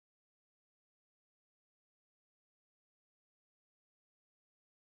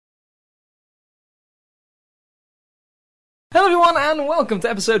Hello everyone and welcome to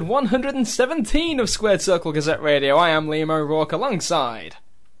episode 117 of Squared Circle Gazette Radio. I am Liam O'Rourke alongside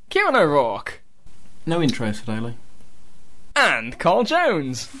Kieran O'Rourke. No intros today, Lee. And Carl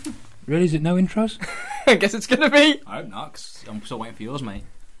Jones. Really, is it no intros? I guess it's going to be. I hope not, 'cause I'm still waiting for yours, mate.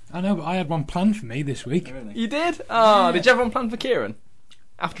 I know, but I had one planned for me this week. Really? You did? Oh, Did you have one planned for Kieran?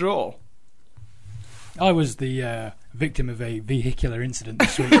 After all. I was the victim of a vehicular incident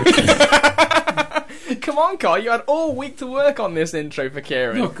this week. Come on, Carl, you had all week to work on this intro for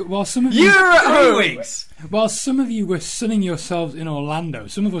Kieran. Look, while some of You're at home! weeks! while some of you were sunning yourselves in Orlando,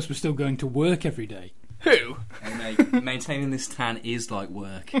 some of us were still going to work every day. Who? Hey, mate, maintaining this tan is like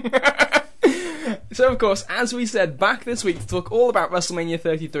work. So, of course, as we said, back this week to talk all about WrestleMania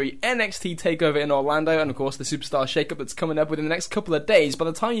 33, NXT TakeOver in Orlando, and of course the Superstar Shakeup that's coming up within the next couple of days. By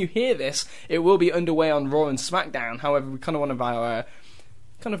the time you hear this, it will be underway on Raw and SmackDown. However, we kind of want to have our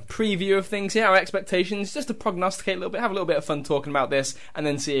kind of preview of things here, our expectations, just to prognosticate a little bit, have a little bit of fun talking about this, and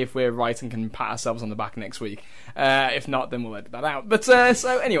then see if we're right and can pat ourselves on the back next week. If not, then we'll edit that out. But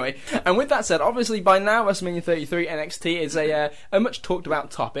so anyway, and with that said, obviously by now WrestleMania 33 NXT is a much talked about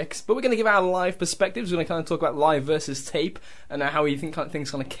topic, but we're going to give our live perspectives. We're going to kind of talk about live versus tape and how we think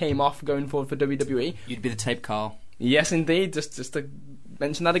things kind of came off going forward for WWE. You'd be the tape Carl. Yes, indeed. Just to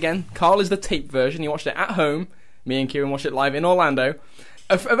mention that again, Carl is the tape version. He watched it at home. Me and Kieran watched it live in Orlando.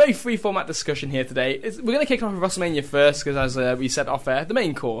 A very free format discussion here today. We're going to kick off with WrestleMania first, because as we said off air, the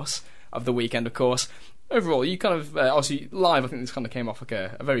main course of the weekend, of course. Overall, you kind of, obviously, live, I think this kind of came off like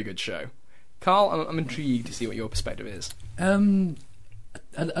a very good show. Carl, I'm intrigued to see what your perspective is.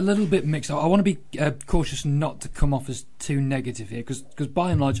 A little bit mixed. I want to be cautious not to come off as too negative here, because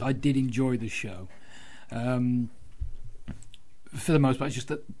by and large, I did enjoy the show. For the most part, it's just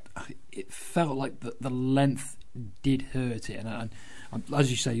that it felt like the length did hurt it, and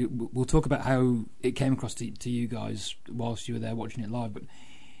as you say, we'll talk about how it came across to you guys whilst you were there watching it live, but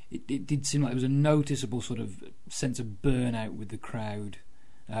it did seem like there was a noticeable sort of sense of burnout with the crowd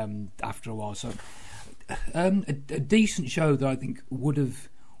after a while. So a decent show that I think would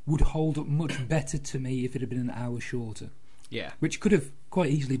hold up much better to me if it had been an hour shorter. Yeah. Which could have quite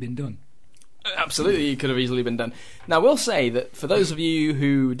easily been done. Absolutely, it could have easily been done. Now, we'll say that for those of you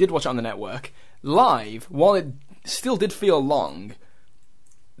who did watch it on the network, live, while it still did feel long,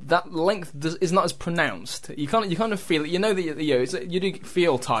 that length is not as pronounced. You kind of feel it. You know that you do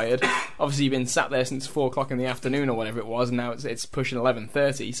feel tired. Obviously, you've been sat there since 4 o'clock in the afternoon or whatever it was, and now it's pushing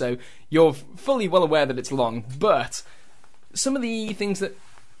 11:30. So you're fully well aware that it's long. But some of the things that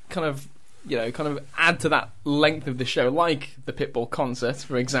kind of add to that length of the show, like the Pitbull concert,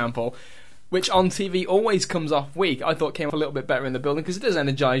 for example, which on TV always comes off weak, I thought came off a little bit better in the building because it does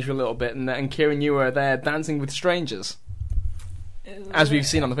energise you a little bit. And Kieran, you were there dancing with strangers, as we've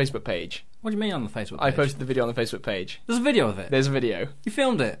seen on the Facebook page. What do you mean on the Facebook page? I posted the video on the Facebook page. There's a video of it? There's a video. You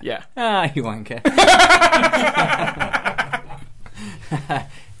filmed it? Yeah. Ah, you wanker.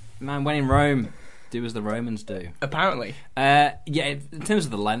 Man, when in Rome, do as the Romans do. Apparently. Yeah, in terms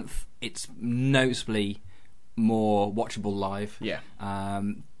of the length, it's noticeably more watchable live. Yeah.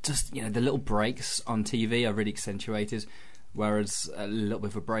 Just, the little breaks on TV are really accentuated, whereas a little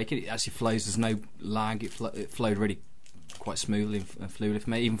bit of a break, it actually flows, there's no lag, it flowed really quite smoothly and fluidly for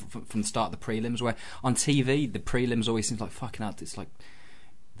me, even from the start of the prelims, where on TV, the prelims always seems like fucking hell, it's like,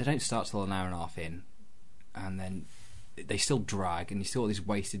 they don't start till an hour and a half in, and then they still drag, and you still have this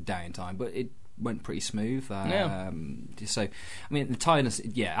wasted downtime, but it went pretty smooth. So, I mean, the tiredness,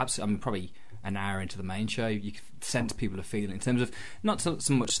 yeah, absolutely, I mean, probably an hour into the main show, you can sense people are feeling, in terms of not so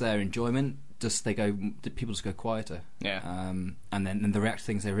much their enjoyment, just people just go quieter. Yeah. And then they react to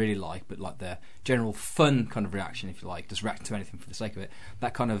things they really like, but like their general fun kind of reaction, if you like, just react to anything for the sake of it.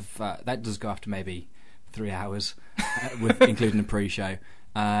 That kind of that does go after maybe 3 hours, with including the pre-show.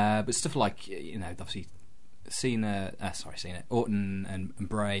 But stuff like obviously Cena, Orton and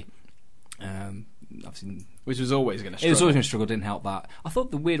Bray. Obviously, which was always going to struggle. It was always going to struggle, didn't help that. I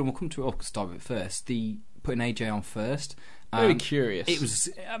thought the weird one, we'll come to it, I'll start with it first, the putting AJ on first. Very curious. It was,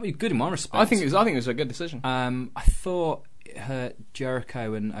 good in one respect. I think it was a good decision. I thought it hurt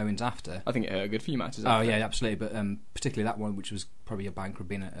Jericho and Owens after. I think it hurt a good few matches after. Oh, yeah, absolutely. But particularly that one, which was probably a banker,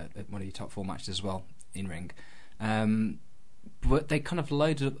 being at one of your top 4 matches as well, in-ring. But they kind of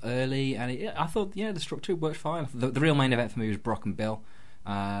loaded up early, and I thought, the structure worked fine. The real main event for me was Brock and Bill.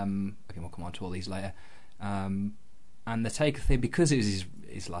 Okay, we'll come on to all these later. And the Taker thing, because it was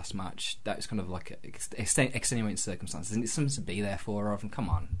his last match, that was kind of like extenuating circumstances, and it's something to be there for. Rather than, come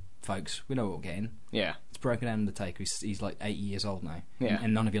on, folks, we know what we're getting. Yeah, it's broken down Undertaker. He's like 80 years old now. Yeah,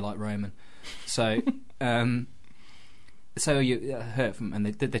 and none of you like Roman. So, So you heard from, and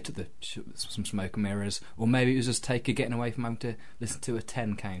they took some smoke and mirrors, or maybe it was just Taker getting away from having to listen to a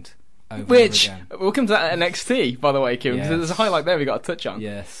 10 count. Which, over again. we'll come to that at NXT, by the way, Kim, because Yes. there's a highlight there we've got to touch on.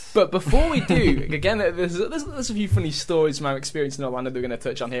 Yes. But before we do, again, there's a few funny stories from our experience in Orlando that we're going to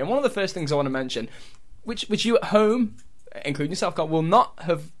touch on here. And one of the first things I want to mention, which you at home, including yourself, Carl, will not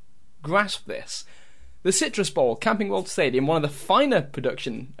have grasped this. The Citrus Bowl, Camping World Stadium, one of the finer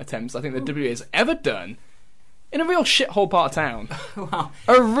production attempts I think the WWE has ever done, in a real shithole part of town. Wow.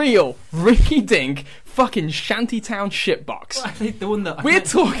 A real rinky-dink fucking shantytown shitbox. Well, I think the one that We're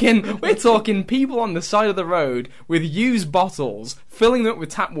talking people on the side of the road with used bottles, filling them up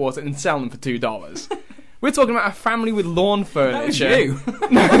with tap water and selling them for $2. We're talking about a family with lawn furniture.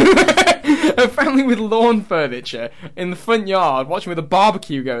 A family with lawn furniture in the front yard, watching with a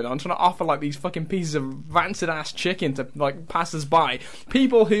barbecue going on, trying to offer like these fucking pieces of rancid ass chicken to like passers by.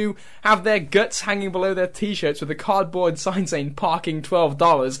 People who have their guts hanging below their t-shirts with a cardboard sign saying "parking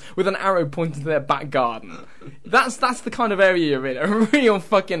 $12" with an arrow pointing to their back garden. That's the kind of area you're in. A real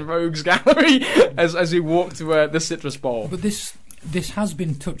fucking rogues gallery as we walk to the Citrus Bowl. But this has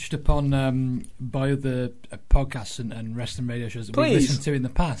been touched upon by other podcasts and wrestling radio shows that we've listened to in the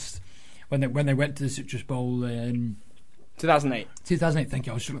past. When they went to the Citrus Bowl in 2008. 2008, thank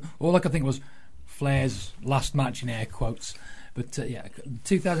you. All I could think was Flair's last match in air quotes. But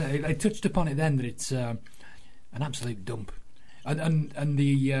 2008, they touched upon it then that it's an absolute dump. And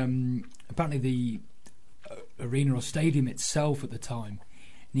the apparently the arena or stadium itself at the time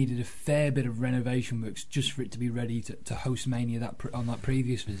needed a fair bit of renovation works just for it to be ready to host Mania on that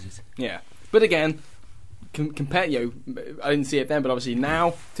previous visit. Yeah, but again, compare. I didn't see it then, but obviously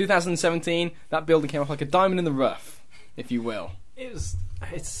now, 2017, that building came off like a diamond in the rough, if you will. It's.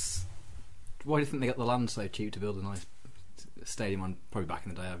 Why do you think they got the land so cheap to build a nice stadium on? Probably back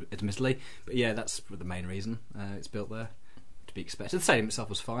in the day, admittedly, but yeah, that's the main reason it's built there. To be expected. The stadium itself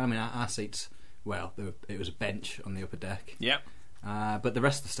was fine. I mean, our seats. Well, it was a bench on the upper deck. Yep. But the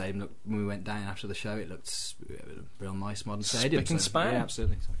rest of the stadium, when we went down after the show, it looked a real nice modern stadium. Spick and span. Yeah,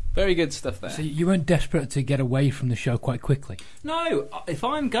 absolutely. Very good stuff there. So you weren't desperate to get away from the show quite quickly? No, if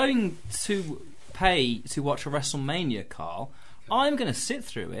I'm going to pay to watch a WrestleMania, Carl, I'm going to sit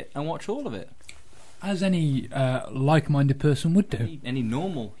through it and watch all of it. As any like-minded person would do. Any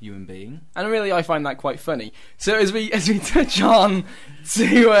normal human being. And really, I find that quite funny. So as we touch on to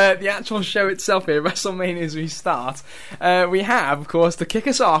the actual show itself here, WrestleMania, as we start, we have, of course, to kick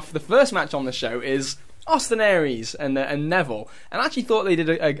us off, the first match on the show is Austin Aries and Neville. And I actually thought they did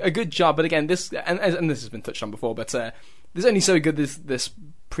a good job, but again, this has been touched on before, but there's only so good this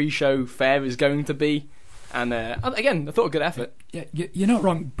pre-show fare is going to be. And again, I thought a good effort. Yeah, you're not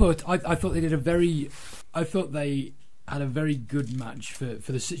wrong, but I thought they did I thought they had a very good match for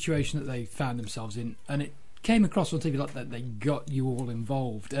the situation that they found themselves in, and it came across on TV like that they got you all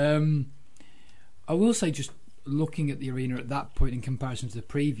involved. I will say, just looking at the arena at that point in comparison to the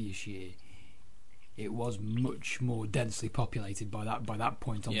previous year, it was much more densely populated by that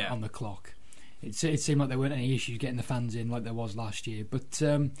point on the clock. It seemed like there weren't any issues getting the fans in like there was last year, but.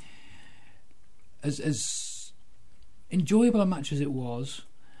 As enjoyable a match as it was,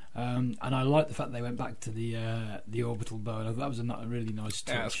 and I like the fact they went back to the orbital bow. I thought that was a really nice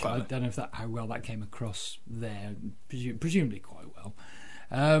touch. I don't know how well that came across there. Presumably quite well.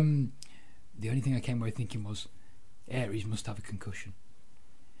 The only thing I came away thinking was Aries must have a concussion,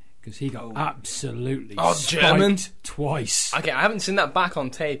 because he got absolutely German twice. Okay, I haven't seen that back on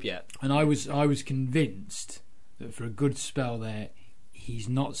tape yet, and I was convinced that for a good spell there, he's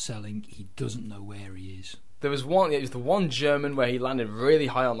not selling. He doesn't know where he is. There was one. It was the one German where he landed really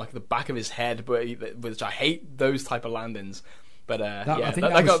high on like the back of his head, which I hate those type of landings. But I think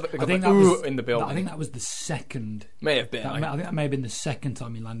that was in the building. I think that was the second. May have been. I think that may have been the second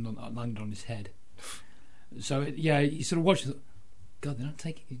time he landed on his head. So you sort of watched. God,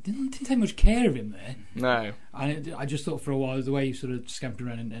 they didn't take much care of him there. No. And I just thought for a while the way he sort of scampered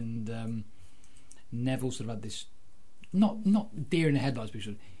around and Neville sort of had this. Not deer in the headlights, but he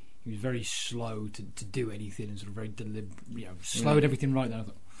was very slow to do anything and sort of very deliberate, slowed everything right there. I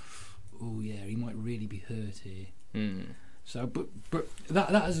thought, oh yeah, he might really be hurt here. So, but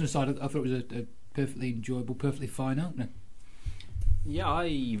that as an aside, I thought it was a perfectly enjoyable, perfectly fine opener. Yeah, I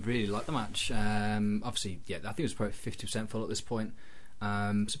really liked the match. Obviously, I think it was probably 50% full at this point.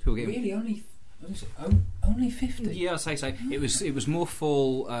 So people getting really only 50. Yeah, I'd say so. It was more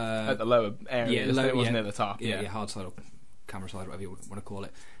full at the lower area. It wasn't at the top. Yeah, hard side or camera side, whatever you want to call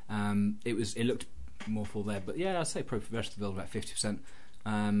it. It looked more full there, but yeah, I'd say probably the rest of the build about 50%.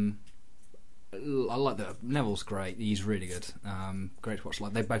 I like that. Neville's great. He's really good. Great to watch.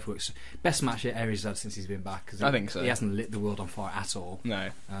 Like they both work. Best match Aries had since he's been back. Cause I think so. He hasn't lit the world on fire at all. No.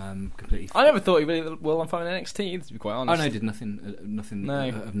 Completely. I never thought he really lit the world on fire in NXT, to be quite honest. Oh no, did nothing No.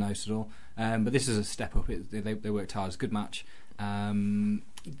 of note at all. But this is a step up. They worked hard. It's a good match.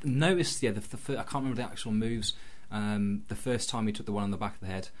 Noticed, I can't remember the actual moves. The first time he took the one on the back of the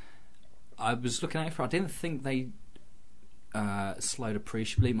head, I was looking out for. I didn't think they slowed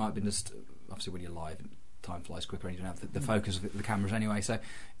appreciably. It might have been just obviously when you're live, time flies quicker, and you don't have the focus of the cameras anyway. So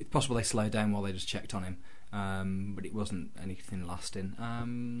it's possible they slowed down while they just checked on him. But it wasn't anything lasting.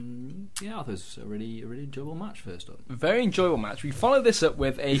 I thought it was a really enjoyable match. First up, Very enjoyable match. We follow this up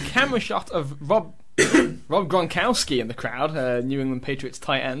with a camera shot of Rob Gronkowski in the crowd, New England Patriots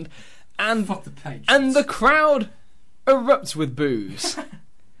tight end, and Fuck the Patriots. and the crowd erupts with boos.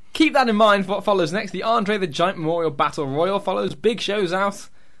 Keep that in mind for what follows next. The Andre the Giant Memorial Battle Royal follows. Big Show's out.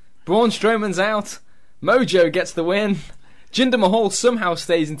 Braun Strowman's out. Mojo gets the win. Jinder Mahal somehow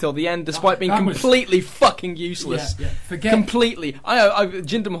stays until the end, despite being That was- completely fucking useless. Yeah, forget. Completely.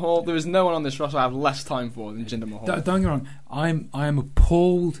 Jinder Mahal, there is no one on this roster I have less time for than Jinder Mahal. Don't get me wrong. I am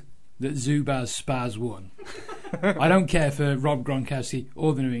appalled that Zubaz Spaz won. I don't care for Rob Gronkowski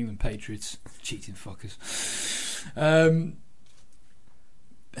or the New England Patriots. Cheating fuckers.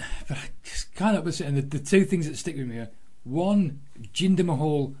 But I just can't help but say, and the two things that stick with me are, one, Jinder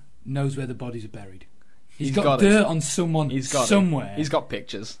Mahal knows where the bodies are buried. He's got dirt on someone somewhere. He's got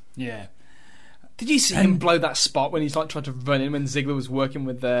pictures. Yeah. Did you see him blow that spot when he's like tried to run in when Ziggler was working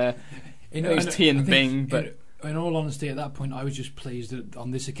with T and Bing? But in all honesty, at that point, I was just pleased that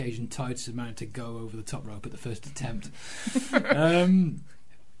on this occasion Titus had managed to go over the top rope at the first attempt.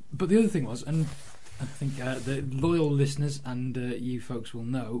 But the other thing was, and I think the loyal listeners and you folks will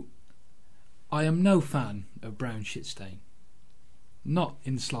know, I am no fan of Brown Shitstain. Not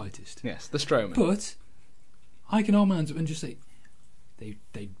in the slightest. yes, the Strowman. But I can hold my hands up and just say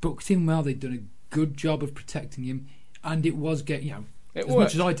they booked him well. They'd done a good job of protecting him, and it was getting, It as worked.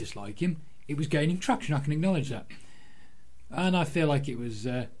 much as I dislike him, it was gaining traction. I can acknowledge that, and I feel like it was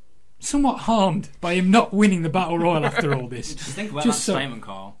somewhat harmed by him not winning the Battle Royal after all this. Just think about Just that so- statement,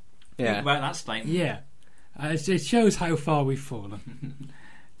 Carl. Yeah. Think about that statement. Yeah, it shows how far we've fallen.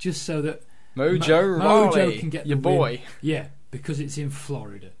 Just so that Mojo Mojo Rawley, can get your the win. boy. Yeah, because it's in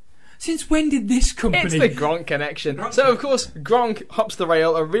Florida. Since when did this company? It's the Gronk connection. So of course Gronk hops the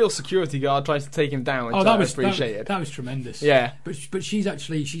rail. A real security guard tries to take him down, which I appreciated. That was tremendous. Yeah. But she's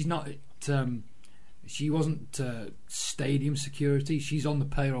not. She wasn't stadium security. She's on the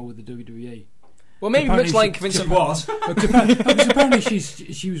payroll with the WWE. Well, maybe Apparently much like she Vince was. Apparently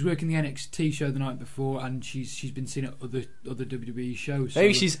she was working the NXT show the night before, and she's been seen at other WWE shows.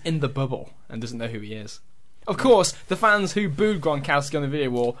 Maybe so- she's in the bubble and doesn't know who he is. Of course, the fans who booed Gronkowski on the video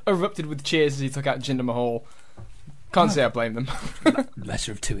wall erupted with cheers as he took out Jinder Mahal. Can't say I blame them.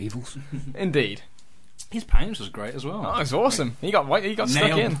 lesser of two evils. Indeed. his pounce was great as well. Oh, it's awesome. He got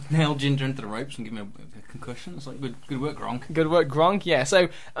stuck in. Nailed Ginger into the ropes and give him a concussion. It's like good work, Gronk. Good work, Gronk. Yeah, so,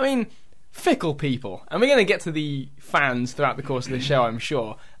 I mean, fickle people. And we're going to get to the fans throughout the course of the show, I'm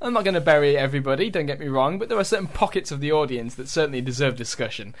sure. I'm not going to bury everybody, don't get me wrong, but there are certain pockets of the audience that certainly deserve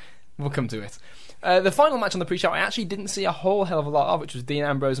discussion. We'll come to it. The final match on the pre-show, I actually didn't see a whole hell of a lot of, which was Dean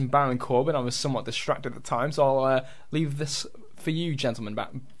Ambrose and Baron Corbin. I was somewhat distracted at the time, so I'll leave this for you, gentlemen,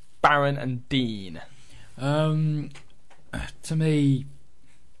 about Baron and Dean. To me,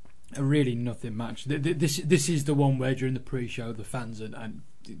 a really nothing match. This is the one where during the pre-show the fans and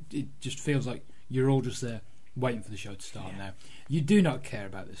it just feels like you're all just there waiting for the show to start now. You do not care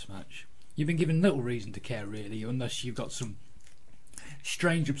about this match. You've been given little reason to care really, unless you've got some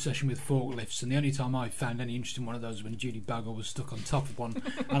strange obsession with forklifts, and the only time I found any interest in one of those was when Judy Bagwell was stuck on top of one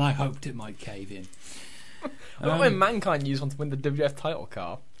and I hoped it might cave in. What about when Mankind used one to win the WF title,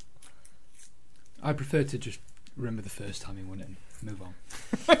 Carl? I prefer to just remember the first time he won it and move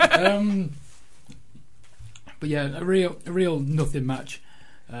on. But yeah, a real nothing match.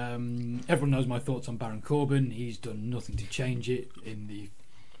 Everyone knows my thoughts on Baron Corbin. He's done nothing to change it in the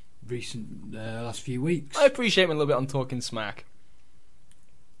recent last few weeks. I appreciate him a little bit on Talking Smack.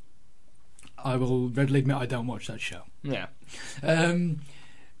 I will readily admit I don't watch that show. Yeah.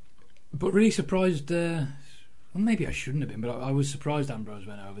 But really surprised. Well, maybe I shouldn't have been, but I was surprised Ambrose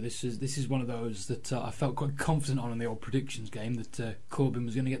went over. This is one of those that I felt quite confident on in the old predictions game that Corbin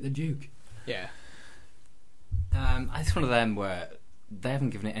was going to get the Duke. Yeah. It's one of them where they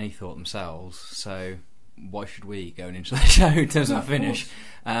haven't given it any thought themselves, so why should we going into the show in terms of a finish?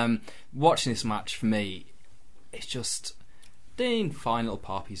 Watching this match for me, it's just Dean, fine little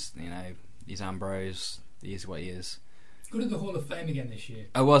pop. He's Ambrose. He is what he is. Good at the Hall of Fame again this year.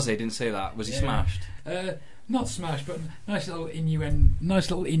 Oh, was he? Didn't see that. Was he Yeah. smashed? Not smashed, but nice little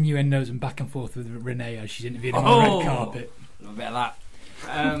innuendos and back and forth with Renee as she's interviewed him on the red carpet. A bit of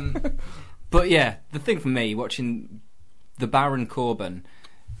that. But yeah, the thing for me, watching the Baron Corbin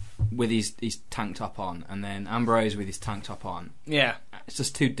with his tank top on, and then Ambrose with his tank top on. Yeah. It's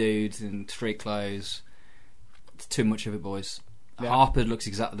just two dudes in street clothes. It's too much of it, boys. Yeah. Harper looks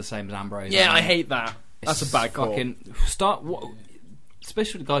exactly the same as Ambrose. Yeah, I hate that. That's It's a bad call.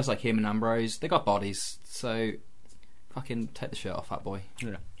 Especially guys like him and Ambrose, they got bodies, so fucking take the shirt off, that boy.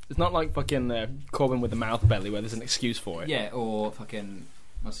 Yeah. It's not like fucking Corbin with the mouth belly where there's an excuse for it. Yeah, or fucking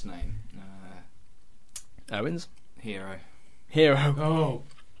what's his name? Owens? Hero.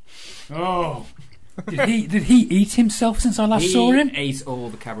 Oh. Did he eat himself since I last saw him? He ate all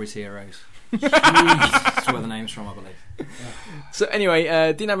the Cadbury's Heroes. That's where the name's from, I believe. So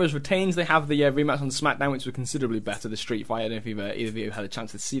anyway, Dean Ambrose retains. They have the rematch on SmackDown, which was considerably better. The Street Fight. I don't know if either of you had a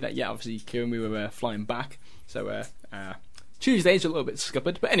chance to see that yet. Obviously, Kieran, we were flying back, so Tuesdays are a little bit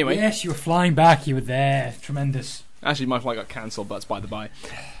scuppered. But anyway, Yes, you were flying back. You were there. Tremendous. actually, my flight got cancelled, but it's by the by.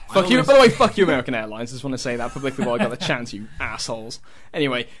 Fuck you. By the way, fuck you, American Airlines. I just want to say that publicly while I got the chance, you assholes.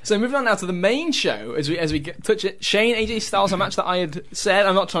 Anyway, so moving on now to the main show as we touch it. Shane AJ Styles, a match that I had said.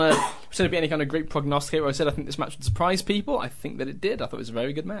 I'm not trying to pretend to be any kind of great prognosticator. I said I think this match would surprise people. I think that it did. I thought it was a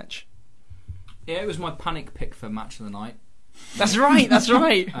very good match. Yeah, it was my panic pick for match of the night. That's right. That's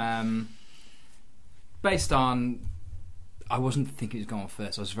right. Based on, I wasn't thinking it was going on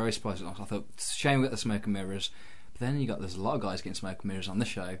first. I was very surprised. I thought Shane got the smoke and mirrors. Then there's a lot of guys getting smoke and mirrors on the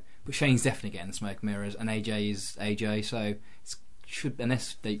show, but Shane's definitely getting the smoke and mirrors, and AJ is AJ. So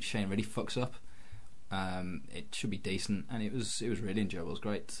unless Shane really fucks up, it should be decent. And it was really enjoyable. It was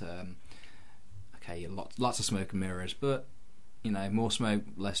great. Okay, lots of smoke and mirrors, but more smoke,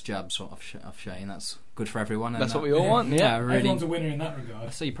 less jabs off Shane. That's good for everyone. That's what we all want. Yeah, really. Everyone's a winner in that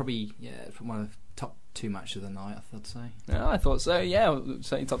regard. So you probably one of the top 2 matches of the night, I'd say. Yeah, I thought so. Yeah,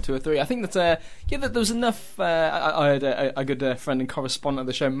 certainly top 2 or 3. I think that that there was enough. I had a good friend and correspondent of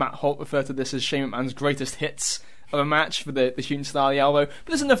the show, Matt Holt, refer to this as Shane McMahon's greatest hits of a match for the shooting star, the elbow. But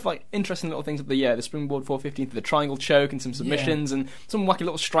there's enough interesting little things of the springboard 450 into the triangle choke and some submissions and some wacky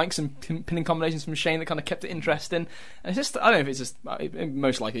little strikes and pinning combinations from Shane that kind of kept it interesting. And it's just, I don't know if it's just,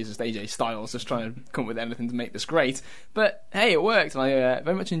 most likely it's just AJ Styles just trying to come up with anything to make this great. But hey, it worked, and I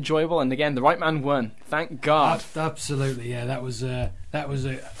very much enjoyable. And again, the right man won. Thank God. Absolutely, yeah. That was a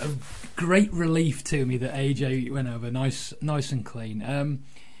great relief to me that AJ went over nice and clean.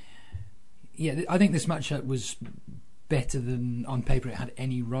 Yeah, I think this matchup was better than on paper it had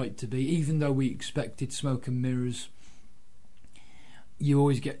any right to be. Even though we expected smoke and mirrors, you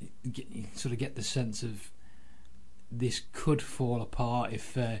always get the sense of this could fall apart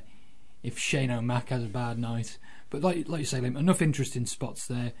if Shane O'Mac has a bad night. But like you say, Liam, enough interesting spots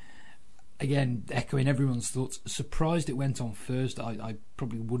there. Again, echoing everyone's thoughts. Surprised it went on first. I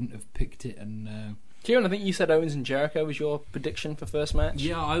probably wouldn't have picked it. And Kieran, I think you said Owens and Jericho was your prediction for first match.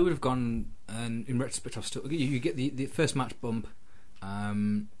 Yeah, I would have gone. In retrospect, you get the first match bump,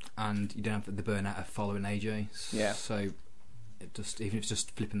 and you don't have the burnout of following AJ. Yeah. So even if it's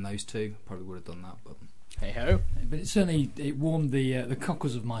just flipping those two, probably would have done that. But hey ho. But it warmed the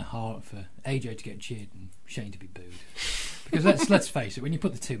cockles of my heart for AJ to get cheered and Shane to be booed. Because let's face it, when you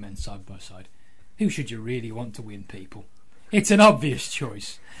put the two men side by side, who should you really want to win, people? It's an obvious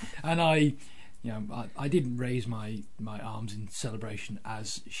choice, and I didn't raise my arms in celebration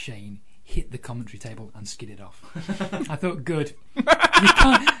as Shane hit the commentary table and skidded off. I thought, good.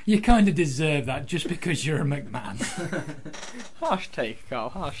 You kind of deserve that just because you're a McMahon. Harsh take, Carl.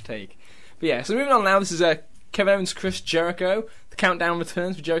 Harsh take. But yeah, so moving on now. This is Kevin Owens, Chris Jericho. The countdown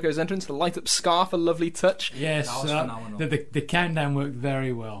returns for Jericho's entrance. The light up scarf, a lovely touch. Yes, that was phenomenal. The countdown worked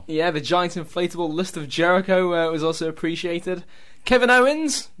very well. Yeah, the giant inflatable list of Jericho was also appreciated. Kevin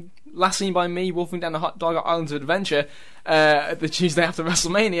Owens, last seen by me, wolfing down the hot dog at Islands of Adventure the Tuesday after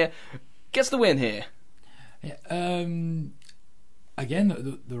WrestleMania, gets the win here. Yeah,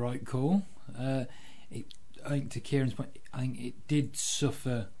 again, the right call. I think to Kieran's point, I think it did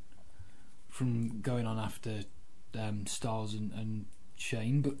suffer from going on after Styles and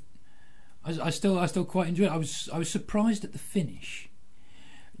Shane, but I still quite enjoyed it. I was surprised at the finish,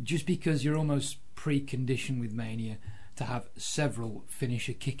 just because you're almost preconditioned with Mania to have several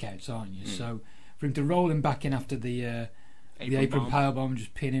finisher kickouts, aren't you? So for him to roll him back in after the apron powerbomb and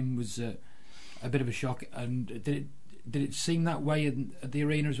just pin him was a bit of a shock. And did it seem that way at the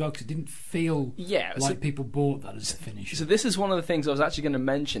arena as well? Because it didn't feel like people bought that as a finish. So this is one of the things I was actually going to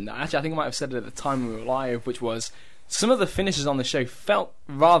mention. That I think I might have said it at the time we were live, which was some of the finishes on the show felt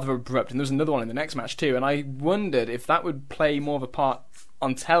rather abrupt, and there was another one in the next match too, and I wondered if that would play more of a part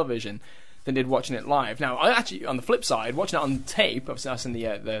on television than did watching it live. Now, I actually, on the flip side, watching it on tape, obviously that's in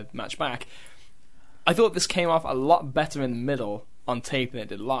the match back, I thought this came off a lot better in the middle on tape than it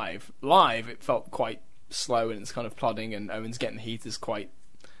did live. Live, it felt quite slow and it's kind of plodding, and Owens getting the heat is quite,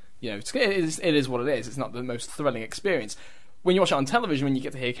 it is what it is. It's not the most thrilling experience. When you watch it on television, when you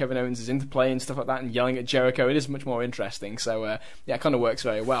get to hear Kevin Owens' interplay and stuff like that and yelling at Jericho, it is much more interesting. So, it kind of works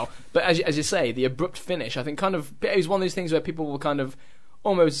very well. But as you say, the abrupt finish, I think it was one of those things where people will kind of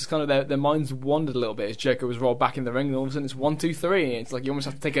almost kind of their minds wandered a little bit as Jericho was rolled back in the ring, and all of a sudden it's 1, 2, 3. And it's like you almost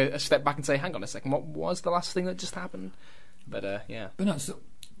have to take a step back and say, hang on a second, what was the last thing that just happened? But, yeah. But no, it's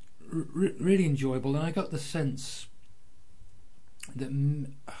really enjoyable, and I got the sense that...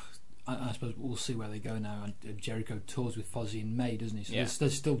 I suppose we'll see where they go now. Jericho tours with Fozzy in May, doesn't he? So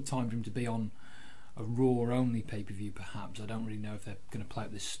there's still time for him to be on a Raw-only pay-per-view, perhaps. I don't really know if they're going to play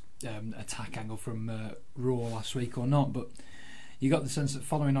up this attack angle from Raw last week or not, but you got the sense that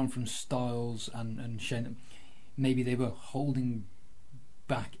following on from Styles and Shane, maybe they were holding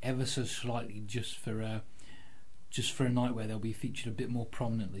back ever so slightly just for a night where they'll be featured a bit more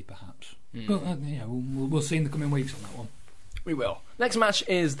prominently, perhaps. But we'll see in the coming weeks on that one. We will. Next match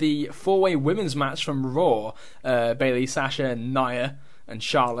is the 4-way women's match from Raw. Bayley, Sasha, Nia, and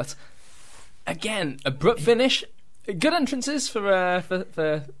Charlotte. Again, abrupt finish. Good entrances for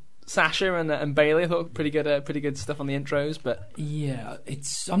Sasha and Bayley. I thought pretty good stuff on the intros. But yeah,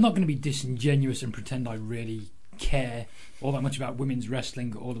 I'm not going to be disingenuous and pretend I really care all that much about women's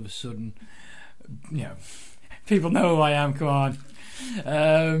wrestling. All of a sudden, people know who I am. Come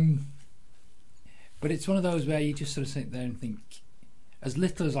on. But it's one of those where you just sort of sit there and think, as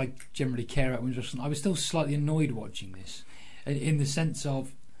little as I generally care about women's wrestling, I was still slightly annoyed watching this, in the sense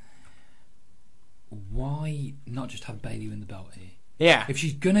of, why not just have Bayley win the belt here? Yeah. If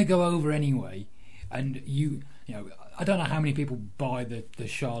she's gonna go over anyway, and I don't know how many people buy the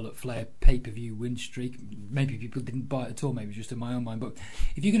Charlotte Flair pay-per-view win streak. Maybe people didn't buy it at all. Maybe it's just in my own mind. But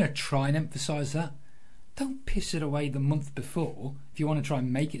if you're gonna try and emphasise that, don't piss it away the month before. If you want to try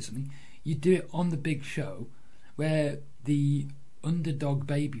and make it something, you do it on the big show where the underdog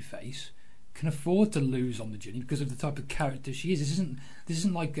babyface can afford to lose on the journey because of the type of character she is. This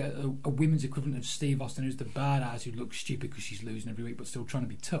isn't like a women's equivalent of Steve Austin, who's the badass who looks stupid because she's losing every week but still trying to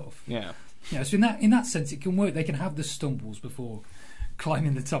be tough. Yeah. So in that sense it can work. They can have the stumbles before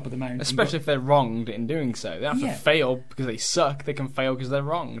climbing the top of the mountain. Especially if they're wronged in doing so. They have to fail because they suck. They can fail because they're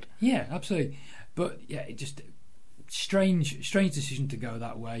wronged. Yeah, absolutely. But yeah, it just... Strange decision to go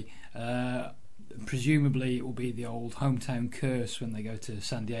that way. Presumably it will be the old hometown curse when they go to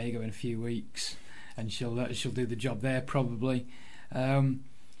San Diego in a few weeks, and she'll do the job there probably.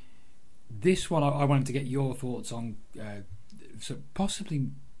 This one I wanted to get your thoughts on. So possibly,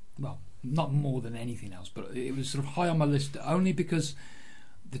 well, not more than anything else, but it was sort of high on my list only because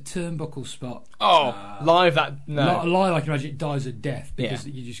the turnbuckle spot. Live that no. Live, I can imagine it dies a death because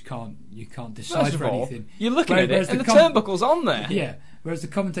you just can't decide for anything. You're looking at it, and the turnbuckle's on there. Yeah, whereas the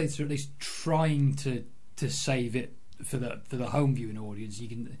commentators are at least trying to save it for the home viewing audience.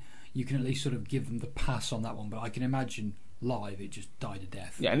 You can at least sort of give them the pass on that one, but I can imagine live it just died a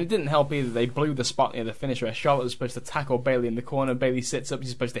death. Yeah, and it didn't help either. They blew the spot near the finish where Charlotte was supposed to tackle Bayley in the corner. Bayley sits up,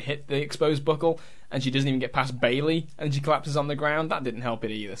 she's supposed to hit the exposed buckle, and she doesn't even get past Bayley, and she collapses on the ground. That didn't help it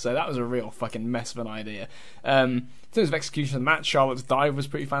either. So that was a real fucking mess of an idea. In terms of execution of the match, Charlotte's dive was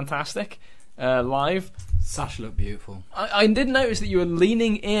pretty fantastic. Live, Sasha looked beautiful. I did notice that you were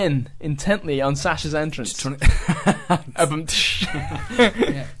leaning in intently on Sasha's entrance. Yeah.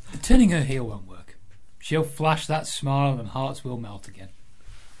 Turning her heel won't work. She'll flash that smile and hearts will melt again.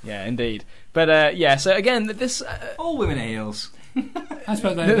 Yeah, indeed. But so again, this all women are heels. I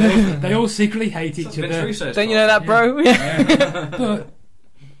suppose they all secretly hate each other. Don't you know that, bro? Yeah. But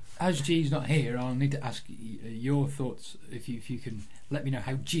as G's not here, I'll need to ask your thoughts if you can let me know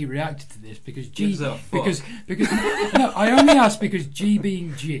how G reacted to this, because no, I only ask because G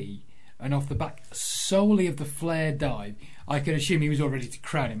being G and off the back solely of the Flair dive, I can assume he was all ready to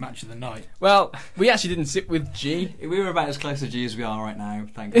crown it match of the night. Well, we actually didn't sit with G. We were about as close to G as we are right now,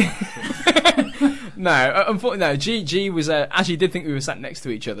 thank God. No, unfortunately, no. G was actually did think we were sat next to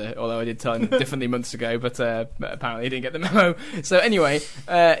each other, although I did tell him differently months ago, but apparently he didn't get the memo. So anyway,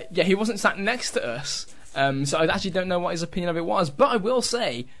 he wasn't sat next to us, so I actually don't know what his opinion of it was. But I will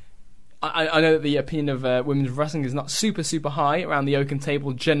say, I know that the opinion of women's wrestling is not super, super high around the Oaken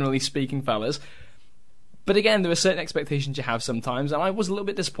table, generally speaking, fellas. But again, there are certain expectations you have sometimes, and I was a little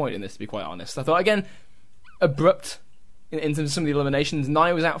bit disappointed in this, to be quite honest. I thought, again, abrupt, in terms of some of the eliminations.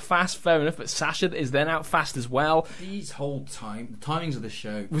 Nia was out fast, fair enough, but Sasha is then out fast as well. These whole the timings of the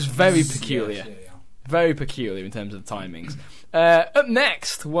show Was very peculiar. Very peculiar in terms of the timings. Up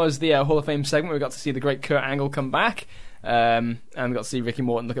next was the Hall of Fame segment. We got to see the great Kurt Angle come back. And we got to see Ricky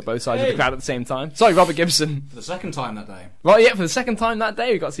Morton look at both sides of the crowd at the same time. Sorry, Robert Gibson. For the second time that day. Right, yeah, for the second time that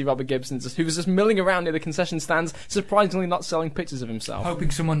day we got to see Robert Gibson, who was just milling around near the concession stands, surprisingly not selling pictures of himself.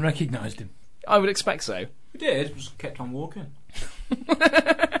 Hoping someone recognised him. I would expect so. We did, just kept on walking.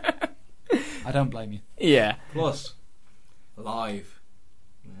 I don't blame you. Yeah. Plus, live.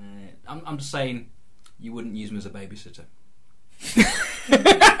 I'm just saying, you wouldn't use him as a babysitter.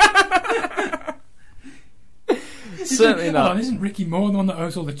 Certainly not. Hold on, isn't Ricky Moore the one that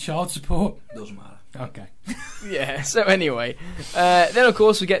owes all the child support? Doesn't matter. Okay. Yeah, so anyway. Then, of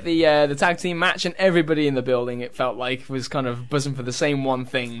course, we get the tag team match, and everybody in the building, it felt like, was kind of buzzing for the same one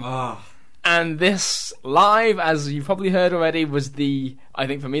thing. And this, live, as you've probably heard already, was I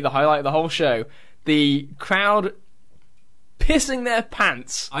think for me, the highlight of the whole show. The crowd pissing their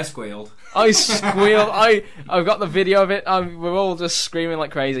pants. I squealed. I squealed. I've got the video of it. We're all just screaming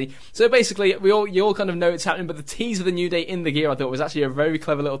like crazy. So basically, you all kind of know it's happening. But the tease of the New Day in the gear, I thought, was actually a very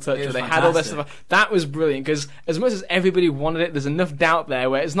clever little touch. Where they had all this stuff. That was brilliant because as much as everybody wanted it, there's enough doubt there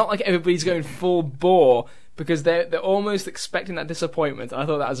where it's not like everybody's going full bore because they're almost expecting that disappointment. And I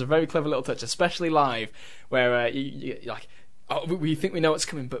thought that was a very clever little touch, especially live, where you're like, oh, we think we know what's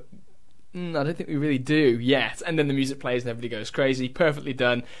coming, but. I don't think we really do yet. And then the music plays and everybody goes crazy. Perfectly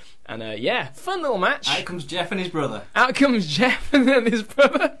done. And fun little match. Out comes Jeff and his brother. Out comes Jeff and then his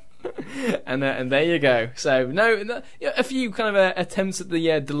brother. and there you go. So, a few kind of attempts at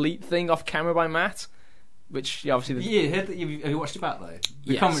the delete thing off camera by Matt. Which, obviously... have you watched it back, though?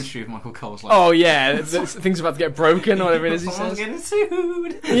 The Yes. commentary of Michael Cole's like... Oh, yeah. Things about to get broken or whatever it is he Someone's says. getting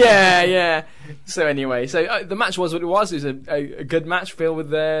sued. Yeah. So anyway, the match was what it was. It was a good match filled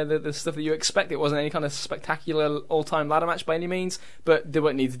with the stuff that you expect. It wasn't any kind of spectacular all-time ladder match by any means, but did what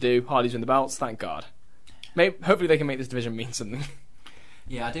it needed to do. Hardys win the belts, thank God. Hopefully they can make this division mean something.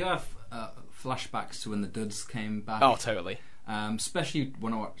 Yeah, I do have flashbacks to when the Duds came back. Oh, totally. Especially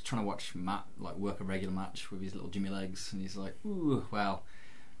when I'm trying to watch Matt work a regular match with his little Jimmy legs, and he's like, "Ooh, well,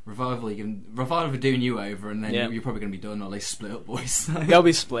 Revival are doing you over, and then you're probably going to be done, or at least split up, boys." They'll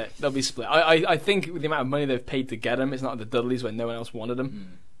be split. I think with the amount of money they've paid to get them, it's not the Dudleys when no one else wanted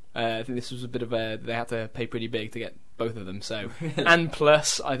them. I think this was a bit of they had to pay pretty big to get both of them. So, and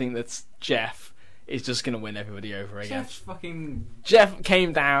plus, I think that Jeff is just going to win everybody over again. Jeff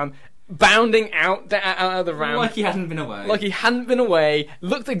came down. Bounding out of the ramp like he hadn't been away.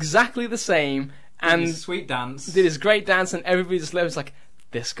 Looked exactly the same, and did his sweet dance. Did his great dance, and everybody just was like,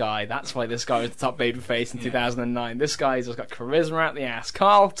 "This guy. That's why this guy was the top babyface in 2009. This guy's just got charisma out the ass."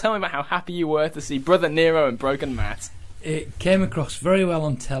 Carl, tell me about how happy you were to see Brother Nero and Broken Matt. It came across very well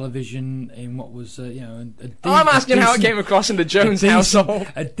on television in what was, I'm asking how it came across in the Jones household.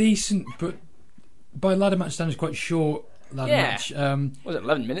 A decent, but by ladder match standards, quite short. Match. Was it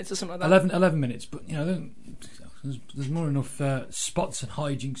 11 minutes or something like that? 11 minutes, but there's more enough spots and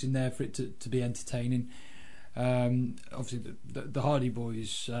hijinks in there for it to be entertaining. Obviously, the Hardy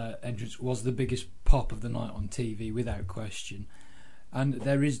Boys entrance was the biggest pop of the night on TV, without question. And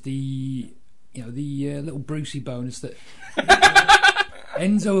there is the little Brucey bonus that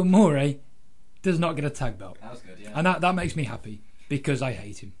Enzo Amore does not get a tag belt. That was good, yeah. And that makes me happy because I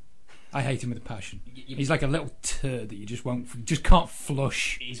hate him. I hate him with a passion. He's like a little turd that you just can't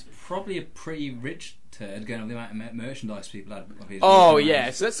flush. He's probably a pretty rich turd going on the amount of merchandise people had. Oh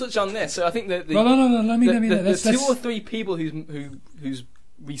yeah, so let's touch on this. So I think that no. Let me. The two or three people who's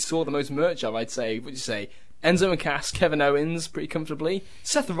we saw the most merch of, I'd say. What'd you say? Enzo and Cass, Kevin Owens, pretty comfortably.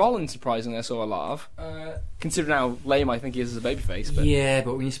 Seth Rollins, surprisingly, I saw a lot of. Considering how lame I think he is as a babyface. But. Yeah,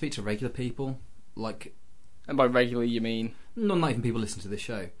 but when you speak to regular people, and by regular you mean not even people listen to this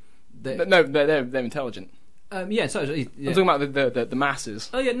show. They're intelligent. I'm talking about the masses.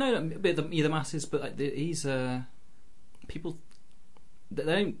 Oh yeah, the masses, but he's people. They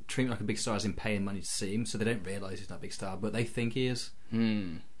don't treat him like a big star as in paying money to see him, so they don't realise he's not a big star, but they think he is.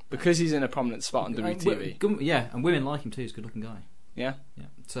 Because he's in a prominent spot on WTV. Yeah, and women like him too. He's a good-looking guy. Yeah.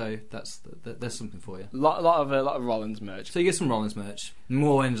 So there's something for you. A lot of Rollins merch. So you get some Rollins merch,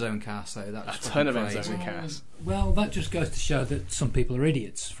 more Enzo and Cass. So that's a ton of Enzo and Cass. Well, that just goes to show that some people are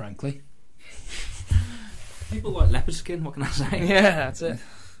idiots, frankly. People like leopard skin. What can I say? Yeah, that's it.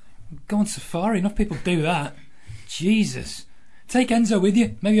 Go on safari. Enough people do that. Jesus, take Enzo with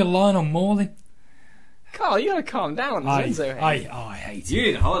you. Maybe a lion on Morley. Carl, you gotta calm down. I hate him. You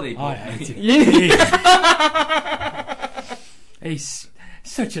need a holiday. I hate him. He's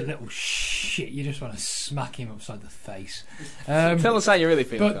such a little shit. You just want to smack him upside the face. Tell us how you really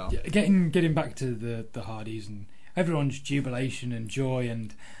feel, But Carl. getting baback to the Hardys and everyone's jubilation and joy,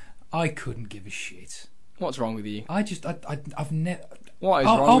 and I couldn't give a shit. What's wrong with you? I've never. What is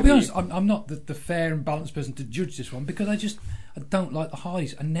wrong I'll with be you? honest. I'm not the fair and balanced person to judge this one because I don't like the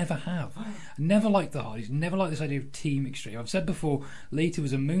Hardys. I never have. I never liked the Hardys. Never liked this idea of Team Extreme. I've said before, Lita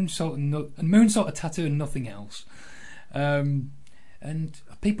was a moonsault, a tattoo, and nothing else. And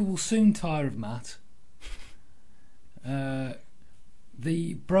people will soon tire of Matt.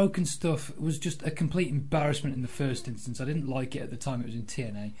 The broken stuff was just a complete embarrassment in the first instance. I didn't like it at the time it was in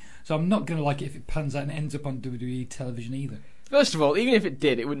TNA, so I'm not going to like it if it pans out and ends up on WWE television either. First of all, even if it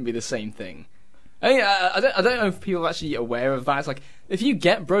did, it wouldn't be the same thing. I don't know if people are actually aware of that. It's like, if you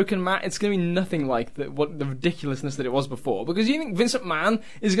get broken Matt, it's going to be nothing like the ridiculousness that it was before. Because you think Vince McMahon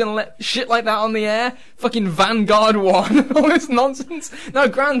is going to let shit like that on the air? Fucking Vanguard 1 and all this nonsense? Now,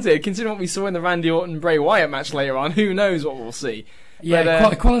 granted, considering what we saw in the Randy Orton-Bray Wyatt match later on, who knows what we'll see. Yeah,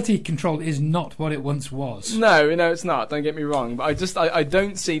 But, quality control is not what it once was. No, it's not. Don't get me wrong. But I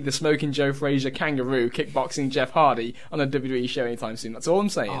don't see the smoking Joe Frazier kangaroo kickboxing Jeff Hardy on a WWE show anytime soon. That's all I'm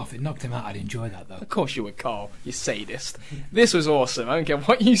saying. Oh, if it knocked him out, I'd enjoy that, though. Of course you would, Carl. You sadist. This was awesome. I don't care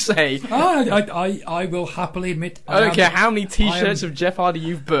what you say. I will happily admit. I don't care how many T-shirts of Jeff Hardy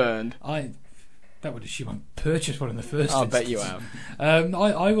you've burned. That would assume I purchased one in the first I'll instance. bet you have.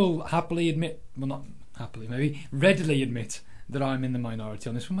 I will happily admit, well, not happily, maybe readily admit that I'm in the minority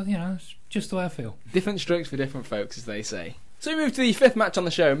on this one. But it's just the way I feel. Different strokes for different folks, as they say. So we move to the fifth match on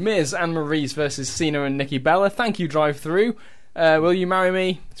the show: Miz and Maryse versus Cena and Nikki Bella. Thank you, Drive-Thru. Will you marry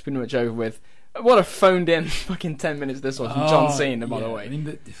me? It's pretty much over with. What a phoned-in fucking 10 minutes this was from John Cena, by the way. I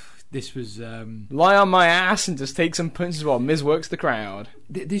mean, this was lie on my ass and just take some punches while Miz works the crowd.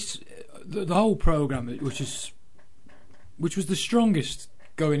 The whole program, which was the strongest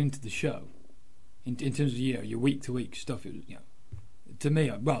going into the show, in terms of your week to week stuff. It was, to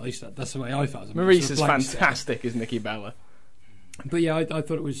me, well, at least that's the way I felt. Maryse is fantastic as Nikki Bella. But yeah, I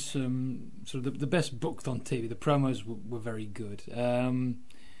thought it was sort of the best booked on TV. The promos were very good.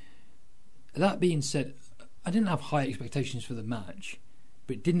 That being said, I didn't have high expectations for the match,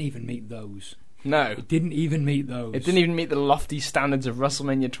 but it didn't even meet those. No. It didn't even meet those. It didn't even meet the lofty standards of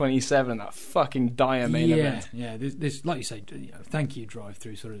WrestleMania 27 and that fucking dire main event. Yeah, this, like you say, thank you,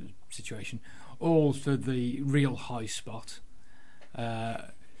 Drive-Thru sort of situation. All for the real high spot.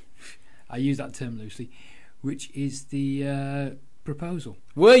 I use that term loosely, which is the proposal.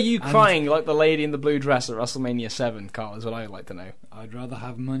 Were you crying like the lady in the blue dress at WrestleMania 7, Carl, is what I'd like to know. I'd rather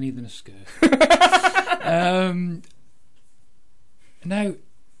have money than a skirt. Now,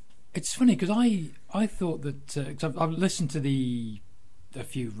 it's funny because I thought that cause I've listened to a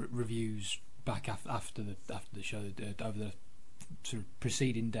few reviews back after the show over the sort of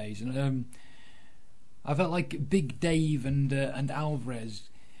preceding days, and I felt like Big Dave and Alvarez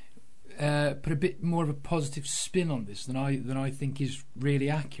put a bit more of a positive spin on this than I think is really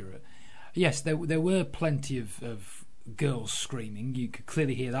accurate. Yes, there were plenty of girls screaming. You could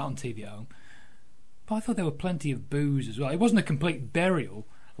clearly hear that on TV at home. But I thought there were plenty of boos as well. It wasn't a complete burial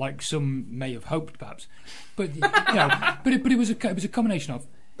like some may have hoped, perhaps. But it was a combination of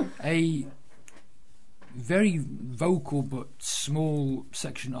a very vocal but small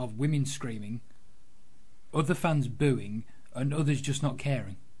section of women screaming, other fans booing, and others just not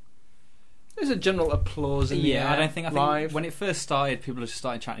caring. There's a general applause in the air. I think live. When it first started, people just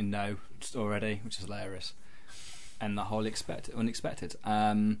started chanting no already, which is hilarious, and the whole unexpected.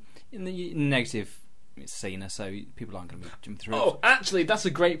 In the negative, it's Cena, so people aren't going to jump through. Oh, actually, that's a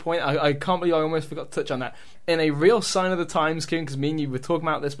great point. I can't believe I almost forgot to touch on that. In a real sign of the times, Kieran, because me and you were talking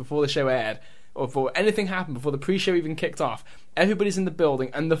about this before the show aired, or before anything happened, before the pre-show even kicked off, everybody's in the building,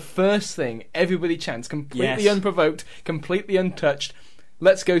 and the first thing everybody chants, completely unprovoked, completely untouched,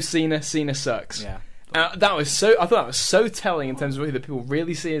 "Let's go Cena, Cena sucks." Yeah. I thought that was so telling in terms of who the people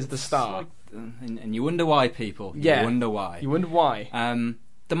really see as the star. And you wonder why, people. Yeah. You wonder why. You wonder why.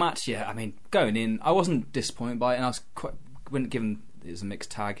 The match, I mean, going in, I wasn't disappointed by it, and I was when given it was a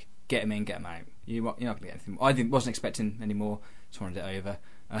mixed tag, get him in, get him out. You're not going to get anything. I wasn't expecting any more, just wanted it over.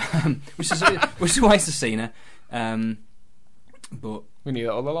 Which is why it's a Cena. But we knew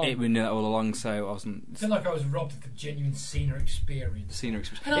that all along. We knew that all along, so I wasn't. I feel like I was robbed of the genuine Cena experience.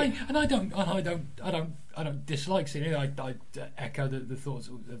 And I don't dislike Cena. I echo the thoughts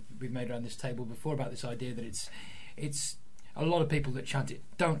that we've made around this table before about this idea that it's a lot of people that chant it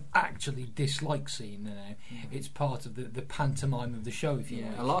don't actually dislike Cena now. It's part of the pantomime of the show, if you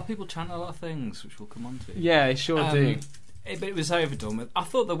like. A lot of people chant a lot of things, which we'll come on to. Yeah, they sure do. But it was overdone with. I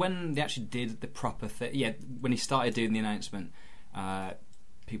thought that when they actually did the proper thing, when he started doing the announcement,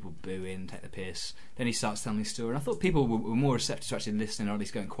 people booing, take the piss. Then he starts telling his story, and I thought people were more receptive to actually listening, or at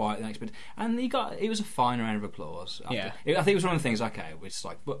least going quiet than I expected. And it was a fine round of applause. I think it was one of the things. Okay, it's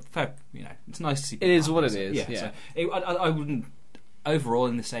like, but fair, it's nice to see. It is what it is. Yeah. So I wouldn't. Overall,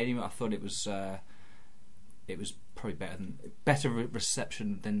 in the stadium, I thought it was probably better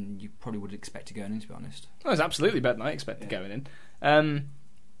reception than you probably would expect going in. To be honest, it was absolutely better than I expected going in.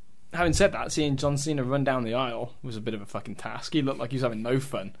 Having said that, seeing John Cena run down the aisle was a bit of a fucking task. He looked like he was having no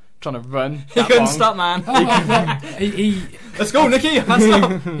fun trying to run. He couldn't stop, man. Let's go, Nicky. I can't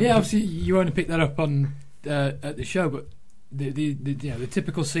stop. Yeah, obviously you only picked that up on at the show, but the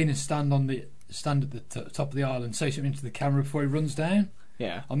typical Cena stand at the top of the aisle and say something to the camera before he runs down.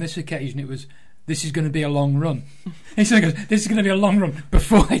 Yeah. On this occasion, it was, "This is going to be a long run." He said, "This is going to be a long run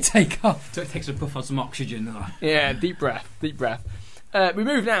before I take off." So it takes a puff on some oxygen. Yeah, deep breath. We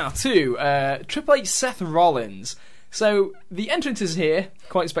move now to Triple H Seth Rollins. So the entrances here,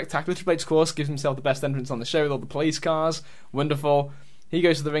 quite spectacular. Triple H, of course, gives himself the best entrance on the show with all the police cars. Wonderful. He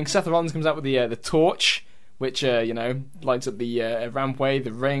goes to the ring. Seth Rollins comes out with the torch, which lights up the rampway,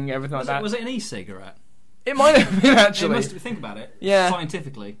 the ring, everything like that. Was it an e-cigarette? It might have been, actually. It must think about it. Yeah.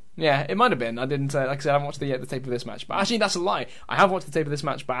 Scientifically. Yeah, it might have been. I didn't, like I said, I haven't watched the tape of this match. But actually, that's a lie. I have watched the tape of this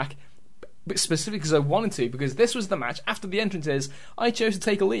match back, but specifically because I wanted to, because this was the match after the entrances I chose to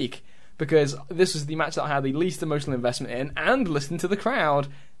take a leak, because this was the match that I had the least emotional investment in, and listening to the crowd,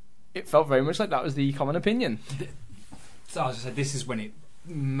 it felt very much like that was the common opinion. So I was going to say, this is when it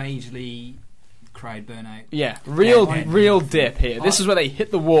majorly crowd burnout. Yeah, real dip here. This is where they hit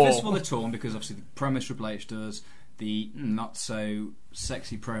the wall. First of all, they're torn because obviously the promos Triple H does, the not so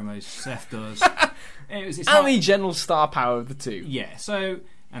sexy promos Seth does, and the general star power of the two. Yeah, so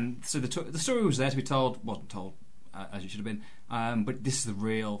the story was there to be told, wasn't told as it should have been. But this is the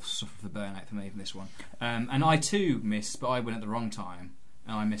real stuff of the burnout for me from this one. And I too missed, but I went at the wrong time.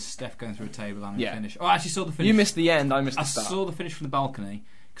 And I missed Steph going through a table and the finish. Oh, I actually saw the finish. You missed the end, I missed the start. I saw the finish from the balcony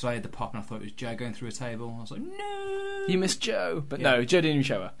because I heard the pop and I thought it was Joe going through a table. I was like, no! You missed Joe. But no, Joe didn't even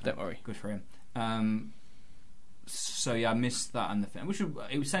show up. Don't worry. Good for him. So yeah, I missed that and the finish.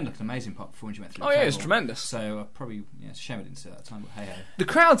 It would sound like an amazing pop before when she went through the table. It was tremendous. So it's a shame I didn't see that at the time, but hey. The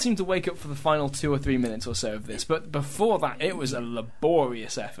crowd seemed to wake up for the final 2 or 3 minutes or so of this, but before that, it was a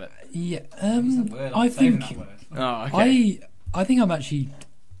laborious effort. Yeah, I think... Oh, okay. I think I'm actually...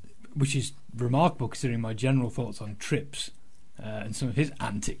 Which is remarkable considering my general thoughts on Trips and some of his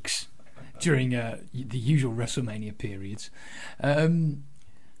antics during the usual WrestleMania periods.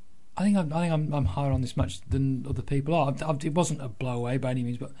 I think I'm higher on this match than other people are. It wasn't a blowaway by any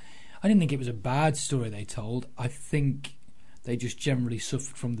means, but I didn't think it was a bad story they told. I think they just generally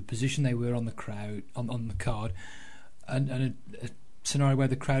suffered from the position they were on the crowd on the card, and a scenario where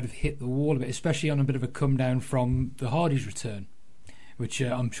the crowd have hit the wall a bit, especially on a bit of a come down from the Hardys' return, which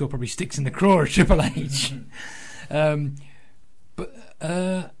I'm sure probably sticks in the craw of Triple H. But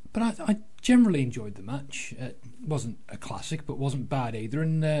I generally enjoyed the match. It wasn't a classic, but wasn't bad either.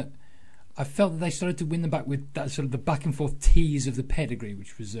 And I felt that they started to win them back with that sort of the back and forth tease of the pedigree,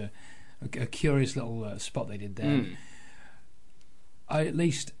 which was a curious little spot they did there.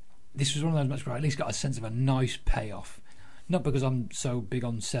 This was one of those matches where I at least got a sense of a nice payoff. Not because I'm so big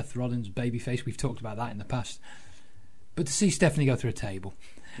on Seth Rollins' babyface, we've talked about that in the past, but to see Stephanie go through a table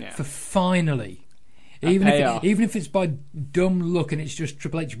for finally, even if it's by dumb luck and it's just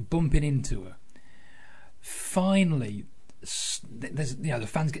Triple H bumping into her, finally, the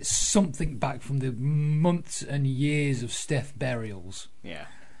fans get something back from the months and years of Steph burials. Yeah,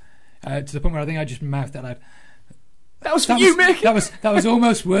 to the point where I think I just mouthed that out. That was for you, Mick. That was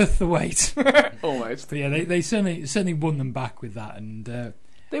almost worth the wait. Almost. But yeah, they certainly won them back with that, and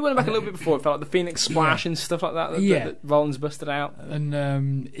they won them back a little bit before. It felt like the Phoenix Splash and stuff like that that Rollins busted out,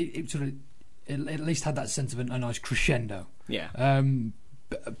 and it sort of at least had that sense of a nice crescendo. Yeah.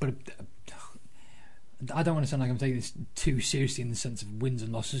 But I don't want to sound like I'm taking this too seriously in the sense of wins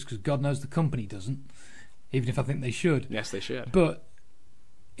and losses, because God knows the company doesn't, even if I think they should. Yes, they should. But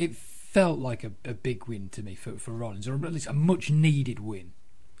it felt like a big win to me for Rollins, or at least a much needed win,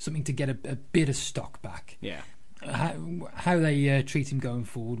 something to get a bit of stock back. Yeah. How they treat him going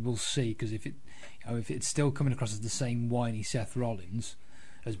forward, we'll see. Because if it's still coming across as the same whiny Seth Rollins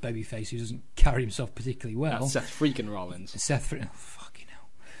as babyface who doesn't carry himself particularly well, that's Seth freaking Rollins. Fucking hell.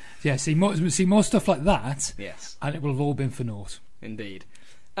 Yeah, see more stuff like that. Yes, and it will have all been for naught. Indeed.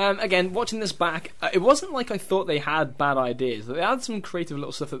 Again, watching this back, it wasn't like I thought they had bad ideas. They had some creative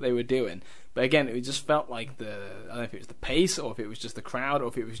little stuff that they were doing, but again, it just felt like I don't know if it was the pace, or if it was just the crowd, or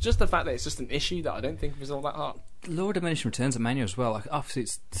if it was just the fact that it's just an issue that I don't think was all that hard. Law of Diminishing Returns at Mania as well. Like, obviously,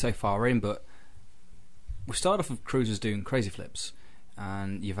 it's so far in, but we started off with Cruisers doing crazy flips,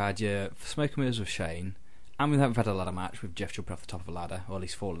 and you've had your smoke and mirrors with Shane, and we've had a ladder match with Jeff jumping off the top of a ladder, or at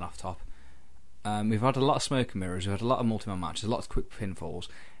least falling off top. We've had a lot of smoke and mirrors. We've had a lot of multi-man matches, a lot of quick pinfalls.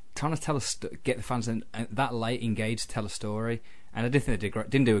 Trying to tell get the fans in, that late engaged to tell a story, and I didn't think they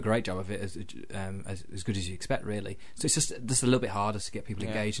didn't do a great job of it as good as you expect, really. So it's just a little bit harder to get people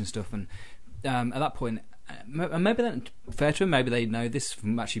engaged and stuff. And at that point, maybe that fair to them, maybe they know this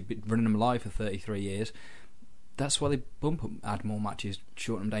from actually running them live for 33 years. That's why they add more matches,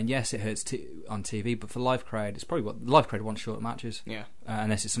 shorten them down. Yes, it hurts on TV, but for the live crowd, it's probably what the live crowd wants: shorter matches. Yeah,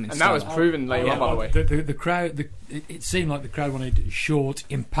 unless it's something. And that was proven later on, by the way. The crowd, it seemed like the crowd wanted short,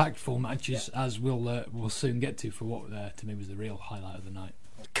 impactful matches, as we'll soon get to for what to me was the real highlight of the night.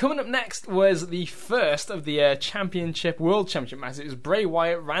 Coming up next was the first of the World Championship matches. It was Bray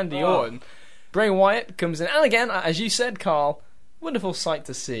Wyatt, Randy Orton. Bray Wyatt comes in, and again, as you said, Carl, wonderful sight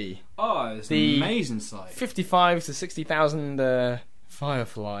to see. Oh, it's an amazing sight. 55 to 60,000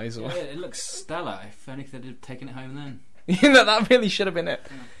 fireflies. Yeah, it looks stellar. If only they'd have taken it home then. That really should have been it.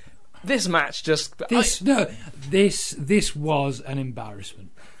 Yeah. This match just... This was an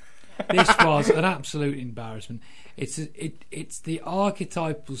embarrassment. This was an absolute embarrassment. It's the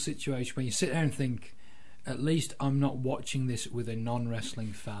archetypal situation where you sit there and think, at least I'm not watching this with a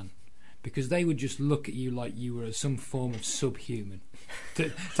non-wrestling fan. Because they would just look at you like you were some form of subhuman. To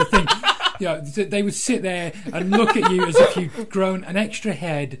think, they would sit there and look at you as if you'd grown an extra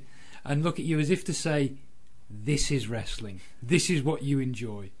head, and look at you as if to say, "This is wrestling. This is what you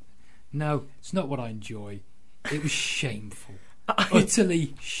enjoy." No, it's not what I enjoy. It was shameful,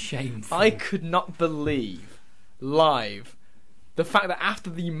 utterly shameful. I could not believe live the fact that after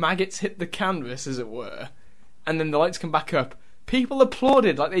the maggots hit the canvas, as it were, and then the lights come back up. People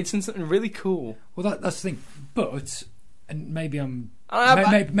applauded like they'd seen something really cool. Well, that's the thing. But, and maybe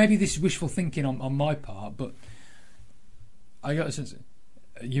maybe this is wishful thinking on my part, but I got a sense.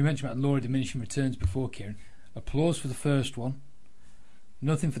 You mentioned about law of diminishing returns before, Kieran. Applause for the first one,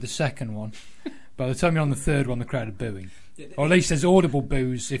 nothing for the second one. By the time you're on the third one, the crowd are booing, or at least there's audible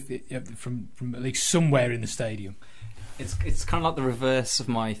boos from at least somewhere in the stadium. It's kind of like the reverse of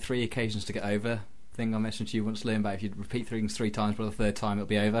my 3 occasions to get over thing I mentioned to you once, Liam, about if you repeat things 3 times, by the third time it'll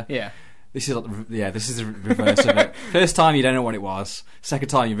be over. Yeah. This is this is the reverse of it. First time you don't know what it was. Second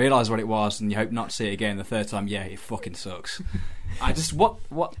time you realise what it was, and you hope not to see it again. The third time, it fucking sucks. I just what?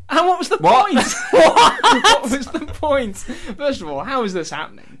 And what was the point? What was the point? First of all, how is this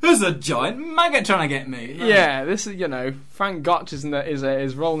happening? There's a giant maggot trying to get me. No. Yeah, this is Frank Gotch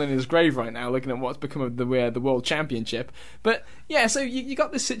is rolling in his grave right now, looking at what's become of the World Championship. But yeah, so you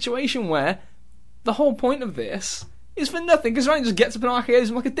got this situation where the whole point of this is for nothing, because Ryan just gets up and RKOs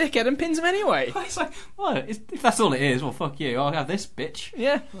him like a dickhead and pins him anyway. It's like, what? If that's all it is, well, fuck you. I'll have this, bitch.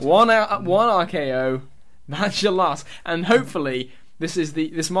 Yeah, one RKO, that's your loss. And hopefully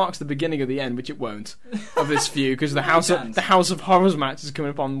this marks the beginning of the end, which it won't, of this feud, because the House of Horrors match is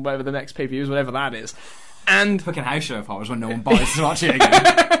coming up on whatever the next pay-per-view is, whatever that is. And fucking House Show of Horrors when no one buys to watch it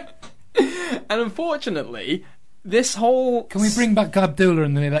again. And unfortunately, this whole... Can we bring back Abdullah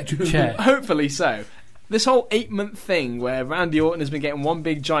and the electric chair? Hopefully so. This whole 8-month thing where Randy Orton has been getting one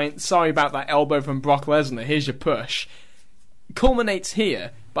big giant sorry about that elbow from Brock Lesnar, here's your push, culminates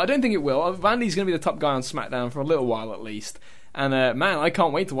here. But I don't think it will. Randy's going to be the top guy on SmackDown for a little while at least. And man, I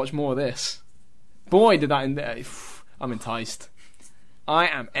can't wait to watch more of this. Boy, did that... I'm enticed. I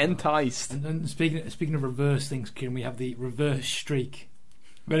am enticed. And speaking of reverse things, Kieran, we have the reverse streak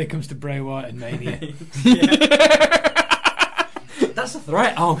when it comes to Bray Wyatt and Mania. That's a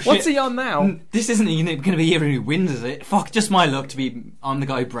threat. Oh shit! What's he on now? This isn't even going to be here who wins, is it? Fuck! Just my luck to be on the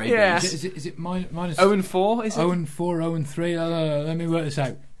guy Bray. Yeah. Is it minus 0-4? Is it 0-4, 0-3? Let me work this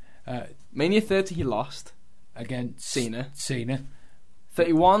out. Mania 30, he lost against Cena.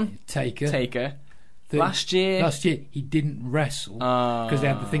 31, Taker. Last year, he didn't wrestle because they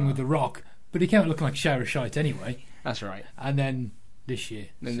had the thing with The Rock, but he came out looking like Shara Shite anyway. That's right. And then this year,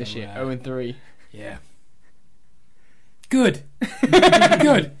 0-3. Yeah. Good.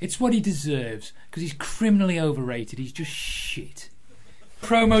 Good. It's what he deserves, because he's criminally overrated. He's just shit.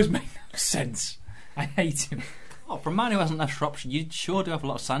 Promos make no sense. I hate him. Oh, for a man who hasn't left Shropshire, you sure do have a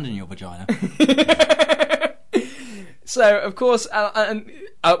lot of sand in your vagina. So, of course, and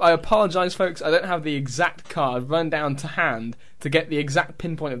I apologise, folks, I don't have the exact card run down to hand to get the exact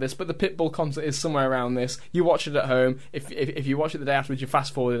pinpoint of this, but the Pitbull concert is somewhere around this. You watch it at home. If you watch it the day afterwards, you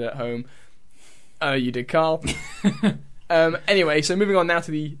fast forward it at home. You did, Carl. Anyway, so moving on now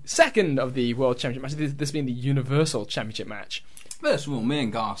to the second of the World Championship matches, this being the Universal Championship match. First of all, me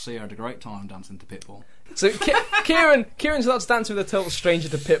and Garcia had a great time dancing to Pitbull. So Kieran's about to dance with a total stranger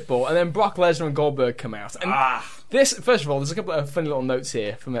to Pitbull, and then Brock Lesnar and Goldberg come out. And this, first of all, there's a couple of funny little notes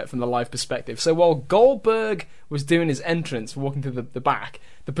here from the live perspective. So while Goldberg was doing his entrance, walking through the back,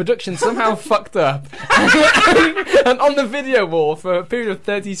 the production somehow fucked up. And on the video wall for a period of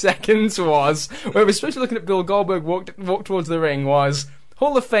 30 seconds was, where we're supposed to be looking at Bill Goldberg walk towards the ring, was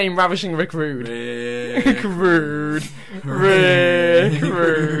Hall of Fame Ravishing Rick Rude. Rick Rude.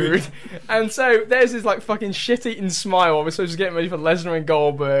 And so there's this like fucking shit-eating smile while we're supposed to get ready for Lesnar and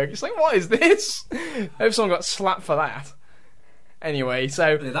Goldberg. It's like, what is this? I hope someone got slapped for that. Anyway,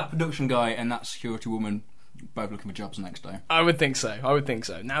 so that production guy and that security woman both looking for jobs the next day. I would think so.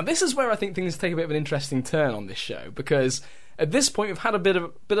 Now, this is where I think things take a bit of an interesting turn on this show, because at this point we've had a bit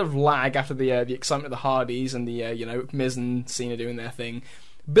of lag after the excitement of the Hardys and the Miz and Cena doing their thing.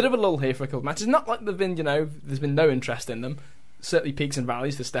 Bit of a lull here for a couple of matches. Not like there's been no interest in them. Certainly peaks and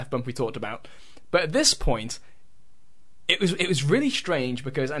valleys, the Steph bump we talked about. But at this point, it was really strange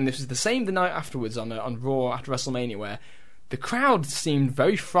because, and this was the same the night afterwards on Raw after WrestleMania, where the crowd seemed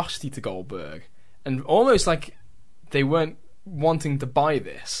very frosty to Goldberg and almost like they weren't wanting to buy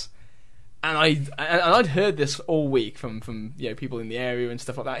this. And I'd heard this all week from people in the area and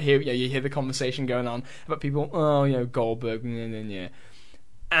stuff like that. Here, you hear the conversation going on about people. Goldberg, yeah.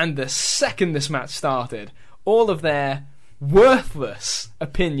 And the second this match started, all of their worthless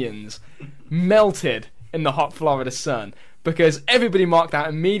opinions melted in the hot Florida sun because everybody marked out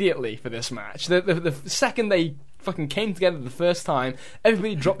immediately for this match. The second they fucking came together the first time,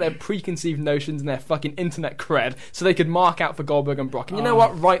 everybody dropped their preconceived notions and their fucking internet cred so they could mark out for Goldberg and Brock. And you know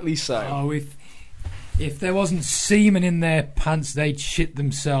what? Rightly so. Oh, if there wasn't semen in their pants, they'd shit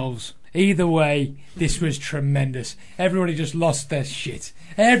themselves. Either way, this was tremendous. Everybody just lost their shit.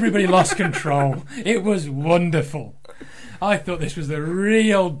 Everybody lost control. It was wonderful. I thought this was the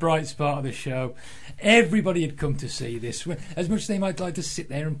real bright spot of the show. Everybody had come to see this. As much as they might like to sit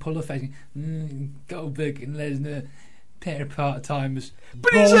there and pull a face, Goldberg and Lesnar, pair of part-timers.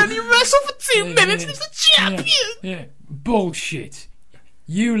 But he's only wrestled for 2 minutes and he's the champion! Yeah, bullshit.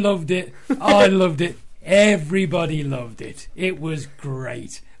 You loved it. I loved it. Everybody loved it. It was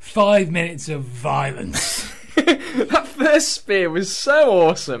great. 5 minutes of violence. That first spear was so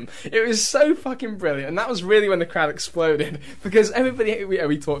awesome. It was so fucking brilliant, and that was really when the crowd exploded because everybody we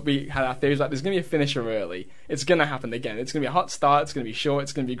had our theories like there's going to be a finisher early. It's going to happen again. It's going to be a hot start. It's going to be short.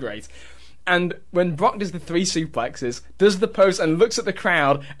 It's going to be great. And when Brock does the 3 suplexes, does the pose and looks at the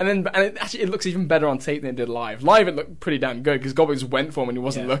crowd, and it looks even better on tape than it did live. Live it looked pretty damn good because Goldberg just went for him and he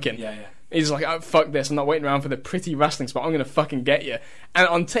wasn't looking. Yeah. He's like, oh, fuck this, I'm not waiting around for the pretty wrestling spot, I'm going to fucking get you. And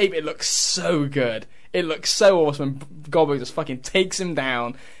on tape it looks so good. It looks so awesome. Goldberg just fucking takes him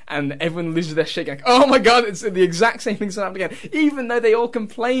down, and everyone loses their shit. Like, oh my god, it's the exact same thing's happening again. Even though they all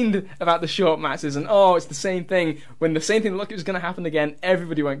complained about the short matches and it's the same thing. When the same thing looked it was going to happen again,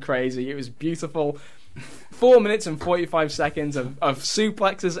 everybody went crazy. It was beautiful. 4 minutes and 45 seconds of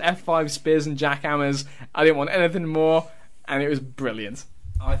suplexes, F5 spears, and jackhammers. I didn't want anything more, and it was brilliant.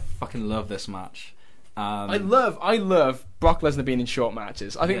 I fucking love this match. I love Brock Lesnar being in short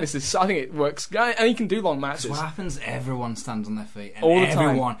matches. I think it works, and he can do long matches. What happens? Everyone stands on their feet, and all the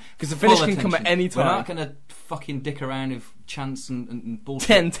everyone, because the finish can come at any time. We're not going to fucking dick around with chants and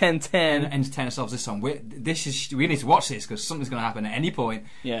bullshit. 10. And entertain ourselves this song. We need to watch this because something's going to happen at any point.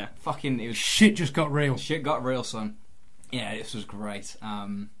 Yeah. Fucking it was shit. Just got real. Shit got real, son. Yeah, this was great.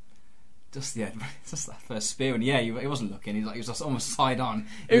 Just that first spear, and he wasn't looking. He was just almost side on.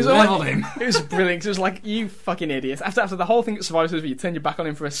 It leveled him. It was brilliant. It was like, you fucking idiot. After the whole thing at Survivor Series, you turned your back on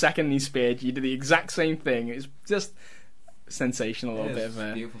him for a second, and he speared. You did the exact same thing. It was just sensational. A little bit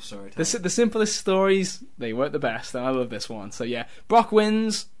of beautiful story. The simplest stories, they work the best, and I love this one. So yeah, Brock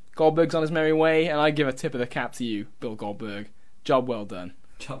wins. Goldberg's on his merry way, and I give a tip of the cap to you, Bill Goldberg. Job well done.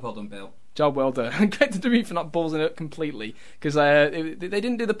 Job well done, Bill. Job well done. And great to WWE for not ballsing it completely, because they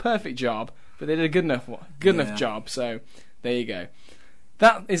didn't do the perfect job, but they did a good enough job. So there you go.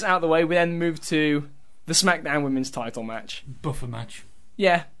 That is out of the way. We then move to the SmackDown Women's Title match. Buffer match.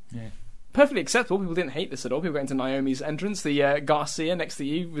 Yeah. Perfectly acceptable. People didn't hate this at all. People got into Naomi's entrance. The Garcia next to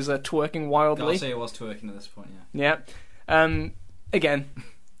you was twerking wildly. Garcia was twerking at this point. Yeah. Again,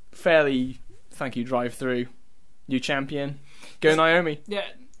 fairly thank you drive through. New champion. Go Naomi. Yeah.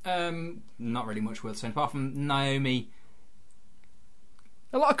 Not really much worth saying apart from Naomi.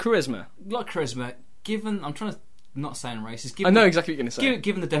 A lot of charisma. Given, I'm trying to not sound racist. I know exactly what you're going to say.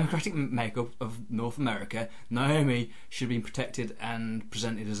 Given the democratic makeup of North America, Naomi should have been protected and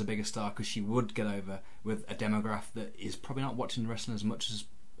presented as a bigger star because she would get over with a demographic that is probably not watching wrestling as much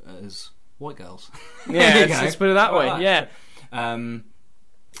as white girls. Yeah, let's put it that way. Yeah.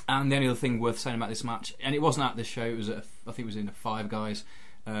 And the only other thing worth saying about this match, and it wasn't at this show, it was I think it was in a Five Guys.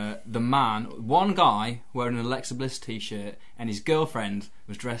 One guy wearing an Alexa Bliss t-shirt, and his girlfriend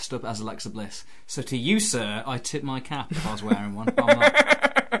was dressed up as Alexa Bliss. So to you, sir, I tip my cap if I was wearing one. I'm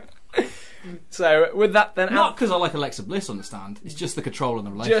not. So with that, then Not because I like Alexa Bliss, understand. It's just the control of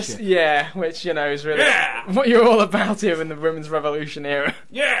the relationship. which is really what you're all about here in the women's revolution era.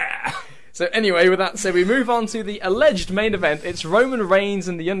 Yeah. So anyway, with that said, we move on to the alleged main event. It's Roman Reigns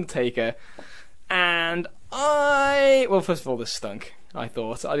and The Undertaker. And well, first of all, this stunk. I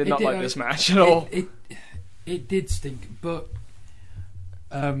thought I did not like this match at all. It did stink, but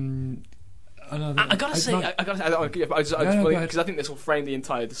I gotta say, because I think this will frame the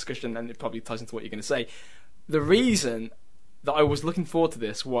entire discussion, and it probably ties into what you're going to say. The reason that I was looking forward to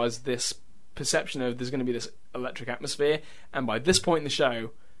this was this perception of there's going to be this electric atmosphere, and by this point in the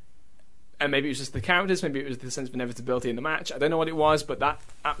show, and maybe it was just the characters, maybe it was the sense of inevitability in the match. I don't know what it was, but that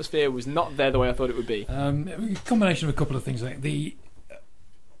atmosphere was not there the way I thought it would be. A combination of a couple of things. I think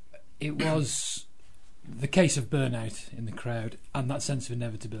it was the case of burnout in the crowd and that sense of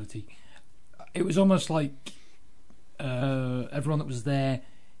inevitability. It was almost like everyone that was there,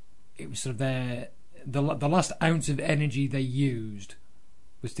 it was sort of the last ounce of energy they used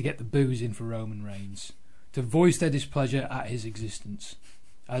was to get the boos in for Roman Reigns, to voice their displeasure at his existence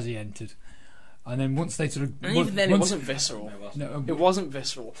as he entered. And then once they sort of... And even then, it wasn't visceral. No, it wasn't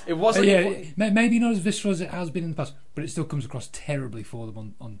visceral. It wasn't... Maybe not as visceral as it has been in the past, but it still comes across terribly for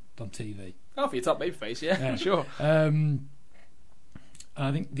them on TV. Oh, for your top babyface, yeah, sure.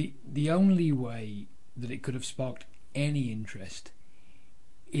 I think the only way that it could have sparked any interest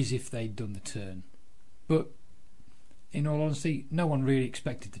is if they'd done the turn. But in all honesty, no one really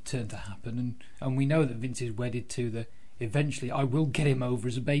expected the turn to happen, and we know that Vince is wedded to the... Eventually, I will get him over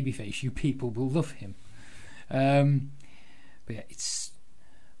as a babyface. You people will love him. But yeah,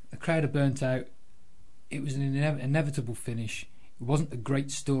 the crowd are burnt out. It was an inevitable finish. It wasn't a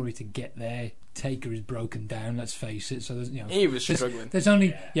great story to get there. Taker is broken down. Let's face it. So he was struggling. There's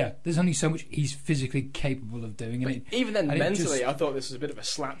only so much he's physically capable of doing. But even then, mentally, I thought this was a bit of a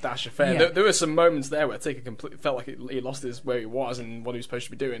slapdash affair. Yeah. There were some moments there where Taker felt like he lost where he was and what he was supposed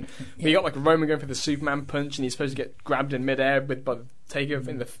to be doing. Yeah. He got like Roman going for the Superman punch, and he's supposed to get grabbed in midair by Taker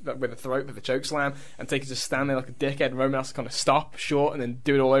with the throat with the choke slam, and Taker just stand there like a dickhead. And Roman has to kind of stop short and then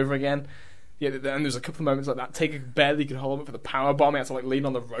do it all over again. Yeah, and there's a couple of moments like that. Taker barely could hold him up for the power bomb. He had to lean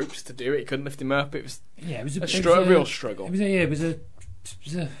on the ropes to do it. He couldn't lift him up. It was a real struggle. It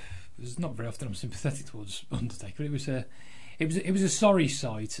was not very often I'm sympathetic towards Undertaker. It was a sorry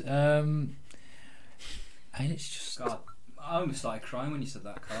sight. And it's just... God, I almost started crying when you said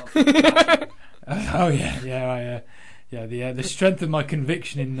that, Carl. The strength of my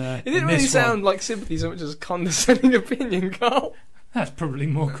conviction in it didn't really sound like sympathy so much as condescending opinion, Carl. That's probably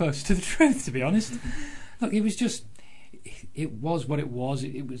more close to the truth, to be honest. Look, it was just... It was what it was.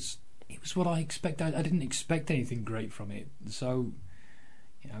 It was what I expected. I didn't expect anything great from it. So,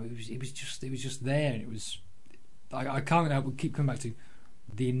 it was just there. And it was... I can't help but keep coming back to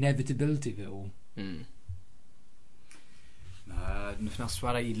the inevitability of it all. Nothing else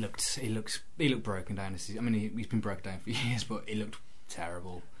about it. He looked broken down. I mean, he's been broken down for years, but he looked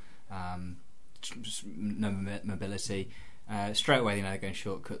terrible. Just no mobility. Straight away, they're going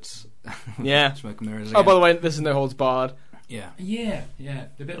shortcuts. Yeah. Smoke and mirrors. Oh, by the way, this is no holds barred. Yeah. A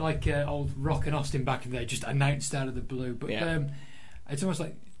bit like old Rock and Austin back in the day, just announced out of the blue. But it's almost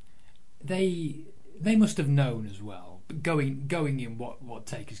like they must have known as well. But going in what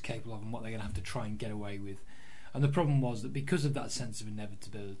Taker's capable of and what they're going to have to try and get away with. And the problem was that because of that sense of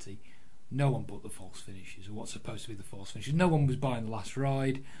inevitability, no one bought the false finishes or what's supposed to be the false finishes. No one was buying the last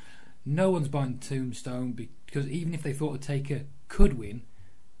ride. No one's buying Tombstone because even if they thought a Taker could win,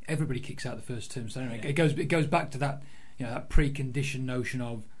 everybody kicks out the first Tombstone. Yeah. It goes back to that that preconditioned notion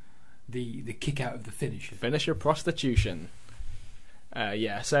of the kick out of the finisher. Finisher prostitution.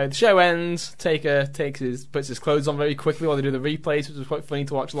 So the show ends. Taker puts his clothes on very quickly while they do the replays, which was quite funny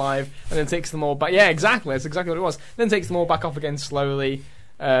to watch live, and then takes them all back. Yeah, exactly. That's exactly what it was. Then takes them all back off again slowly.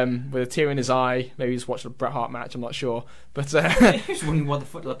 With a tear in his eye. Maybe he's watched a Bret Hart match, I'm not sure. But just wondering why the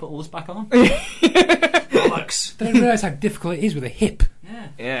fuck did I put all this back on? Bollocks. They don't realise how difficult it is with a hip.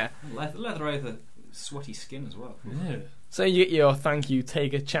 Yeah. Leather over sweaty skin as well. Yeah. So you get your thank you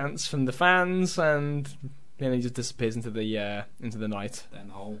Taker chants from the fans, and then he just disappears into the night.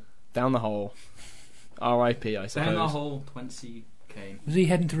 Down the hole. R.I.P. I suppose. Down the hole, 20 came. Was he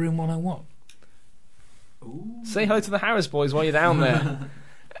heading to room 101? Ooh. Say hello to the Harris boys while you're down there.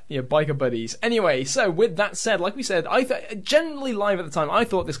 Yeah, biker buddies. Anyway, so with that said, like we said, generally live at the time, I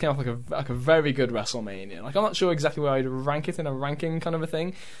thought this came off like a very good WrestleMania. Like, I'm not sure exactly where I'd rank it in a ranking kind of a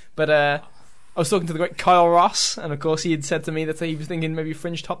thing, but I was talking to the great Kyle Ross, and of course he had said to me that he was thinking maybe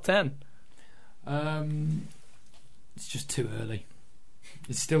fringe top 10. It's just too early.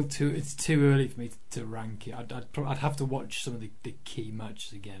 It's too early for me to rank it. I'd have to watch some of the key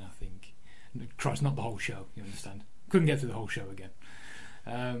matches again, I think. Christ, not the whole show, you understand. Couldn't get through the whole show again.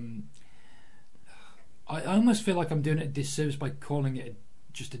 I almost feel like I'm doing it a disservice by calling it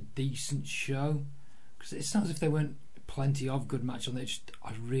just a decent show, because it's not as if there weren't plenty of good matches on there.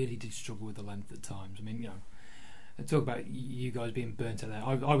 I really did struggle with the length at times. I mean, talk about you guys being burnt out there.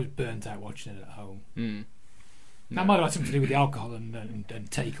 I was burnt out watching it at home. That might have had something to do with the alcohol and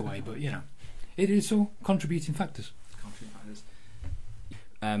takeaway, but it is all contributing factors.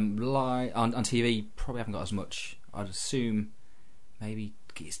 On TV, probably haven't got as much. I'd assume maybe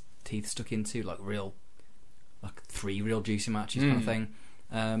get his teeth stuck into like 3 real juicy matches kind of thing.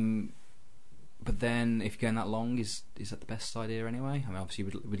 But then if you're going that long, is that the best idea anyway? I mean, obviously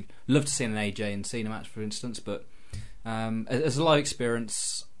we'd love to see an AJ and Cena match, for instance, but as a live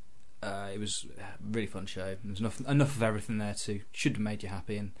experience, it was a really fun show. There was enough of everything there should have made you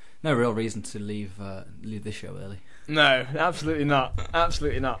happy, and no real reason to leave this show early. No, absolutely not.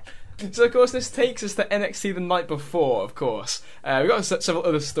 Absolutely not. So, of course, this takes us to NXT the night before, of course. We've got several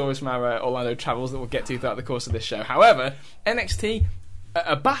other stories from our Orlando travels that we'll get to throughout the course of this show. However, NXT,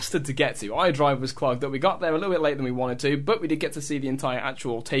 a bastard to get to. iDrive was clogged up. We got there a little bit later than we wanted to, but we did get to see the entire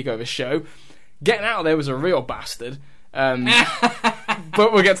actual TakeOver show. Getting out of there was a real bastard.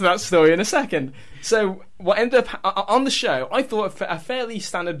 But we'll get to that story in a second. So, what ended up on the show, I thought a fairly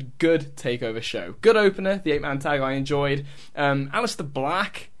standard good TakeOver show. Good opener, the 8-man tag I enjoyed. Aleister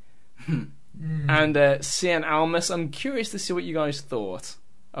Black and Cien Almas. I'm curious to see what you guys thought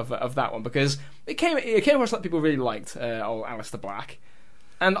of that one, because it came across like people really liked old Aleister Black,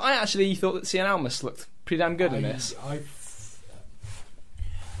 and I actually thought that Cien Almas looked pretty damn good in this.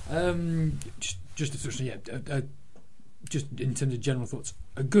 Just to touch, just in terms of general thoughts,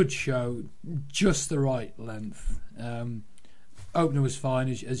 a good show, just the right length. Opener was fine,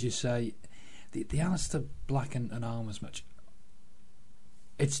 as you say. The Aleister Black and Almas match,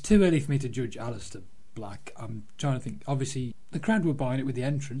 it's too early for me to judge Aleister Black. I'm trying to think. Obviously, the crowd were buying it with the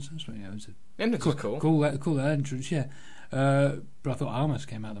entrance. That's what, it was a Entrance was cool. Cool entrance, yeah. But I thought Almas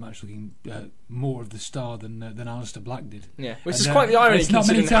came out of the match looking more of the star than Aleister Black did. Yeah, which is quite the irony. It's not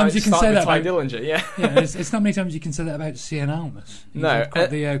many times you can say that about Dillinger. Yeah, it's not many times you can say that about Cien Almas. He's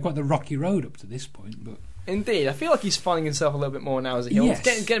had quite the rocky road up to this point, but. Indeed, I feel like he's finding himself a little bit more now as a heel. Yes. He's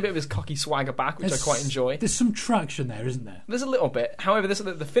getting a bit of his cocky swagger back, which I quite enjoy. There's some traction there, isn't there? There's a little bit. However,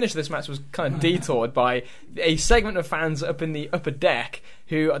 the finish of this match was kind of detoured by a segment of fans up in the upper deck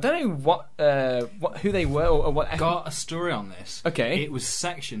who, I don't know who they were or what. Got a story on this. Okay. It was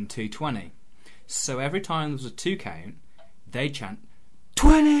section 220. So every time there was a 2 count, they chant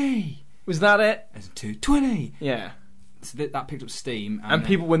 20. Was that it? As 220. Yeah. So that picked up steam, and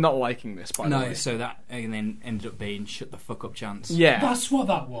people were not liking this. By the way, so that and then ended up being "shut the fuck up" chants. Yeah, that's what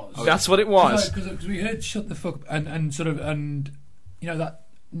that was. That's what it was. Because we heard "shut the fuck up" and sort of that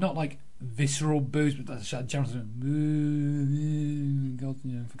not like visceral boos, but that's chants for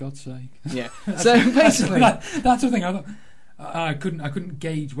God's sake. Yeah. So basically, that's the thing. I thought I couldn't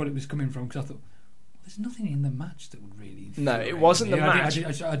gauge what it was coming from, because I thought, there's nothing in the match that would really. No, it wasn't the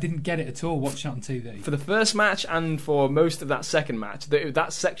match. I didn't get it at all watching it on TV. For the first match and for most of that second match,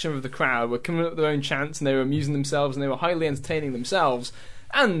 that section of the crowd were coming up with their own chants, and they were amusing themselves, and they were highly entertaining themselves.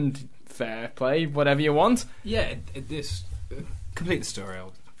 And fair play, whatever you want. Yeah, this complete the story.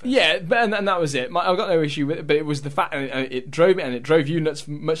 Yeah, and that was it. I've got no issue with it, but it was the fact, and it drove you nuts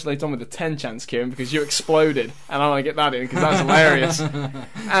much later on with the 10 chants, Kieran, because you exploded, and I want to get that in because that's hilarious.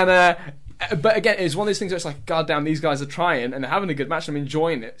 And but again, it's one of those things where it's like, God damn, these guys are trying and they're having a good match. I'm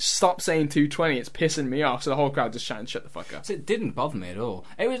enjoying it. Stop saying 220. It's pissing me off. So the whole crowd just chanting, "Shut the fuck up." So it didn't bother me at all.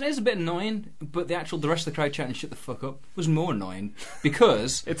 It was a bit annoying, but the rest of the crowd chanting "Shut the fuck up" was more annoying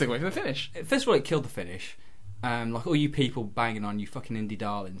because it took away from the finish. First of all, it killed the finish. Like all you people banging on, you fucking indie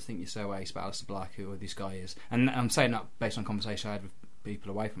darlings, think you're so ace about Aleister Black, who this guy is. And I'm saying that based on conversation I had with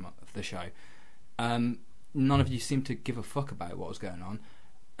people away from the show. None of you seemed to give a fuck about what was going on.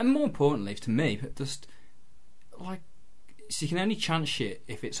 And more importantly, to me, just like, so you can only chant shit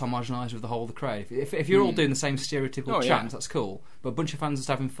if it's homogenised with the whole of the crowd. If you're all doing the same stereotypical chants, that's cool. But a bunch of fans just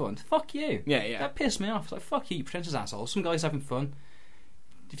having fun, fuck you. Yeah. That pissed me off. It's like, fuck you, pretentious asshole. Some guy's having fun.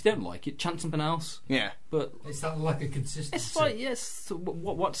 if you don't like it, chant something else. Yeah. But It's that lack of consistency. it's like, yes, so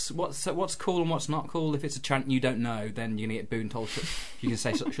what's cool and what's not cool. If it's a chant you don't know, then you're gonna get booed and told. You can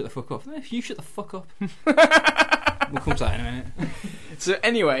say shut the fuck up. If you shut the fuck up, we'll come to that in a minute. So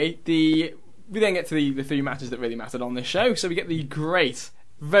anyway, we then get to the three matches that really mattered on this show. So we get the great,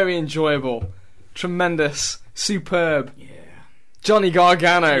 very enjoyable, tremendous, superb Johnny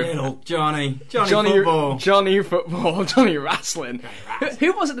Gargano. Little Johnny Football. Johnny Football. Johnny Wrestling.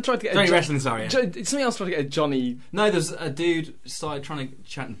 Who was it that tried to get Johnny Wrestling, sorry. Somebody else tried to get a Johnny... No, there's a dude started trying to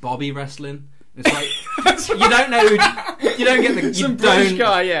chant Bobby Wrestling. It's like you don't know, you don't get the Some British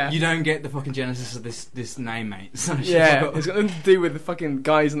guy, yeah. You don't get the fucking genesis of this name, mate. So yeah, it's got nothing to do with the fucking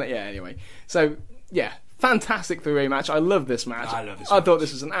guys in that. Yeah, anyway. So yeah, fantastic three-way match. I love this match. I love this. I thought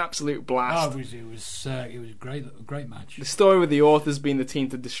this was an absolute blast. Oh, it was a great match. The story with the Authors being the team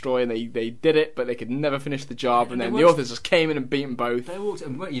to destroy, and they did it, but they could never finish the job. Yeah, and then the the Authors just came in and beat them both. They walked,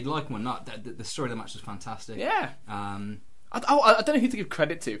 and whether you'd like them or not, the story of the match was fantastic. Yeah. I don't know who to give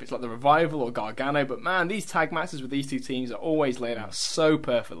credit to, if it's like the Revival or Gargano, but man, these tag matches with these two teams are always laid out so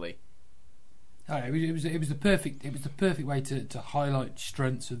perfectly. Oh, it was the perfect way to highlight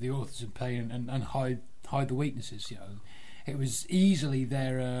strengths of the Authors of Pain and hide the weaknesses. You know, it was easily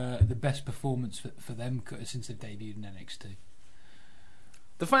the best performance for them since they've debuted in NXT.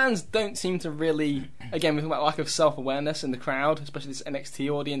 The fans don't seem to really, again, with that lack of self-awareness in the crowd, especially this NXT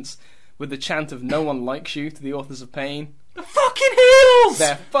audience, with the chant of "No one likes you" to the Authors of Pain. The fucking heels!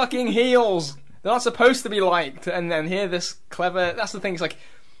 They're fucking heels. They're not supposed to be liked. And then hear this clever... That's the thing, it's like...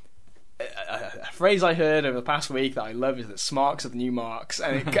 A phrase I heard over the past week that I love is that smarks are the new marks.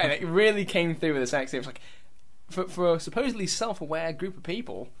 And it really came through with this NXT. It was like, for a supposedly self-aware group of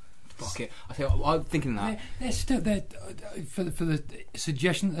people... Fuck it. I'm thinking that. They're still... For the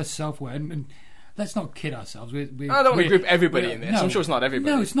suggestion that they're self-aware... And let's not kid ourselves. I don't want to group everybody in this. No, I'm sure it's not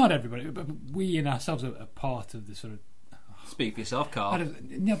everybody. No, it's not everybody. But we in ourselves are part of the sort of... Speak for yourself, Carl.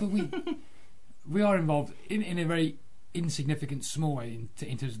 No, but we are involved in a very insignificant, small way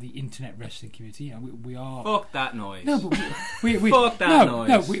in terms of the internet wrestling community. You know, we are. Fuck that noise. No, but we Fuck that noise.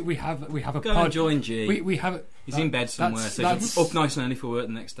 No, we have a Go pod. and join G. We have. He's in bed somewhere, so he's up nice and early for work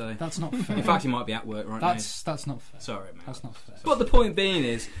the next day. That's not fair. In fact, he might be at work right now. That's not fair. Sorry, mate. That's not fair. But the point being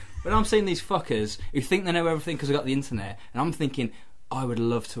is, when I'm seeing these fuckers who think they know everything because they've got the internet, and I'm thinking, I would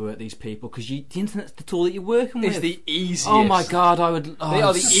love to hurt these people because the internet's the tool that you're working with. It's the easiest. Oh my god, I would. They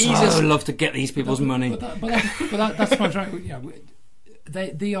are the easiest. So love to get these people's money. But that's what I'm trying. Yeah,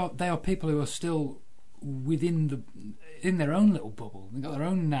 they are people who are still in their own little bubble. They've got their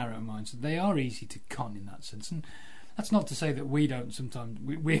own narrow minds. They are easy to con in that sense, and that's not to say that we don't. Sometimes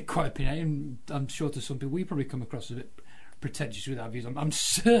we're quite opinionated. And I'm sure to some people we probably come across as a bit pretentious with our views. I'm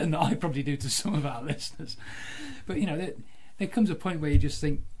certain that I probably do to some of our listeners. But you know, there comes a point where you just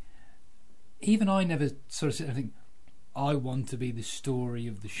think. Even I never sort of sit and think, I want to be the story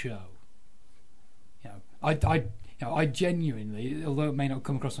of the show. You know, I genuinely, although it may not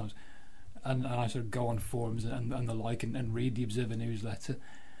come across sometimes, and I sort of go on forums and the like and read the Observer newsletter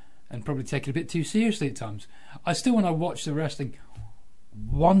and probably take it a bit too seriously at times. I still, when I watch the wrestling,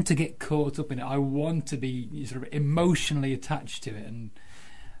 want to get caught up in it. I want to be sort of emotionally attached to it, and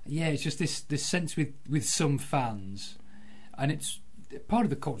yeah, it's just this sense with some fans, and it's part of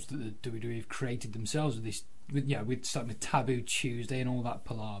the culture that the WWE have created themselves with this. With starting with Taboo Tuesday and all that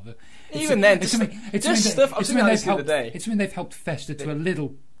palaver. Even then, just stuff. I was thinking this the other day. It's something they've helped fester to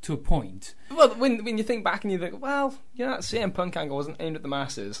a point. Well, when you think back and you think, well, that CM Punk angle wasn't aimed at the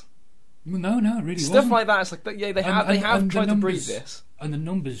masses. Well, no, it really stuff wasn't. Like that. It's like they have tried to breed this, and the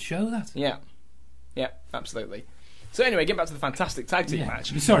numbers show that. Yeah, absolutely. So anyway, getting back to the fantastic tag team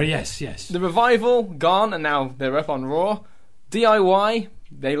match. Sorry, yes. The Revival gone, and now they're up on Raw. DIY.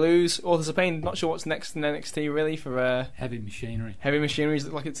 They lose. Authors of Pain. Not sure what's next in NXT really for Heavy Machinery. Heavy Machinery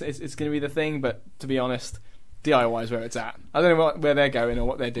looks like it's going to be the thing, but to be honest, DIY is where it's at. I don't know where they're going or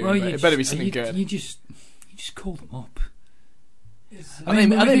what they're doing, but it better be something good. You just call them up. Are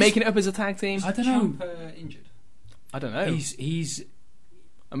they making it up as a tag team? I don't know. Champ, injured. I don't know. He's.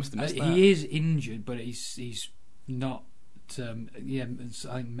 I must have missed that. He is injured, but he's not.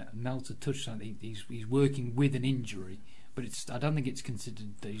 I Meltzer touched on it. He's working with an injury. But I don't think it's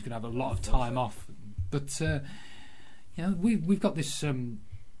considered that he's going to have a lot of time off. But we've got this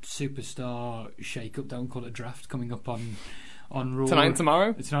superstar shake-up, don't call it a draft, coming up on Raw tonight and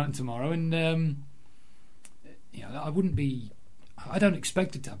tomorrow. And I don't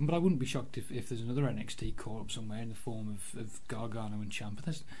expect it to happen, but I wouldn't be shocked if there's another NXT call-up somewhere in the form of Gargano and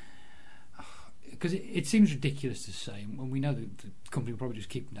Ciampa. Because it seems ridiculous to say, and we know that the company will probably just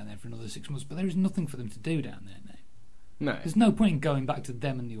keep them down there for another 6 months. But there is nothing for them to do down there now. No. There's no point in going back to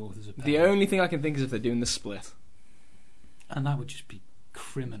them and the authors of The Pain. only thing I can think is if they're doing the split. And that would just be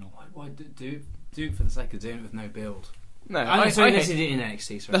criminal. Why do it for the sake of doing it with no build? No, I hate- this is in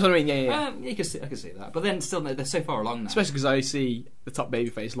NXT. Sorry. That's what I mean. Yeah. I can see that, but then still they're so far along now. Especially because I see the top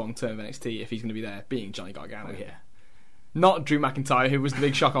babyface long term of NXT, if he's going to be there, being Johnny Gargano. Oh, yeah. Not Drew McIntyre, who was the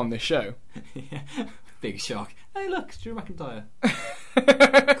big shock on this show. Yeah. Big shock. Hey, look, it's Drew McIntyre.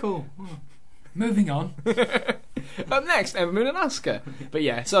 Cool. Oh. Moving on. Up next, Ember Moon and Asuka. But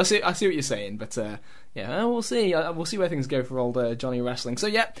yeah, so I see what you're saying. But yeah, we'll see. We'll see where things go for old Johnny Wrestling. So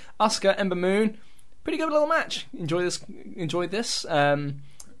yeah, Asuka, Ember Moon, pretty good little match. Enjoyed this.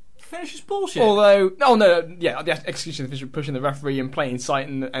 Finish is bullshit. Although, the execution of pushing the referee in plain sight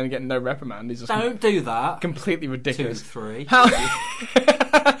and getting no reprimand is just Don't do that. completely 2, ridiculous. 3. How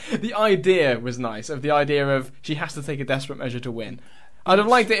the idea was nice, of the idea of she has to take a desperate measure to win. I'd have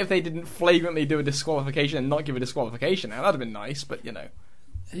liked it if they didn't flagrantly do a disqualification and not give a disqualification. Now that'd have been nice, but you know.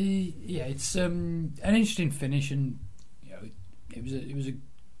 Yeah, it's an interesting finish, and you know, it was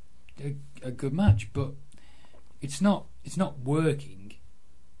a good match, but it's not working.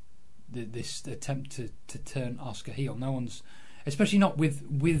 This attempt to turn Asuka heel, no one's, especially not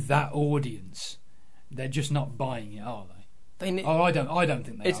with that audience. They're just not buying it, are they? I don't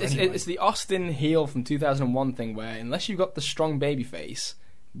think they are. Anyway. It's the Austin heel from 2001 thing where unless you've got the strong baby face,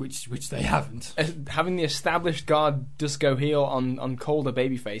 which they haven't. Having the established guard just go heel on colder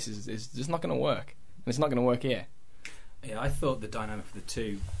baby faces is just not going to work. And it's not going to work here. Yeah, I thought the dynamic of the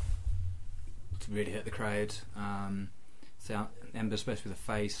two really hit the crowd. So Ember's supposed to be the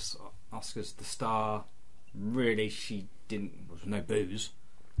face, Asuka's the star. Really, she didn't. There was no booze.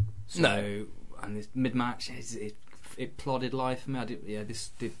 So, No. And this mid-match, it plodded live for me.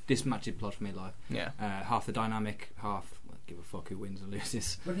 This match did plod for me live. Yeah. Half the dynamic, half give a fuck who wins or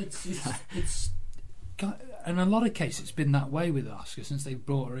loses. But it's in a lot of cases it's been that way with Asuka since they've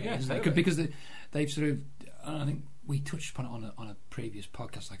brought her in, Yes, isn't it? totally. Because they've sort of. I think we touched upon it on a previous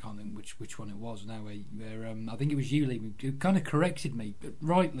podcast. I can't think which one it was now. Where I think it was you, Lee, who kind of corrected me, but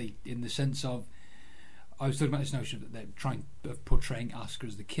rightly, in the sense of I was talking about this notion that they're trying of portraying Asuka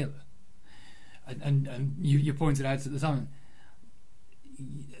as the killer, and you pointed out at the time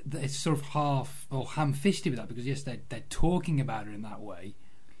that it's sort of half or ham-fisted with that, because yes, they're talking about her in that way,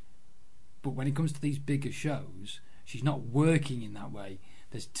 but when it comes to these bigger shows, she's not working in that way.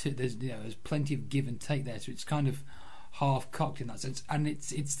 There's plenty of give and take there, so it's kind of half cocked in that sense, and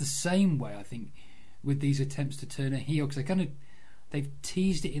it's the same way I think with these attempts to turn her heel, because they've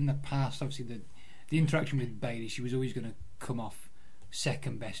teased it in the past. Obviously, the interaction with Bayley, she was always going to come off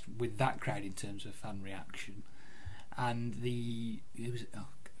second best with that crowd in terms of fan reaction, and who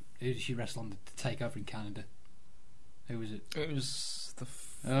did she wrestle on the takeover in Canada? Who was it? It was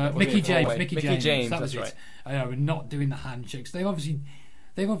Mickey James. Mickey James. James. That was That's it. right. I know, we're not doing the handshakes. They've obviously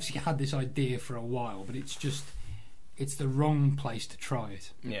had this idea for a while, but it's the wrong place to try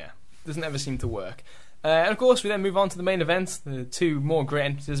it. Yeah, doesn't ever seem to work. And of course, we then move on to the main event. The two more great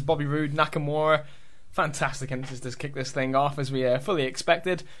entrances: Bobby Roode, Nakamura. Fantastic entrances to kick this thing off, as we fully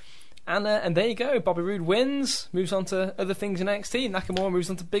expected. And there you go. Bobby Roode wins, moves on to other things in NXT. Nakamura moves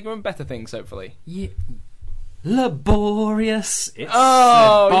on to bigger and better things, hopefully. Yeah. Laborious. It's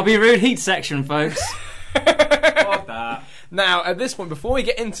Oh, the Bobby Roode heat section, folks. Fuck that. Now, at this point, before we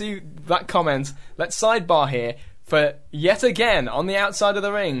get into that comment, let's sidebar here for yet again on the outside of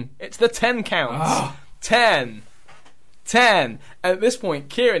the ring. It's the 10 count. 10. At this point,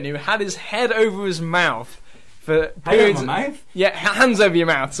 Kieran, who had his head over his mouth for periods, my mouth? yeah, hands over your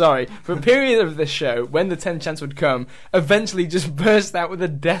mouth. Sorry, for a period of this show, when the 10 chance would come, eventually just burst out with a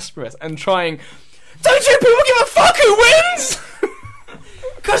desperate and trying. Don't you people give a fuck who wins?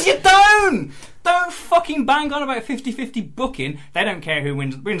 Because you don't! Don't fucking bang on about 50-50 booking. They don't care who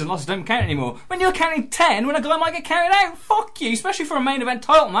wins and losses don't count anymore. When you're counting 10, when a guy might get counted out, fuck you, especially for a main event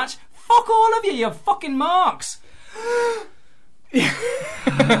title match. Fuck all of you fucking marks.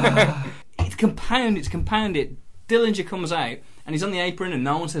 It's compounded. Dillinger comes out and he's on the apron and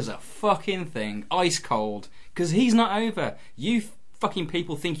no one says a fucking thing. Ice cold. Because he's not over. You fucking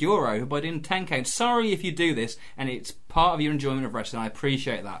people think you're over by doing 10 counts. Sorry if you do this and it's part of your enjoyment of wrestling. I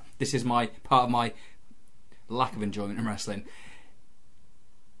appreciate that. This is part of my lack of enjoyment in wrestling.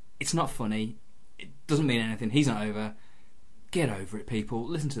 It's not funny. It doesn't mean anything. He's not over. Get over it, people.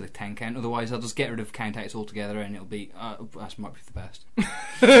 Listen to the 10 count. Otherwise, I'll just get rid of count outs altogether and it'll be... that might be the best.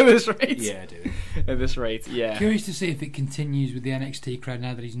 At this rate? Yeah, do it. At this rate, yeah. Curious to see if it continues with the NXT crowd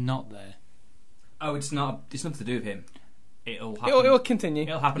now that he's not there. Oh, it's nothing to do with him. It'll happen. It'll continue.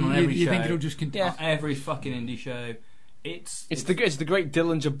 It'll happen on every You show. think it'll just continue? Yeah. On every fucking indie show. It's the great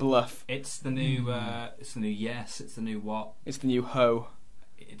Dillinger bluff. It's the new yes. It's the new what? It's the new ho.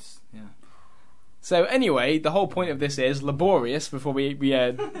 It's So anyway, the whole point of this is laborious. Before we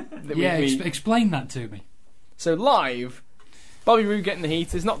explain that to me. So live, Bobby Roode getting the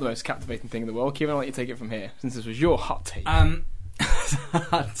heat is not the most captivating thing in the world. Kieran, I'll let you take it from here, since this was your hot take.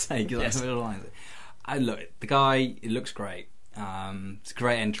 Hot take. Yes. Look, the guy. It looks great. It's a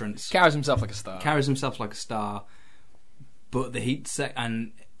great entrance. Carries himself like a star. But the heat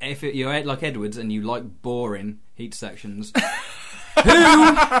and if you're like Edwards and you like boring heat sections,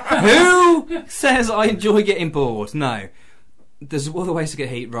 who says I enjoy getting bored? No, there's other ways to get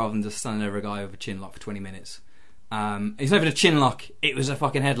heat rather than just standing over a guy with a chin lock for 20 minutes. It's not even a chin lock; it was a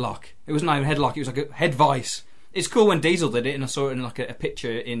fucking headlock. It wasn't even a headlock; it was like a head vice. It's cool when Diesel did it, and I saw it in like a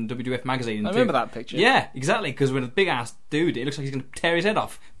picture in WWF magazine. I remember that picture. Yeah, exactly. Because when a big ass dude, it looks like he's going to tear his head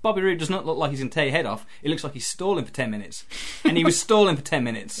off. Bobby Roode does not look like he's going to tear your head off. It looks like he's stalling for 10 minutes, and he was stalling for 10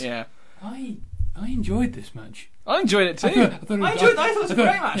 minutes. Yeah, I enjoyed this match. I enjoyed it too. I thought it was a great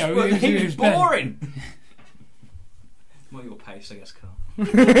match. Yeah, but it was was boring. More your pace, I guess, Carl.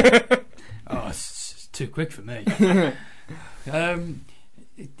 Oh, it's too quick for me.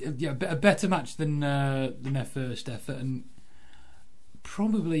 A better match than their first effort, and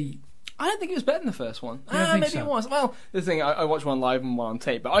probably. I don't think it was better than the first one. Yeah, Maybe so. it was. Well, the thing, I watched one live and one on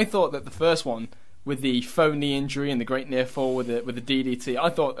tape, but I thought that the first one, with the faux knee injury and the great near fall with the DDT, I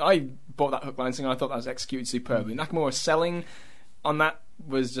bought that hook, line thing. I thought that was executed superbly. Nakamura selling on that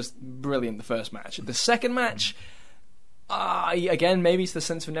was just brilliant. The first match, the second match. Again, maybe it's the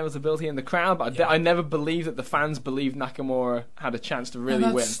sense of inevitability in the crowd, but I never believed that the fans believed Nakamura had a chance to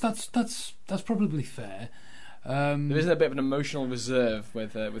really win. That's probably fair. There isn't a bit of an emotional reserve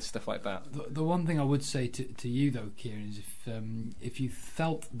with stuff like that. The one thing I would say to you though, Kieran, is if you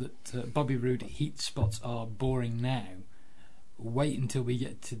felt that Bobby Roode heat spots are boring now, wait until we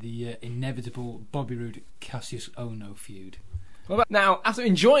get to the inevitable Bobby Roode Cassius Ohno feud. Now, after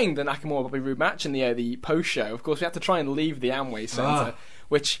enjoying the Nakamura Bobby Roode match and the post show, of course, we had to try and leave the Amway Centre,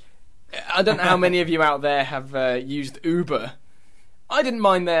 which I don't know how many of you out there have used Uber. I didn't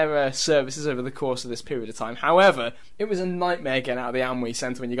mind their services over the course of this period of time. However, it was a nightmare getting out of the Amway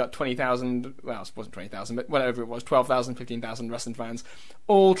Centre when you got 20,000, well, it wasn't 20,000, but whatever it was, 12,000, 15,000 wrestling fans,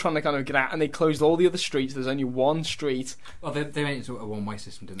 all trying to kind of get out, and they closed all the other streets. There's only one street. Well, they made it into a one-way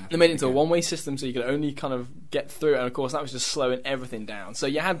system, didn't they? They made it into a one-way system, so you could only kind of get through it, and of course that was just slowing everything down. So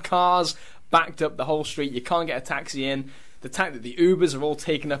you had cars backed up the whole street, you can't get a taxi in, the Ubers are all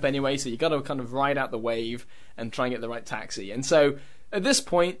taken up anyway, so you got to kind of ride out the wave and try and get the right taxi. And so at this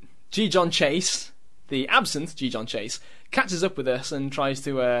point, G. John Chase, the absent G. John Chase, catches up with us and tries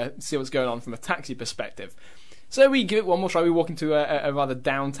to see what's going on from a taxi perspective. So we give it one more try. We walk into a rather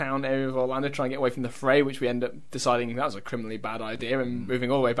downtown area of Orlando, try and get away from the fray, which we end up deciding that was a criminally bad idea, and moving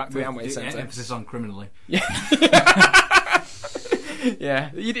all the way back to the Amway Centre. Emphasis on criminally. Yeah. Yeah.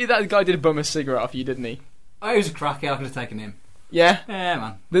 That guy did bum a cigarette off you, didn't he? Oh, he was a crackhead. I could have taken him. Yeah? Yeah,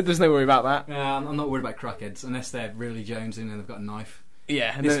 man. There's no worry about that. Yeah, I'm not worried about crackheads, unless they're really jonesing and they've got a knife.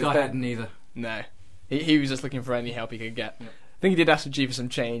 Yeah. This guy had neither. No. He was just looking for any help he could get. Yep. I think he did ask for G for some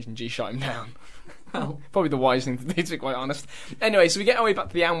change, and G shot him down. Well, Probably the wise thing to do, to be quite honest. Anyway, so we get our way back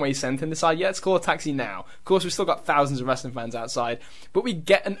to the Amway Centre and decide, let's call a taxi now. Of course, we've still got thousands of wrestling fans outside, but we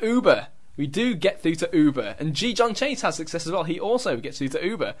get an Uber. We do get through to Uber, and G. John Chase has success as well. He also gets through to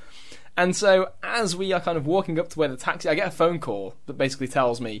Uber. And so, as we are kind of walking up to where the taxi, I get a phone call that basically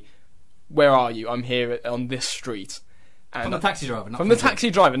tells me, where are you? I'm here on this street. And from the taxi driver, not from the taxi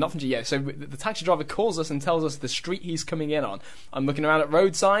driver, not from G. Yeah, so the taxi driver calls us and tells us the street he's coming in on. I'm looking around at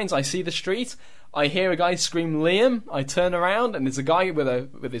road signs. I see the street. I hear a guy scream Liam. I turn around and there's a guy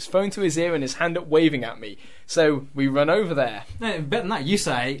with his phone to his ear and his hand up waving at me. So we run over there. No, better than that. You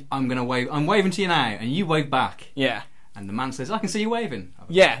say, I'm going to wave. I'm waving to you now, and you wave back. Yeah. And the man says, I can see you waving.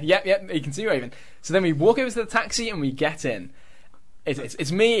 Yeah, he can see you waving. So then we walk over to the taxi and we get in.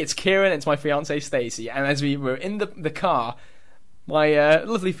 It's me, it's Kieran, it's my fiancée Stacey, and as we were in the car, my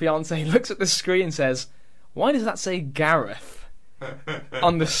lovely fiancée looks at the screen and says, why does that say Gareth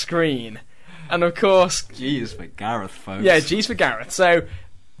on the screen? And of course, G is for Gareth, folks. Yeah, G's for Gareth. So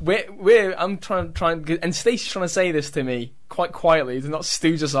I'm trying, and Stacey's trying to say this to me quite quietly to not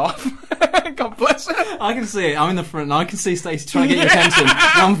stooge us off. God bless her. I can see it. I'm in the front and I can see Stacey trying to get your attention.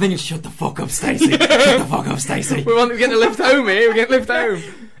 And I'm thinking, shut the fuck up, Stacey. Shut the fuck up, Stacey. We're getting a lift home here. We're getting a lift home.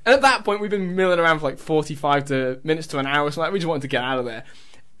 And at that point, we've been milling around for like 45 minutes to an hour or something. We just wanted to get out of there.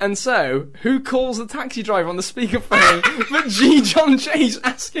 And so, who calls the taxi driver on the speakerphone but G. John Chase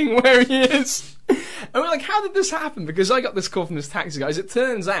asking where he is? And we're like, how did this happen? Because I got this call from this taxi guy. As it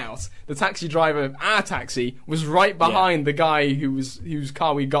turns out, the taxi driver of our taxi was right behind the guy whose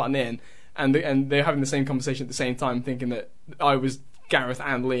car we'd gotten in, and they're having the same conversation at the same time, thinking that I was Gareth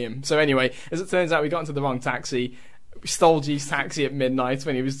and Liam. So anyway, as it turns out, we got into the wrong taxi. We stole G's taxi at midnight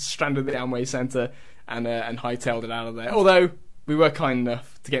when he was stranded at the Amway Centre, and hightailed it out of there. Although we were kind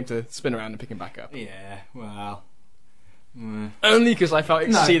enough to get him to spin around and pick him back up. Yeah, well... Only because I felt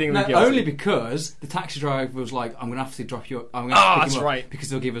exceedingly guilty. Only because the taxi driver was like, "I'm going to have to drop you. I'm going to have to pick that's him up right. because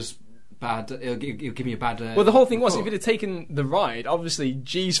they'll give us bad. He'll give me a bad." Well, the whole thing was, if he'd have taken the ride, obviously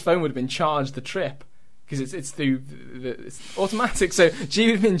G's phone would have been charged the trip because it's through it's automatic. So G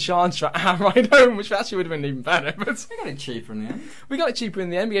would have been charged for our ride home, which actually would have been even better. But we got it cheaper in the end. We got it cheaper in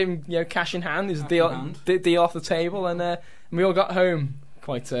the end. We gave him cash in hand. There's a deal off the table, and we all got home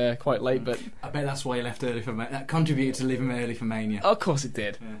quite late. But I bet that's why you left early for That contributed to leaving early for Mania. Of course it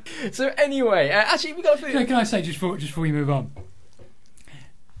did. Yeah. So anyway, actually we got. Can I say just before we move on?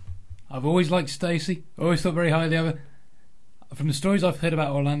 I've always liked Stacey. Always thought very highly of her. From the stories I've heard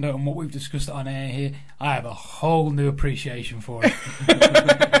about Orlando and what we've discussed on air here, I have a whole new appreciation for her.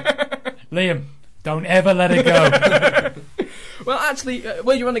 Liam, don't ever let her go. Well, actually,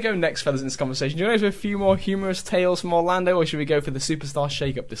 where do you want to go next, fellas, in this conversation? Do you want to go for a few more humorous tales from Orlando, or should we go for the superstar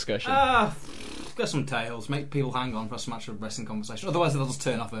shake-up discussion? Got some tales. Make people hang on for some actual wrestling conversation. Otherwise, they'll just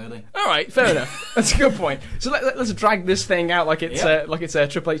turn off early. All right, fair enough. That's a good point. So let's drag this thing out like it's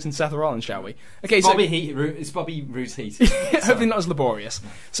Triple H and Seth Rollins, shall we? Okay, it's Bobby Roode's heat. Hopefully not as laborious.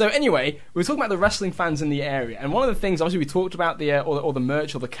 So anyway, we were talking about the wrestling fans in the area, and one of the things, obviously, we talked about the all the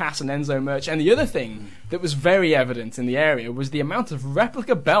merch, or the Cass and Enzo merch, and the other thing that was very evident in the area was the amount of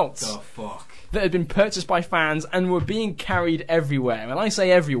replica belts that had been purchased by fans and were being carried everywhere. And I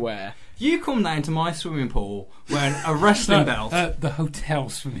say everywhere. You come down to my swimming pool wearing a wrestling belt. The hotel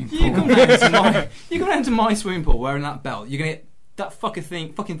swimming pool. You come down to my swimming pool wearing that belt. You're gonna get that fucking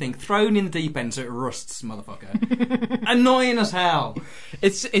thing thrown in the deep end so it rusts, motherfucker. Annoying as hell.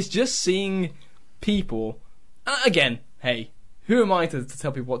 It's just seeing people. Again, hey, who am I to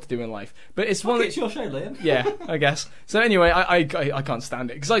tell people what to do in life? But it's one. It's your show, Liam. Yeah, I guess. So anyway, I can't stand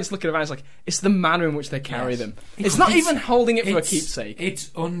it because I just look at it around. It's like it's the manner in which they carry them. It's not even holding it for a keepsake.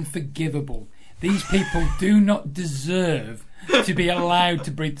 It's unforgivable. These people do not deserve to be allowed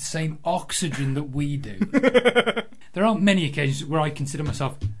to breathe the same oxygen that we do. There aren't many occasions where I consider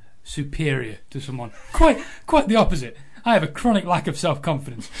myself superior to someone. Quite the opposite. I have a chronic lack of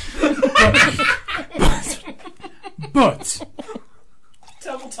self-confidence. But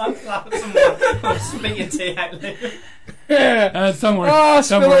double time clap at someone. Spit your tea out, don't worry. Oh,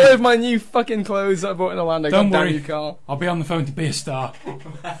 spill all over my new fucking clothes that I bought in Orlando. Don't worry, you, Carl. I'll be on the phone to be a star.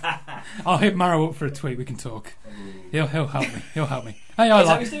 I'll hit Marrow up for a tweet. We can talk. He'll help me. Hey, I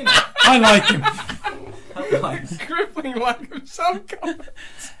like him. Crippling lack of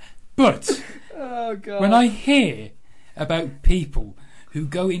self-confidence. But oh, God. When I hear about people who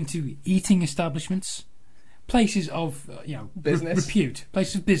go into eating establishments, places of business, repute,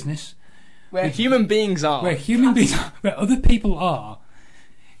 places of business, where human beings are, where other people are,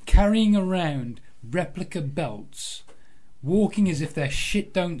 carrying around replica belts, walking as if their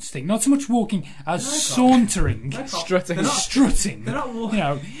shit don't stink. Not so much walking as sauntering, strutting. They're not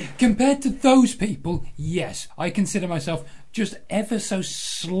walking. Compared to those people, yes, I consider myself just ever so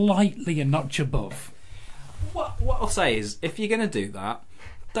slightly a notch above. What I'll say is, if you're going to do that,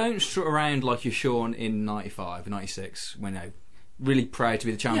 don't strut around like you're Sean in 95, 96, when really proud to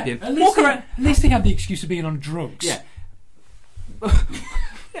be the champion. Yeah, at least they had the excuse of being on drugs. Yeah.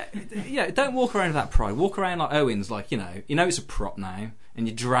 Don't walk around with that pride. Walk around like Owens, like, it's a prop now, and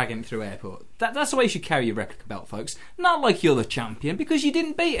you're dragging it through airport. That's the way you should carry your replica belt, folks. Not like you're the champion, because you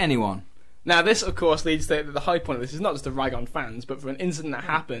didn't beat anyone. Now, this, of course, leads to the high point of this is not just to rag on fans, but for an incident that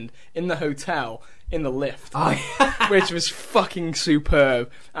happened in the hotel, in the lift, which was fucking superb.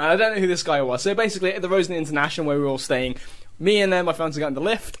 And I don't know who this guy was. So basically, at the Rosen International, where we were all staying, me and my friends got in the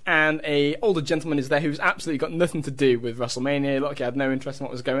lift, and a older gentleman is there who's absolutely got nothing to do with WrestleMania. Look, he had no interest in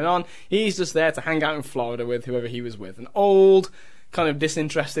what was going on. He's just there to hang out in Florida with whoever he was with. An old, kind of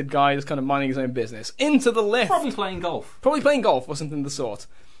disinterested guy, just kind of minding his own business. Into the lift. Probably playing golf or something of the sort.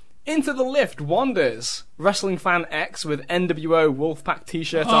 Into the lift wanders wrestling fan X with NWO Wolfpack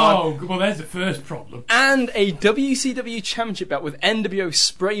t-shirt on. Oh, well, there's the first problem. And a WCW championship belt with NWO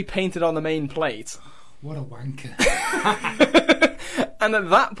spray painted on the main plate. What a wanker. And at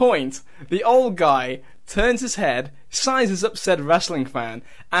that point, the old guy turns his head, sizes up said wrestling fan,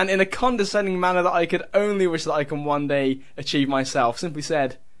 and in a condescending manner that I could only wish that I can one day achieve myself, simply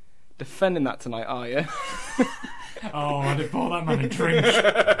said, "Defending that tonight, are you?" Oh, I'd have bought that man a drink.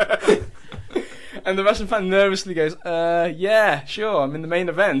 And the wrestling fan nervously goes, yeah, sure, I'm in the main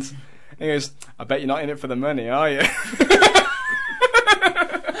event. And he goes, I bet you're not in it for the money, are you?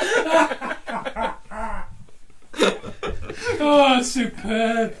 Oh,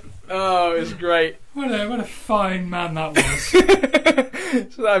 superb! Oh, it was great. What a fine man that was.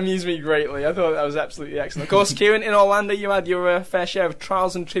 So that amused me greatly. I thought that was absolutely excellent. Of course, Kieran, in Orlando, you had your fair share of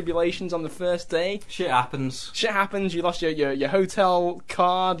trials and tribulations on the first day. Shit happens. Shit happens. You lost your hotel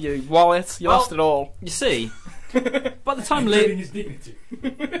card, your wallet. You lost it all. You see, by the time Including his dignity.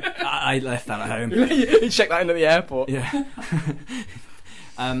 I left that at home. You checked that into the airport. Yeah.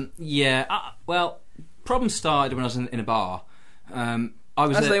 Well, problems started when I was in a bar. I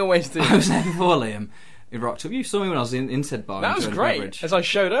was As there, they always do. I was there before Liam. It rocked up. You saw me when I was in said bar. That was enjoying a great. beverage. As I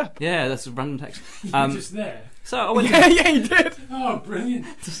showed up. Yeah, that's a random text. You were just there. So I went. Yeah, you did. Oh, brilliant.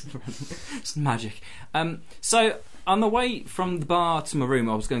 It's magic. So on the way from the bar to my room,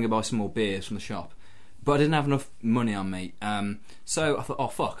 I was going to go buy some more beers from the shop, but I didn't have enough money on me. So I thought, oh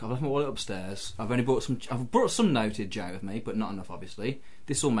fuck, I've left my wallet upstairs. I've brought some notage out with me, but not enough, obviously.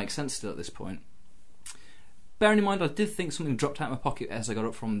 This all makes sense still at this point. Bearing in mind, I did think something dropped out of my pocket as I got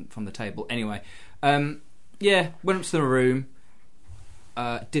up from the table. Anyway, went up to the room.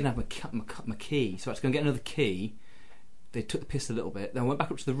 Didn't have my key, so I had to go and get another key. They took the piss a little bit. Then I went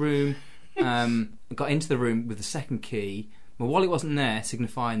back up to the room, got into the room with the second key. My wallet wasn't there,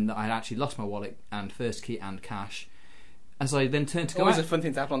 signifying that I had actually lost my wallet and first key and cash. As I then turned to go Always out, a fun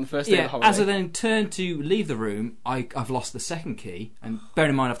thing to happen on the first day of the holiday. as I then turned to leave the room, I've lost the second key. And bearing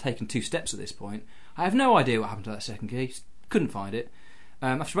in mind I've taken 2 steps at this point, I have no idea what happened to that second key. Couldn't find it.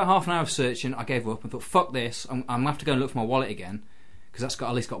 After about half an hour of searching, I gave up and thought, fuck this, I'm going to have to go and look for my wallet again, because that's got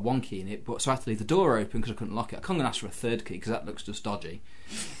at least got 1 key in it. But so I had to leave the door open because I couldn't lock it. I couldn't ask for a third key because that looks just dodgy.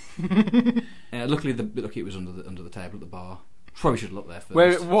 Luckily it was under the table at the bar. Probably should have looked there first. Where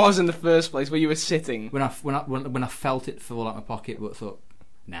it was in the first place, where you were sitting. When I felt it fall out my pocket, but thought,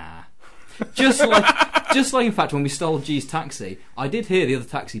 nah. Just like in fact when we stole G's taxi, I did hear the other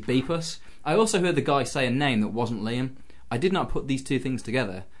taxi beep us. I also heard the guy say a name that wasn't Liam. I did not put these two things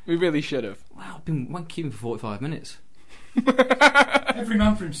together. We really should have. Wow, I've been queuing for 45 minutes. Every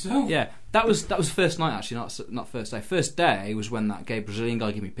man for himself. Yeah, that was first night actually, not first day. First day was when that gay Brazilian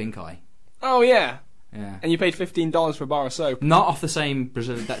guy gave me pink eye. Oh yeah. Yeah. And you paid $15 for a bar of soap. Not off the same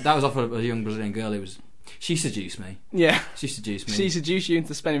Brazilian. That was off a young Brazilian girl who was. She seduced me. Yeah. She seduced me. She seduced you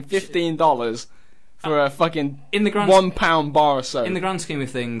into spending $15 for a fucking in the grand £1 bar of soap. In the grand scheme of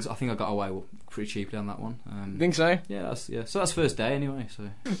things, I think I got away pretty cheaply on that one. Think so? Yeah, so that's first day anyway. So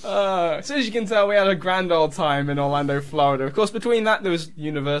so as you can tell, we had a grand old time in Orlando, Florida. Of course, between that there was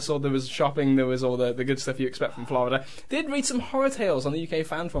Universal, there was shopping, there was all the good stuff you expect from Florida. Did read some horror tales on the UK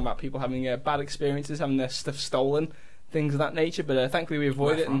fan forum about people having bad experiences, having their stuff stolen, things of that nature. But thankfully we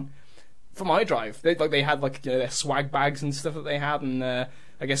avoided it. And from iDrive, they had their swag bags and stuff that they had, and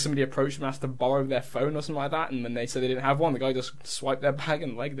I guess somebody approached them and asked to borrow their phone or something like that. And when they said they didn't have one, the guy just swiped their bag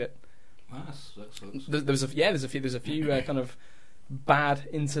and legged it. wow, that sucks. There's a few kind of bad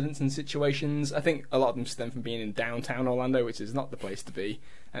incidents and situations. I think a lot of them stem from being in downtown Orlando, which is not the place to be.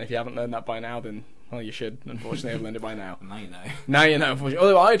 And if you haven't learned that by now, then well, you should. Unfortunately, have learned it by now. Now you know. Now you know. Unfortunately,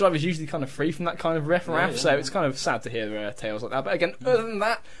 although iDrive is usually kind of free from that kind of riff-raff, Yeah. so it's kind of sad to hear tales like that. But again, other than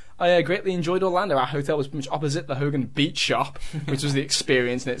that, I greatly enjoyed Orlando. Our hotel was pretty much opposite the Hogan Beach Shop, which was the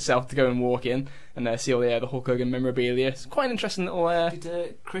experience in itself to go and walk in and see all the Hulk Hogan memorabilia. It's quite an interesting little.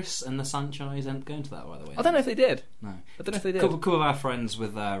 Did Chris and the Sanchez end up going to that, by the way? I don't know if they did. No. I don't know if they did. Couple of our friends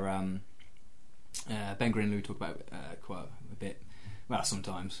with their Ben Green, who talk about quite a bit. Well,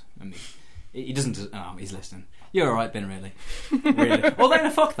 sometimes. I mean, he doesn't. He's listening. You're all right, Ben. Really, really. Although,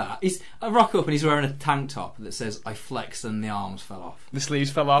 fuck that. I rock up and he's wearing a tank top that says "I flexed and the arms fell off." The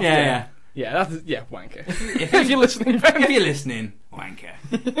sleeves fell off. Yeah. Wanker. If you're listening, Ben. If you're listening, wanker.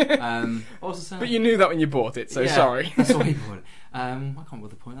 What was I saying? But you knew that when you bought it, so Yeah, sorry. That's why you bought it. I can't remember what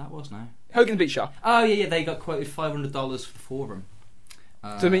the point of that was now. Hogan Beach Shop. Oh yeah, they got quoted $500 for the forum.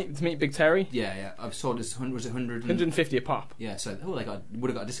 To meet Big Terry. Yeah. I've sold it. Was it 100? 150 a pop. Yeah. So they would have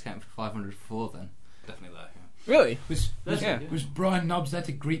got a discount for 500 for 4 then. Definitely there. Really? Was Brian Knobs there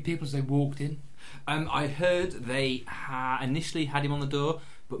to greet people as they walked in? I heard they initially had him on the door,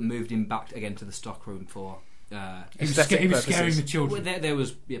 but moved him back again to the stock room for. He was Aesthetic scaring purposes. the children. There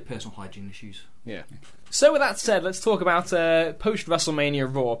was personal hygiene issues. Yeah. So with that said, let's talk about post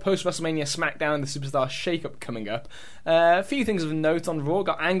WrestleMania Raw, post WrestleMania SmackDown, and the Superstar Shake-Up coming up. A few things of note on Raw.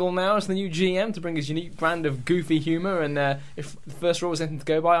 Got Angle now as the new GM to bring his unique brand of goofy humour, and if the first Raw was anything to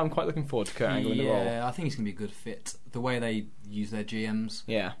go by, I'm quite looking forward to Kurt Angle in the role. Yeah, I think he's going to be a good fit. The way they use their GMs,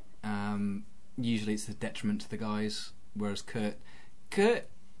 Yeah. usually it's a detriment to the guys, whereas Kurt,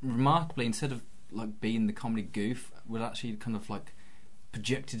 remarkably, instead of like being the comedy goof was actually kind of like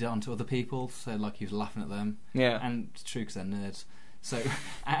projected it onto other people. So like he was laughing at them. Yeah. And it's true because they're nerds. So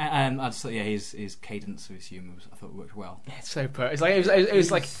and I just thought, yeah, his cadence of his humour I thought worked well. Yeah, it's so it's like it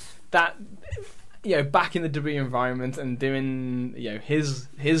was like that, you know, back in the W environment and doing, you know, his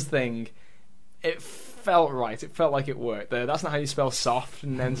thing. It felt right. It felt like it worked. That's not how you spell soft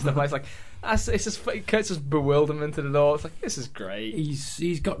and then stuff like that. It's like it's just Kurt's bewilderment at it all. It's like, this is great.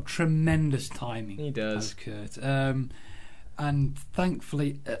 He's got tremendous timing. He does, Kurt. And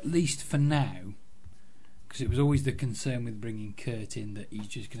thankfully, at least for now, because it was always the concern with bringing Kurt in that he's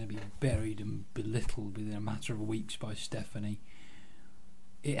just going to be buried and belittled within a matter of weeks by Stephanie.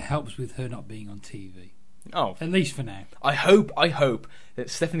 It helps with her not being on TV. Oh, at least for now. I hope that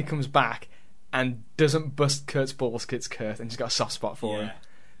Stephanie comes back and doesn't bust Kurt's balls, kid's Kurt, and she's got a soft spot for him.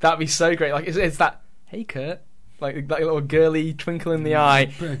 That'd be so great. Like it's that, hey Kurt, like that little girly twinkle in the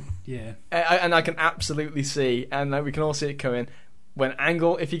eye. Yeah. And I can absolutely see, and we can all see it coming. When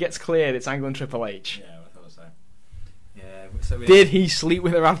Angle, if he gets cleared, it's Angle and Triple H. Yeah, I thought so. Yeah. So Did he sleep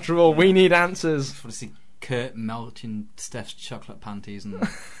with her after all? We need answers. I just want to see Kurt melting Steph's chocolate panties and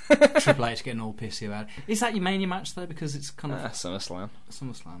Triple H getting all pissy about it. Is that your Mania match though? Because it's kind of SummerSlam.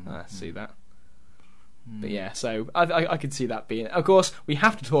 SummerSlam. See that. But yeah, so I could see that being. Of course, we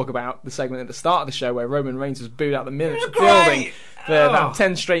have to talk about the segment at the start of the show where Roman Reigns was booed out the minute building for about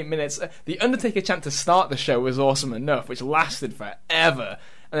 10 straight minutes. The Undertaker chant to start the show was awesome enough, which lasted forever.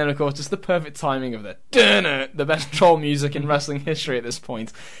 And then, of course, just the perfect timing of the best troll music in wrestling history at this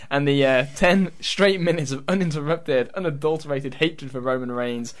point. And the 10 straight minutes of uninterrupted, unadulterated hatred for Roman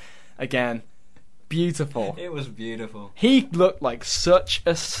Reigns. Again, beautiful. It was beautiful. He looked like such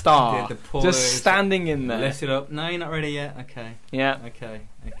a star, the just standing in there. Lift it up. No, you're not ready yet. Okay. Yeah. Okay.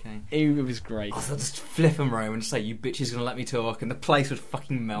 He was great. Also, just flip him Roman and say, "You bitch is gonna let me talk," and the place would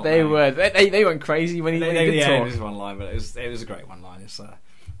fucking melt. They were. They went crazy when he did talk. It was one line, but it was a great one line. It's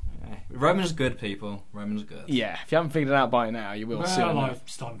Roman's good, people. Roman's good. Yeah. If you haven't figured it out by now, you will soon. I've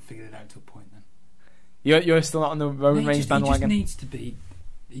started figuring it out to a point. Then you're still not on the Roman Reigns bandwagon.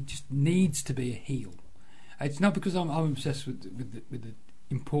 He just needs to be a heel. It's not because I'm obsessed with the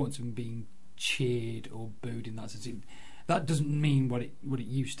importance of him being cheered or booed in that sense. That doesn't mean what it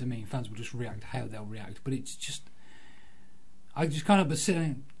used to mean. Fans will just react how they'll react. But it's just, I just can't help but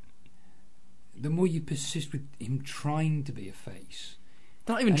sit. The more you persist with him trying to be a face,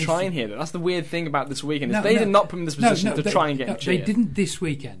 they're not even trying here. Though. That's the weird thing about this weekend. They did not put him in this position to try and get him cheered. They didn't this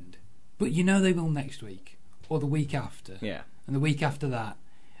weekend, but you know they will next week or the week after. Yeah, and the week after that.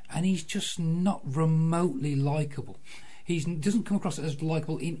 And he's just not remotely likeable. He doesn't come across as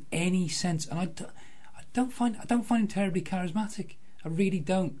likeable in any sense, and I don't find him terribly charismatic. I really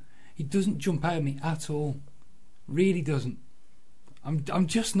don't. He doesn't jump out at me at all. Really doesn't. I'm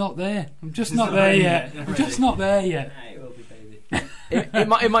just not there. I'm just not there yet. I'm just not there yet. It will be, baby.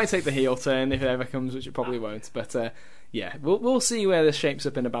 it might take the heel turn if it ever comes, which it probably won't. But yeah, we'll see where this shapes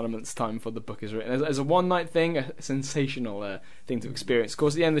up in about a month's time for the book is written. As a one night thing, a sensational thing to experience. Of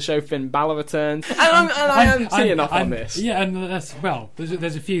course, at the end of the show, Finn Balor returns, and I am teeing off on this. Yeah, and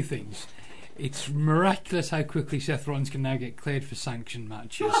there's a few things. It's miraculous how quickly Seth Rollins can now get cleared for sanctioned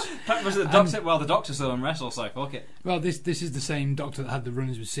matches. The doctor still on wrestle, so fuck it. Well, this is the same doctor that had the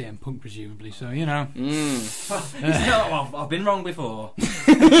runs with CM Punk, presumably. So you know. I've been wrong before.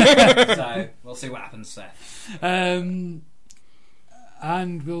 So we'll see what happens, Seth. And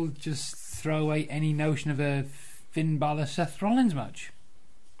we'll just throw away any notion of a Finn Balor Seth Rollins match.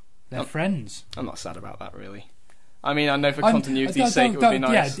 They're friends. I'm not sad about that, really. I mean, I know for continuity's sake it would be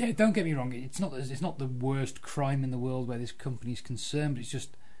nice. Yeah, don't get me wrong. It's not the worst crime in the world where this company's concerned. But it's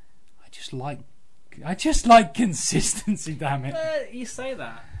just, I just like consistency. Damn it! You say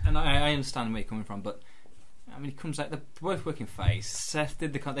that, and I understand where you're coming from, but I mean, it comes out they're both working face. Seth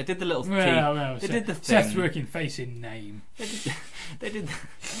did they did the little thing. They did the thing. Seth's working face in name. They did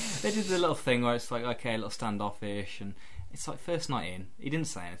the little thing where it's like, okay, a little standoffish, and it's like first night in. He didn't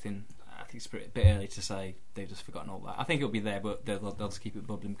say anything. I think it's a bit early to say they've just forgotten all that. I think it'll be there, but they'll just keep it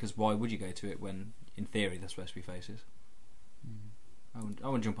bubbling, because why would you go to it when, in theory, they're supposed to be faces? I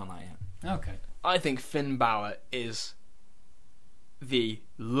wouldn't jump on that yet. Okay. I think Finn Balor is the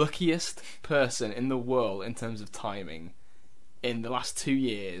luckiest person in the world in terms of timing in the last 2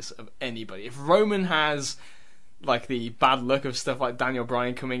 years of anybody. If Roman has like the bad luck of stuff like Daniel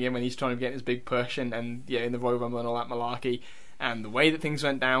Bryan coming in when he's trying to get his big push and yeah, in the Royal Rumble and all that malarkey, and the way that things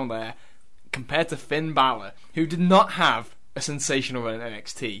went down there, compared to Finn Balor, who did not have a sensational run at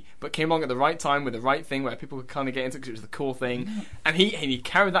NXT, but came along at the right time with the right thing where people could kind of get into it because it was the cool thing, and he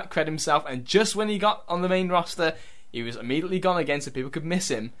carried that cred himself, and just when he got on the main roster, he was immediately gone again so people could miss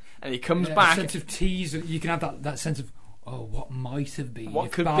him, and he comes A back. sense of tease. You can have that sense of, oh, what might have been What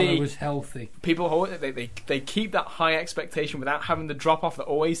if could Balor be. was healthy. People they keep that high expectation without having the drop off that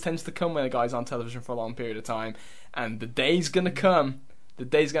always tends to come when a guy's on television for a long period of time. And the day's gonna come. The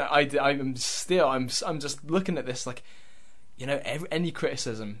day's gonna. I'm just looking at this like, any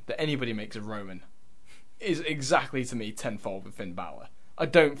criticism that anybody makes of Roman is exactly to me tenfold with Finn Balor. I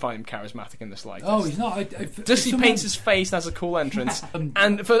don't find him charismatic in the slightest. Oh, he's not. Just he paints his face and has a cool entrance.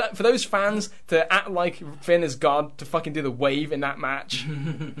 And for those fans to act like Finn is God, to fucking do the wave in that match,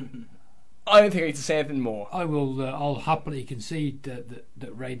 I don't think I need to say anything more. I'll happily concede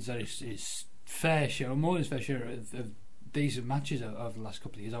that Reigns had his fair share, more than his fair share of decent matches over the last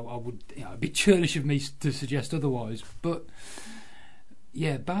couple of years. I would, it'd be churlish of me to suggest otherwise. But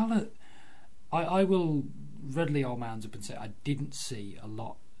yeah, Balor, I will readily hold my hands up and say I didn't see a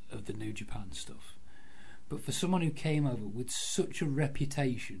lot of the New Japan stuff. But for someone who came over with such a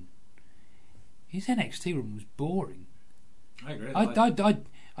reputation, his NXT run was boring. I agree.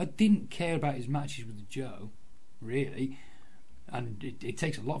 I didn't care about his matches with Joe, really, and it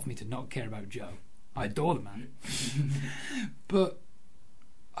takes a lot for me to not care about Joe. I adore the man, but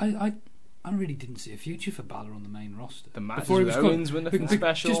I really didn't see a future for Balor on the main roster. The matches with Owens were nothing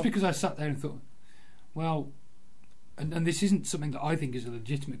special. Just because I sat there and thought, well, and this isn't something that I think is a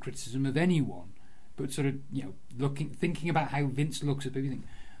legitimate criticism of anyone, but sort of thinking about how Vince looks at people, you think,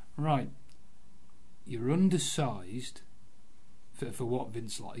 right, you're undersized for what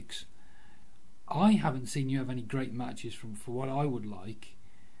Vince likes. I haven't seen you have any great matches for what I would like.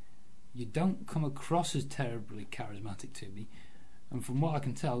 You don't come across as terribly charismatic to me, and from what I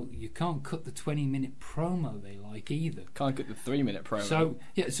can tell, you can't cut the 20-minute promo they like either. Can't cut the 3-minute promo. So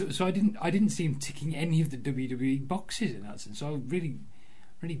yeah, so I didn't see him ticking any of the WWE boxes in that sense. So I really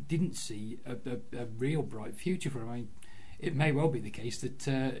didn't see a real bright future for him. I mean, it may well be the case that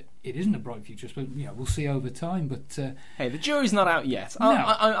it isn't a bright future, but we'll see over time. But hey, the jury's not out yet. No.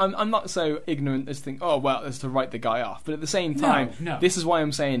 I'm not so ignorant as to think, as to write the guy off. But at the same time, No. This is why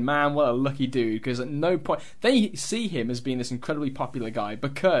I'm saying, man, what a lucky dude. Because at no point they see him as being this incredibly popular guy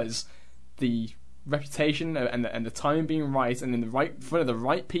because the reputation and the timing being right, and in the right front of the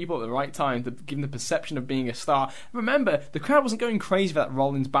right people at the right time to give him the perception of being a star. Remember, the crowd wasn't going crazy for that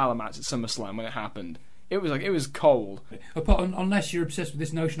Rollins Balor match at SummerSlam when it happened. It was cold. Unless you're obsessed with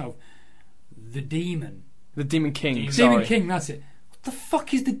this notion of the Demon. The Demon King. Demon King, that's it. What the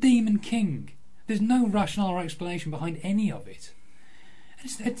fuck is the Demon King? There's no rationale or explanation behind any of it.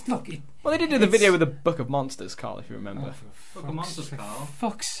 Well, they did do the video with the Book of Monsters, Carl, if you remember. Book of Monsters, Carl.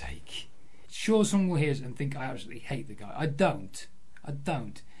 For fuck's sake. Sure, someone will hear us and think I absolutely hate the guy. I don't. I'll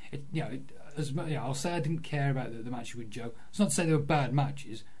say I didn't care about the match with Joe. It's not to say they were bad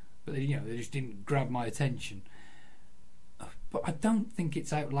matches, but they just didn't grab my attention. But I don't think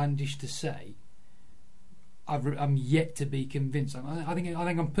it's outlandish to say I'm yet to be convinced. I think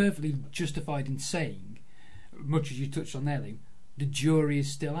I'm perfectly justified in saying, much as you touched on there, Liam, the jury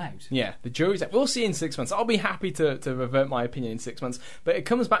is still out. Yeah, the jury's out. We'll see in 6 months. I'll be happy to revert my opinion in 6 months. But it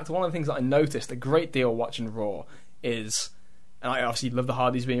comes back to one of the things that I noticed a great deal watching Raw is, and I obviously love the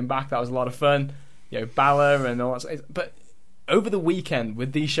Hardys being back. That was a lot of fun. Balor and all that. But over the weekend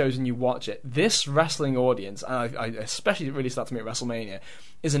with these shows and you watch it, this wrestling audience, and I especially really start to meet at WrestleMania,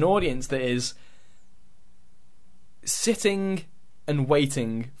 is an audience that is sitting and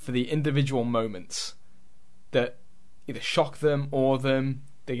waiting for the individual moments that either shock them or they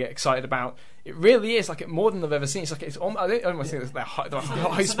get excited about. It really is like more than I've ever seen. It's like I don't almost think it's the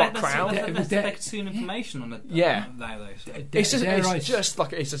high spot crowd. That's soon information on it. Yeah, it's just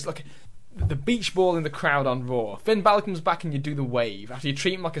like the beach ball in the crowd on Raw. Finn Balor comes back and you do the wave after you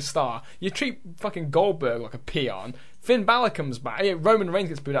treat him like a star. You treat fucking Goldberg like a peon. Finn Balor comes back. Roman Reigns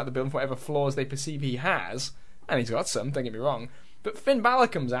gets booed out of the building for whatever flaws they perceive he has, and he's got some. Don't get me wrong, but Finn Balor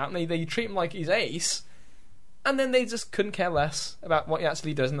comes out and they treat him like he's ace. And then they just couldn't care less about what he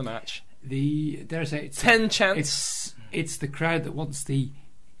actually does in the match. Dare I say, 10 chance. It's the crowd that wants the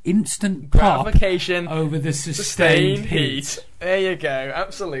instant pop gratification over the sustained heat. There you go,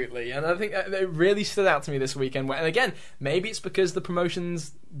 absolutely. And I think it really stood out to me this weekend. And again, maybe it's because the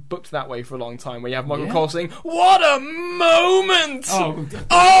promotion's booked that way for a long time, where you have Michael Cole saying, "What a moment! Oh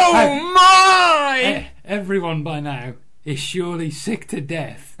my!" Everyone by now is surely sick to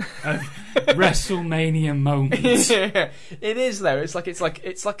death of WrestleMania moments. Yeah, it is though. It's like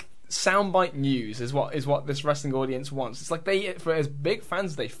soundbite news is what this wrestling audience wants. It's like for as big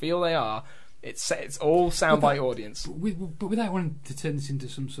fans as they feel they are, it's all soundbite audience. But without wanting to turn this into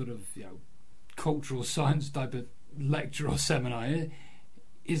some sort of cultural science type of lecture or seminar,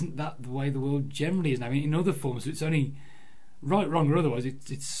 isn't that the way the world generally is now? I mean, in other forms, it's only right, wrong, or otherwise,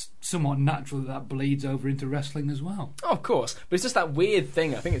 it's somewhat natural that bleeds over into wrestling as well. Oh, of course, but it's just that weird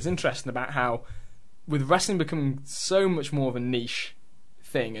thing. I think it's interesting about how, with wrestling becoming so much more of a niche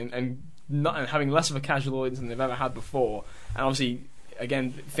thing, and having less of a casual audience than they've ever had before, and obviously,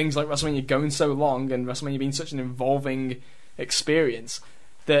 again, things like WrestleMania going so long and WrestleMania being such an involving experience,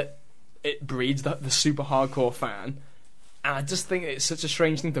 that it breeds the super hardcore fan. And I just think it's such a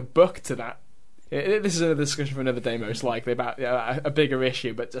strange thing to book to that. This is another discussion for another day, most likely, about a bigger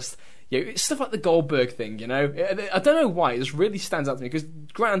issue, but just it's stuff like the Goldberg thing, I don't know why, it just really stands out to me, because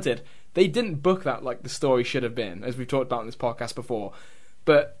granted, they didn't book that like the story should have been, as we've talked about in this podcast before,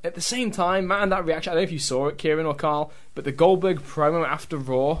 but at the same time, man, that reaction, I don't know if you saw it, Kieran or Carl, but the Goldberg promo after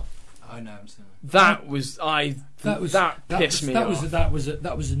Raw, I know, I'm sorry. that pissed me off. That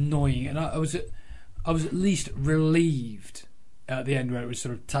was annoying, and I was at least relieved at the end, where it was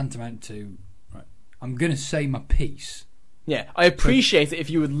sort of tantamount to, right, I'm going to say my piece. Yeah, I appreciate it if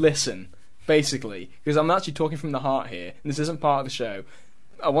you would listen, basically, because I'm actually talking from the heart here, and this isn't part of the show.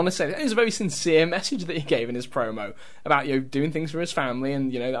 I want to say that it was a very sincere message that he gave in his promo about doing things for his family,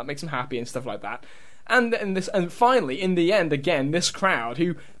 and that makes him happy and stuff like that. And finally, in the end, again, this crowd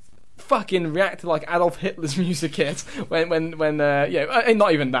who fucking reacted like Adolf Hitler's music hit when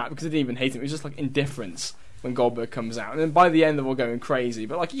not even that, because they didn't even hate him. It was just like indifference when Goldberg comes out, and then by the end they're all going crazy.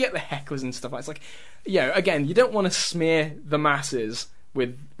 But like you get the hecklers and stuff. It's like, again, you don't want to smear the masses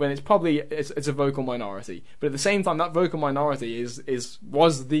with when it's a vocal minority, but at the same time, that vocal minority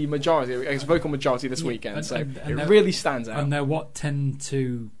was the majority. It's a vocal majority this weekend, so it really stands out. And they're what tend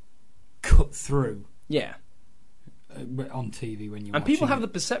to cut through. Yeah. On TV when you and people have the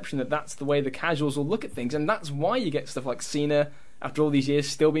perception that that's the way the casuals will look at things, and that's why you get stuff like Cena after all these years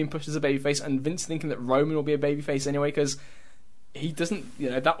still being pushed as a babyface, and Vince thinking that Roman will be a babyface anyway, because he doesn't,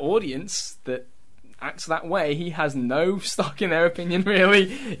 that audience that acts that way, he has no stock in their opinion, really.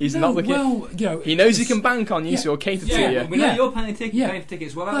 He's not looking. Well, he knows he can bank on you, so he'll cater to you. We know you're paying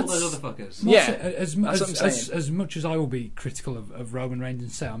tickets. What about all those other fuckers? As much as I will be critical of Roman Reigns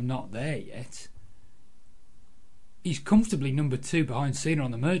and say I'm not there yet, he's comfortably number 2 behind Cena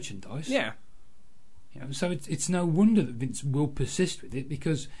on the merchandise. Yeah. So it's no wonder that Vince will persist with it,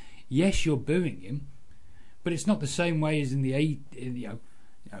 because yes, you're booing him, but it's not the same way as in the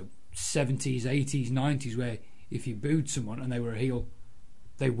 70s, 80s, 90s, where if you booed someone and they were a heel,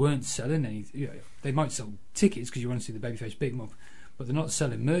 they weren't selling anything. They might sell tickets because you want to see the babyface beat them up, but they're not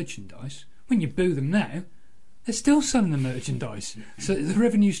selling merchandise. When you boo them now, they're still selling the merchandise, so the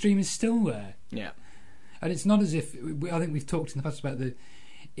revenue stream is still there. Yeah. And it's not as if I think we've talked in the past about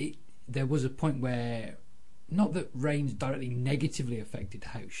there was a point where, not that Reigns directly negatively affected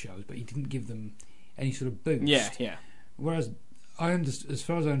house shows, but he didn't give them any sort of boost. Yeah. Whereas as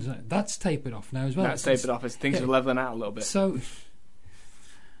far as I understand, that's tapered off now as well. That's tapered off as things are leveling out a little bit. So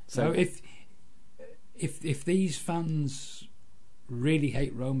if these fans really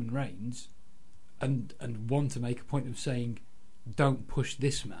hate Roman Reigns and want to make a point of saying, don't push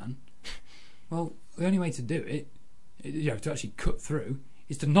this man, well, the only way to do it, to actually cut through,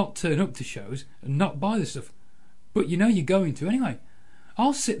 is to not turn up to shows and not buy the stuff. But you're going to anyway.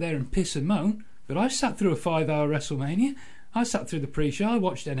 I'll sit there and piss and moan, but I sat through a 5-hour WrestleMania. I sat through the pre-show. I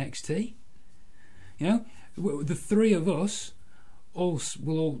watched NXT. The three of us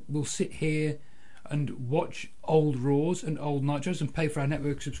will sit here and watch old Raws and old Nitros and pay for our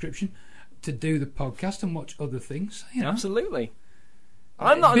network subscription to do the podcast and watch other things. Absolutely.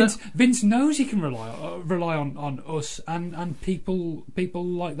 Vince knows he can rely on us and people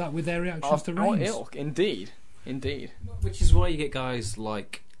like that with their reactions to Reigns. Ilk, indeed. Which is why you get guys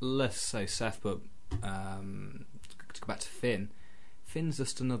like, let's say Seth, but to go back to Finn. Finn's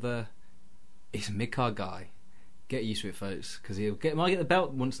just he's a mid-card guy. Get used to it, folks, because might get the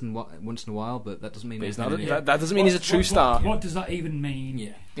belt once in a while, but that doesn't mean that doesn't mean he's a true star. What does that even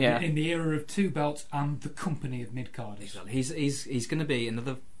mean? Yeah. In the era of 2 belts and the company of mid-carders. Exactly. He's going to be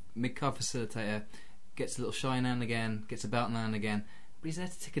another mid-card facilitator. Gets a little shine now and again. Gets a belt now and again. But he's there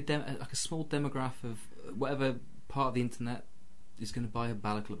to take a small demographic of whatever part of the internet is going to buy a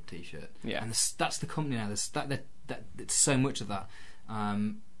Balor Club T-shirt. Yeah. And that's the company now. It's so much of that.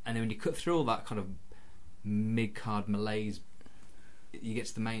 And then when you cut through all that kind of mid-card malaise, you get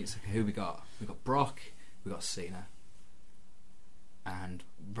to the main. It's like, who we got? We got Brock, we got Cena, and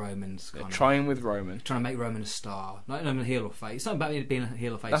Roman's trying to make Roman a star, not a heel or face. It's not about being a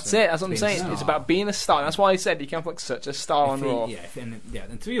heel or face. That's it. That's what I'm saying. It's about being a star. That's why I said you can't put such a star on Raw.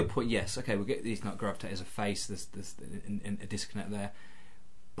 And to your point, yes, okay, we'll get he's not gravitated as a face. There's a disconnect there.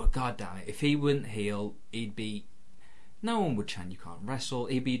 But god damn it, if he wouldn't heel, he'd be. No one would chant you can't wrestle.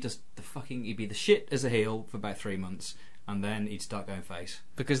 He'd be just he'd be the shit as a heel for about 3 months, and then he'd start going face.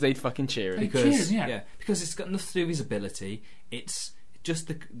 Because they'd fucking cheer him. They Because cheer him, yeah. because it's got nothing to do with his ability. It's just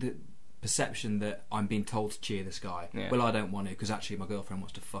the perception that I'm being told to cheer this guy. Yeah. Well, I don't want to, because actually my girlfriend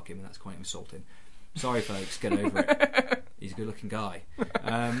wants to fuck him, and that's quite insulting. Sorry, folks, get over it. He's a good-looking guy.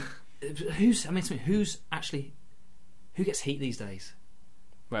 Who gets heat these days?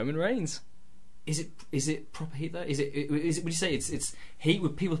 Roman Reigns. Is it proper heat though? Is it? Would you say it's heat?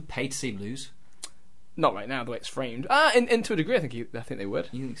 Would people pay to see him lose? Not right now, the way it's framed. And to a degree, I think they would.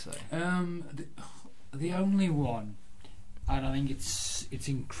 You think so? The only one, and I think it's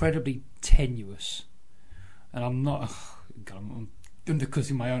incredibly tenuous, and I'm not. God, I'm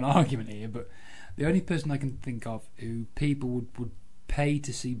undercutting my own argument here, but the only person I can think of who people would pay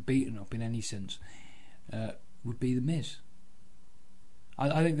to see beaten up in any sense would be The Miz.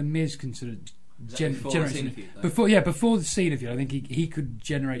 I think The Miz considered before the Cena feud, though? before the Cena feud, I think he could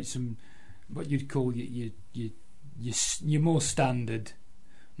generate some what you'd call your more standard,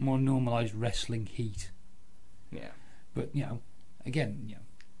 more normalised wrestling heat. Yeah. But again,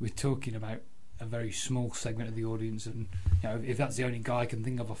 we're talking about a very small segment of the audience, and if that's the only guy I can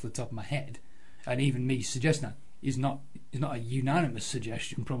think of off the top of my head, and even me suggesting that is not a unanimous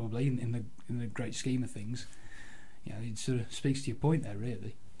suggestion, probably in the great scheme of things. It sort of speaks to your point there,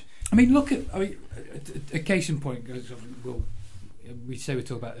 really. I mean, a case in point goes. We say we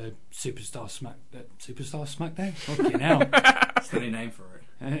talk about Superstar SmackDown. Fucking hell, That's the only name for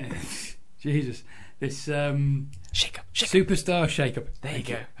it. Jesus, this Shake up. Superstar shake-up. There you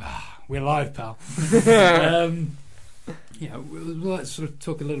go. We're live, pal. Let's sort of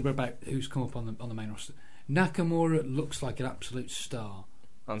talk a little bit about who's come up on the main roster. Nakamura looks like an absolute star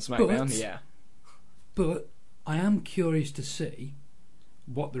On SmackDown, But- yeah. but I am curious to see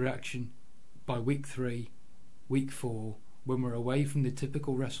what the reaction by week 3, week 4, when we're away from the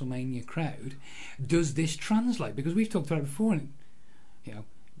typical WrestleMania crowd, does this translate? Because we've talked about it before, and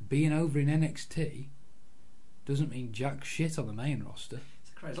being over in NXT doesn't mean jack shit on the main roster.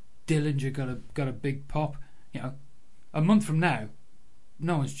 It's crazy. Dillinger got a big pop. A month from now,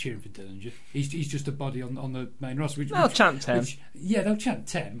 no one's cheering for Dillinger. He's just a body on the main roster. They'll chant 10. They'll chant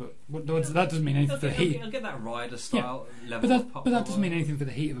 10, but that doesn't mean anything for the heat. I'll get that Ryder style level. But of pop that doesn't over. mean anything for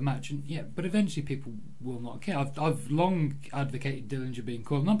the heat of a match, and but eventually people will not care. I've long advocated Dillinger being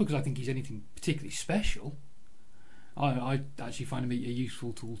called, not because I think he's anything particularly special. I actually find him a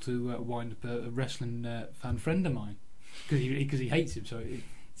useful tool to wind up a wrestling fan friend of mine because he hates him, so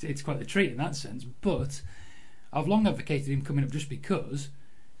it's quite a treat in that sense. But I've long advocated him coming up just because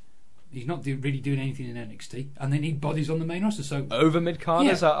he's not really doing anything in NXT, and they need bodies on the main roster. So Over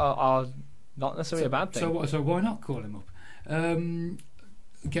mid-carders are not necessarily a bad thing. So why not call him up?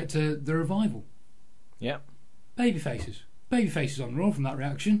 Get to the Revival. Yeah. Babyfaces on Raw from that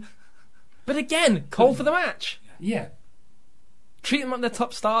reaction. But again, call for the match. Yeah. Treat them like they're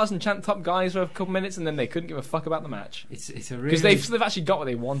top stars and chant top guys for a couple minutes, and then they couldn't give a fuck about the match. It's a really Because they've actually got what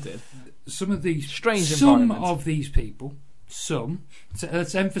they wanted. some of these Strange some environment. of these people.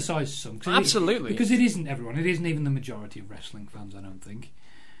 Let's emphasise some. Absolutely. Because it isn't everyone. It isn't even the majority of wrestling fans, I don't think.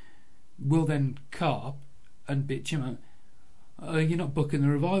 Will then carp and bitch him out. You're not booking the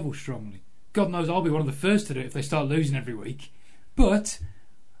Revival strongly. God knows I'll be one of the first to do it if they start losing every week. But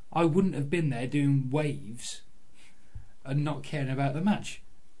I wouldn't have been there doing waves and not caring about the match.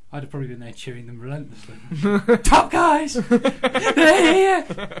 I'd have probably been there cheering them relentlessly. Top guys! They're here!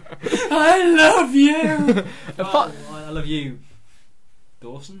 I love you! I love you,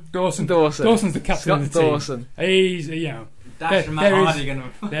 Dawson. Dawson's the captain Scott of the team. Dawson. He's, Dash and Matt there is- Hardy going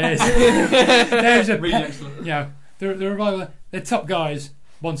to. there's a Really excellent. the Revival, they're top guys,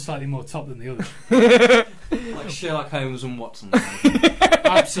 one slightly more top than the other. Like Sherlock Holmes and Watson.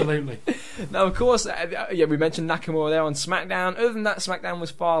 Absolutely. Now, of course, we mentioned Nakamura there on SmackDown. Other than that, SmackDown was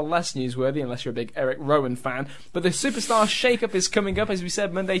far less newsworthy, unless you're a big Eric Rowan fan. But the Superstar Shake-Up is coming up, as we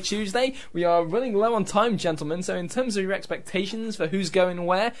said, Monday, Tuesday. We are running low on time, gentlemen, so in terms of your expectations for who's going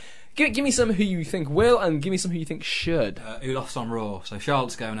where, give me some who you think will, and give me some who you think should. Olaf's on Raw, so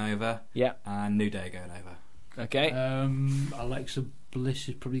Charlotte's going over. Yeah. And New Day going over. Okay. Alexa Bliss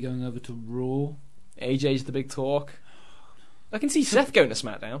is probably going over to Raw. AJ's the big talk. I can see Seth going to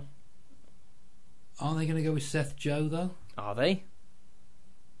SmackDown. Are they going to go with Seth Joe though? Are they?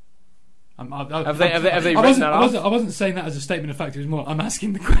 Have they written that off? I wasn't saying that as a statement of fact. It was more I'm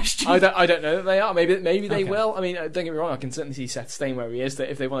asking the question. I don't know that they are. Maybe they Okay. will. I mean, don't get me wrong. I can certainly see Seth staying where he is. That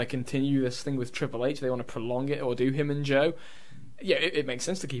if they want to continue this thing with Triple H, they want to prolong it or do him and Joe. Yeah, it makes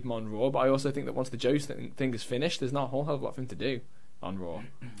sense to keep him on Raw. But I also think that once the Joe thing is finished, there's not a whole hell of a lot for him to do on Raw.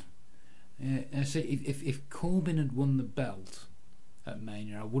 Yeah, see, if Corbin had won the belt at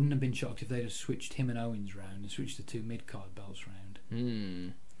Mania. I wouldn't have been shocked if they'd have switched him and Owens round and switched the 2 mid-card belts round.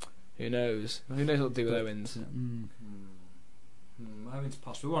 Who knows? Who knows what to do with Owens? Owens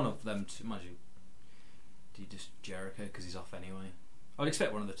possibly one of them. Imagine, do you just Jericho because he's off anyway? I'd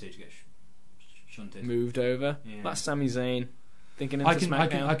expect one of the two to get shunted. Moved over. Yeah. That's Sami Zayn. Thinking into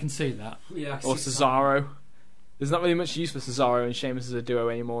SmackDown. I can see that. Yeah, Or Cesaro. There's not really much use for Cesaro and Sheamus as a duo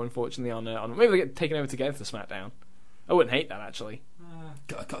anymore, unfortunately. On maybe they get taken over together for SmackDown. I wouldn't hate that actually.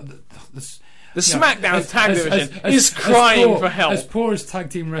 The SmackDown tag division is crying for help. As poor as tag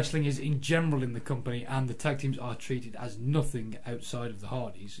team wrestling is in general in the company, and the tag teams are treated as nothing outside of the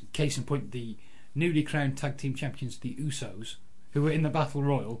Hardys. Case in point, the newly crowned tag team champions, the Usos, who were in the Battle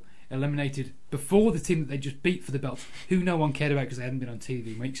Royal, eliminated before the team that they just beat for the belts, who no one cared about because they hadn't been on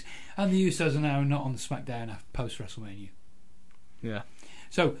TV in weeks, and the Usos are now not on the SmackDown after post WrestleMania. Yeah.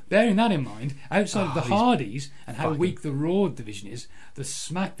 So, bearing that in mind, outside of the Hardys and how weak the Raw division is, the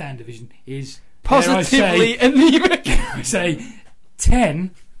SmackDown division is positively anemic. I say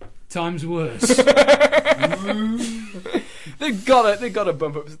 10 times worse. They've got to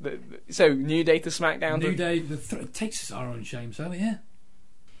bump up. So New Day to SmackDown. New Day takes us our own shame. So yeah.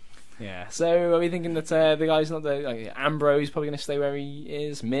 Yeah. So are we thinking that the guy's not Ambrose probably going to stay where he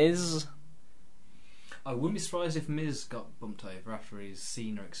is? Miz. I wouldn't be surprised if Miz got bumped over after his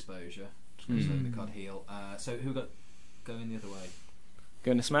Cena exposure, because of the card heel. So who got going the other way?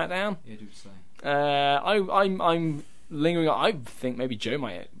 Going to SmackDown? Yeah, do say. I'm lingering on. I think maybe Joe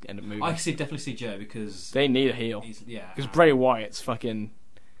might end up moving. I definitely see Joe because they need a heel. Because Bray Wyatt's fucking.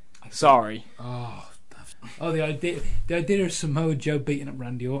 Sorry. The idea of Samoa Joe beating up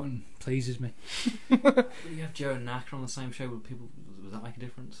Randy Orton pleases me. But you have Joe and Naka on the same show. Would that make a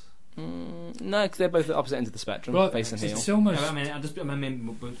difference? No, because they're both at opposite ends of the spectrum, face and heel. It's almost. I mean, because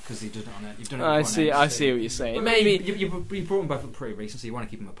you've done it on it. You've done it. I see what you're saying. But maybe you brought them both up pretty recent, so you want to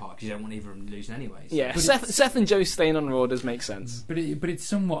keep them apart because you don't want either of them losing anyway. So. Yeah, Seth and Joe staying on Raw does make sense. But it's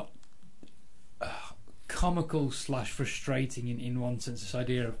somewhat comical / frustrating in one sense. This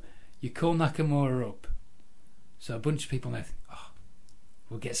idea of you call Nakamura up, so a bunch of people now think,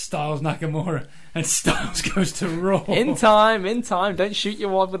 we'll get Styles Nakamura, and Styles goes to Raw. In time. Don't shoot your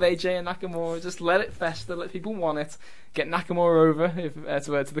wad with AJ and Nakamura. Just let it fester. Let people want it. Get Nakamura over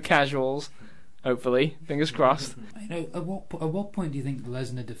to the casuals. Hopefully, fingers crossed. At what point do you think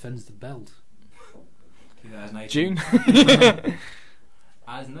Lesnar defends the belt? 2018. June.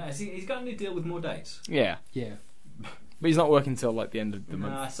 He's got a new deal with more dates. Yeah. But he's not working until the end of the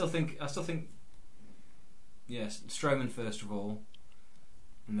month. I still think. Yes, Strowman first of all.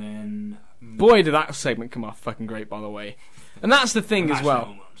 And then, boy, did that segment come off fucking great, by the way. And that's the thing as well.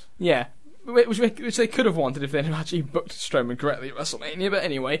 Moment. Yeah, which they could have wanted if they'd actually booked Strowman correctly at WrestleMania. But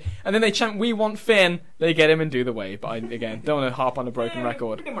anyway, and then they chant, "We want Finn." They get him and do the wave. But I, again, don't want to harp on a broken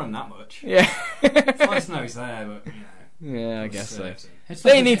record. We didn't want him that much. Yeah, it's nice to know he's there, but yeah, I guess so.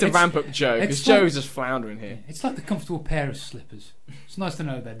 They need to ramp up Joe because Joe's just floundering here. It's like the comfortable pair of slippers. It's nice to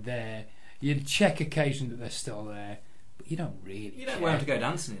know they're there. You check occasionally that they're still there. You don't really. You don't wear them to go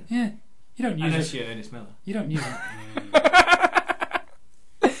dancing in. Yeah, you don't use unless you're Ernest Miller. You don't use it.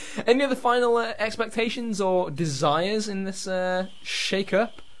 Any other final expectations or desires in this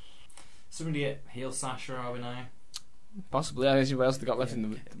shake-up? Somebody get heel Sasha, are we now? Possibly. I guess what else they got left in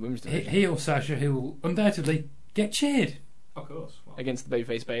the women's division? Heel Sasha, who will undoubtedly get cheered. Of course. Against the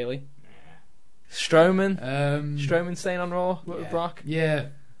babyface Bailey. Nah. Strowman. Strowman staying on Raw with Brock. Yeah.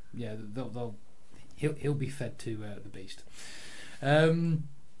 They'll. He'll be fed to the beast. It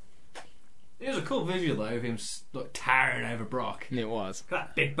was a cool visual though of him towering over Brock. It was.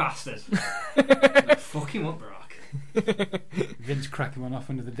 That big bastard. Fuck him up, Brock. Vince cracking one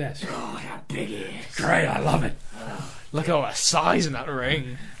off under the desk. Oh, that big ears. Great, I love it. Look at all the size in that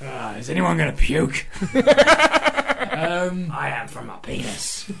ring. Is anyone going to puke? I am from my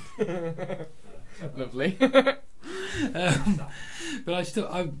penis. Lovely. But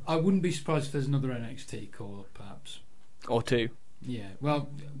I wouldn't be surprised if there's another NXT call up, perhaps. Or two. Yeah,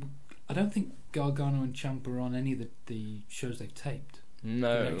 well, I don't think Gargano and Ciampa are on any of the shows they've taped.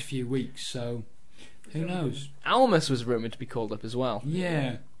 No. The next few weeks, so who knows? Almas was rumoured to be called up as well.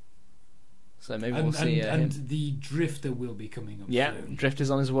 Yeah. So maybe we'll see and the Drifter will be coming up soon. Drifter's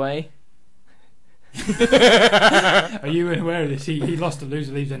on his way. Are you aware of this? He lost a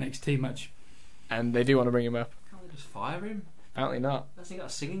loser leaves NXT match. And they do want to bring him up. Can't they just fire him? Apparently not. Hasn't he got a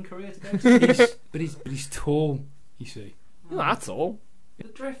singing career to go to? But he's tall, you see. No, that's all. The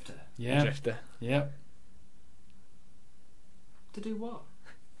Drifter? Yeah. The Drifter. Yep. To do what?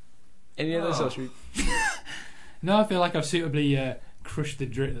 Any other social? No, I feel like I've suitably crushed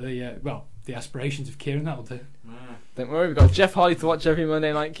the aspirations of Kieran. That'll do. Yeah. Don't worry, we've got Jeff Hardy to watch every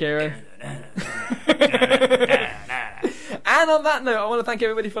Monday night, Kieran. And on that note, I want to thank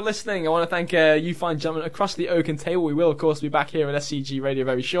everybody for listening. I want to thank you fine gentlemen across the oaken table. We will, of course, be back here at SCG Radio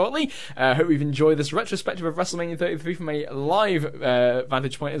very shortly. Hope you've enjoyed this retrospective of WrestleMania 33 from a live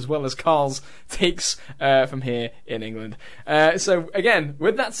vantage point, as well as Carl's takes from here in England. So, again,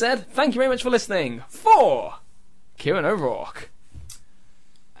 with that said, thank you very much for listening. For Kieran O'Rourke.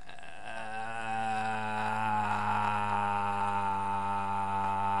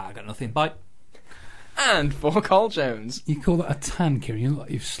 I got nothing. Bye. And for Carl Jones. You call that a tan, Kieran? You look like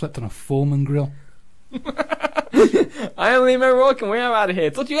you've slept on a Foreman grill. I am Liam O'Rourke, and we are out of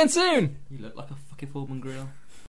here. Talk to you again soon. You look like a fucking Foreman grill.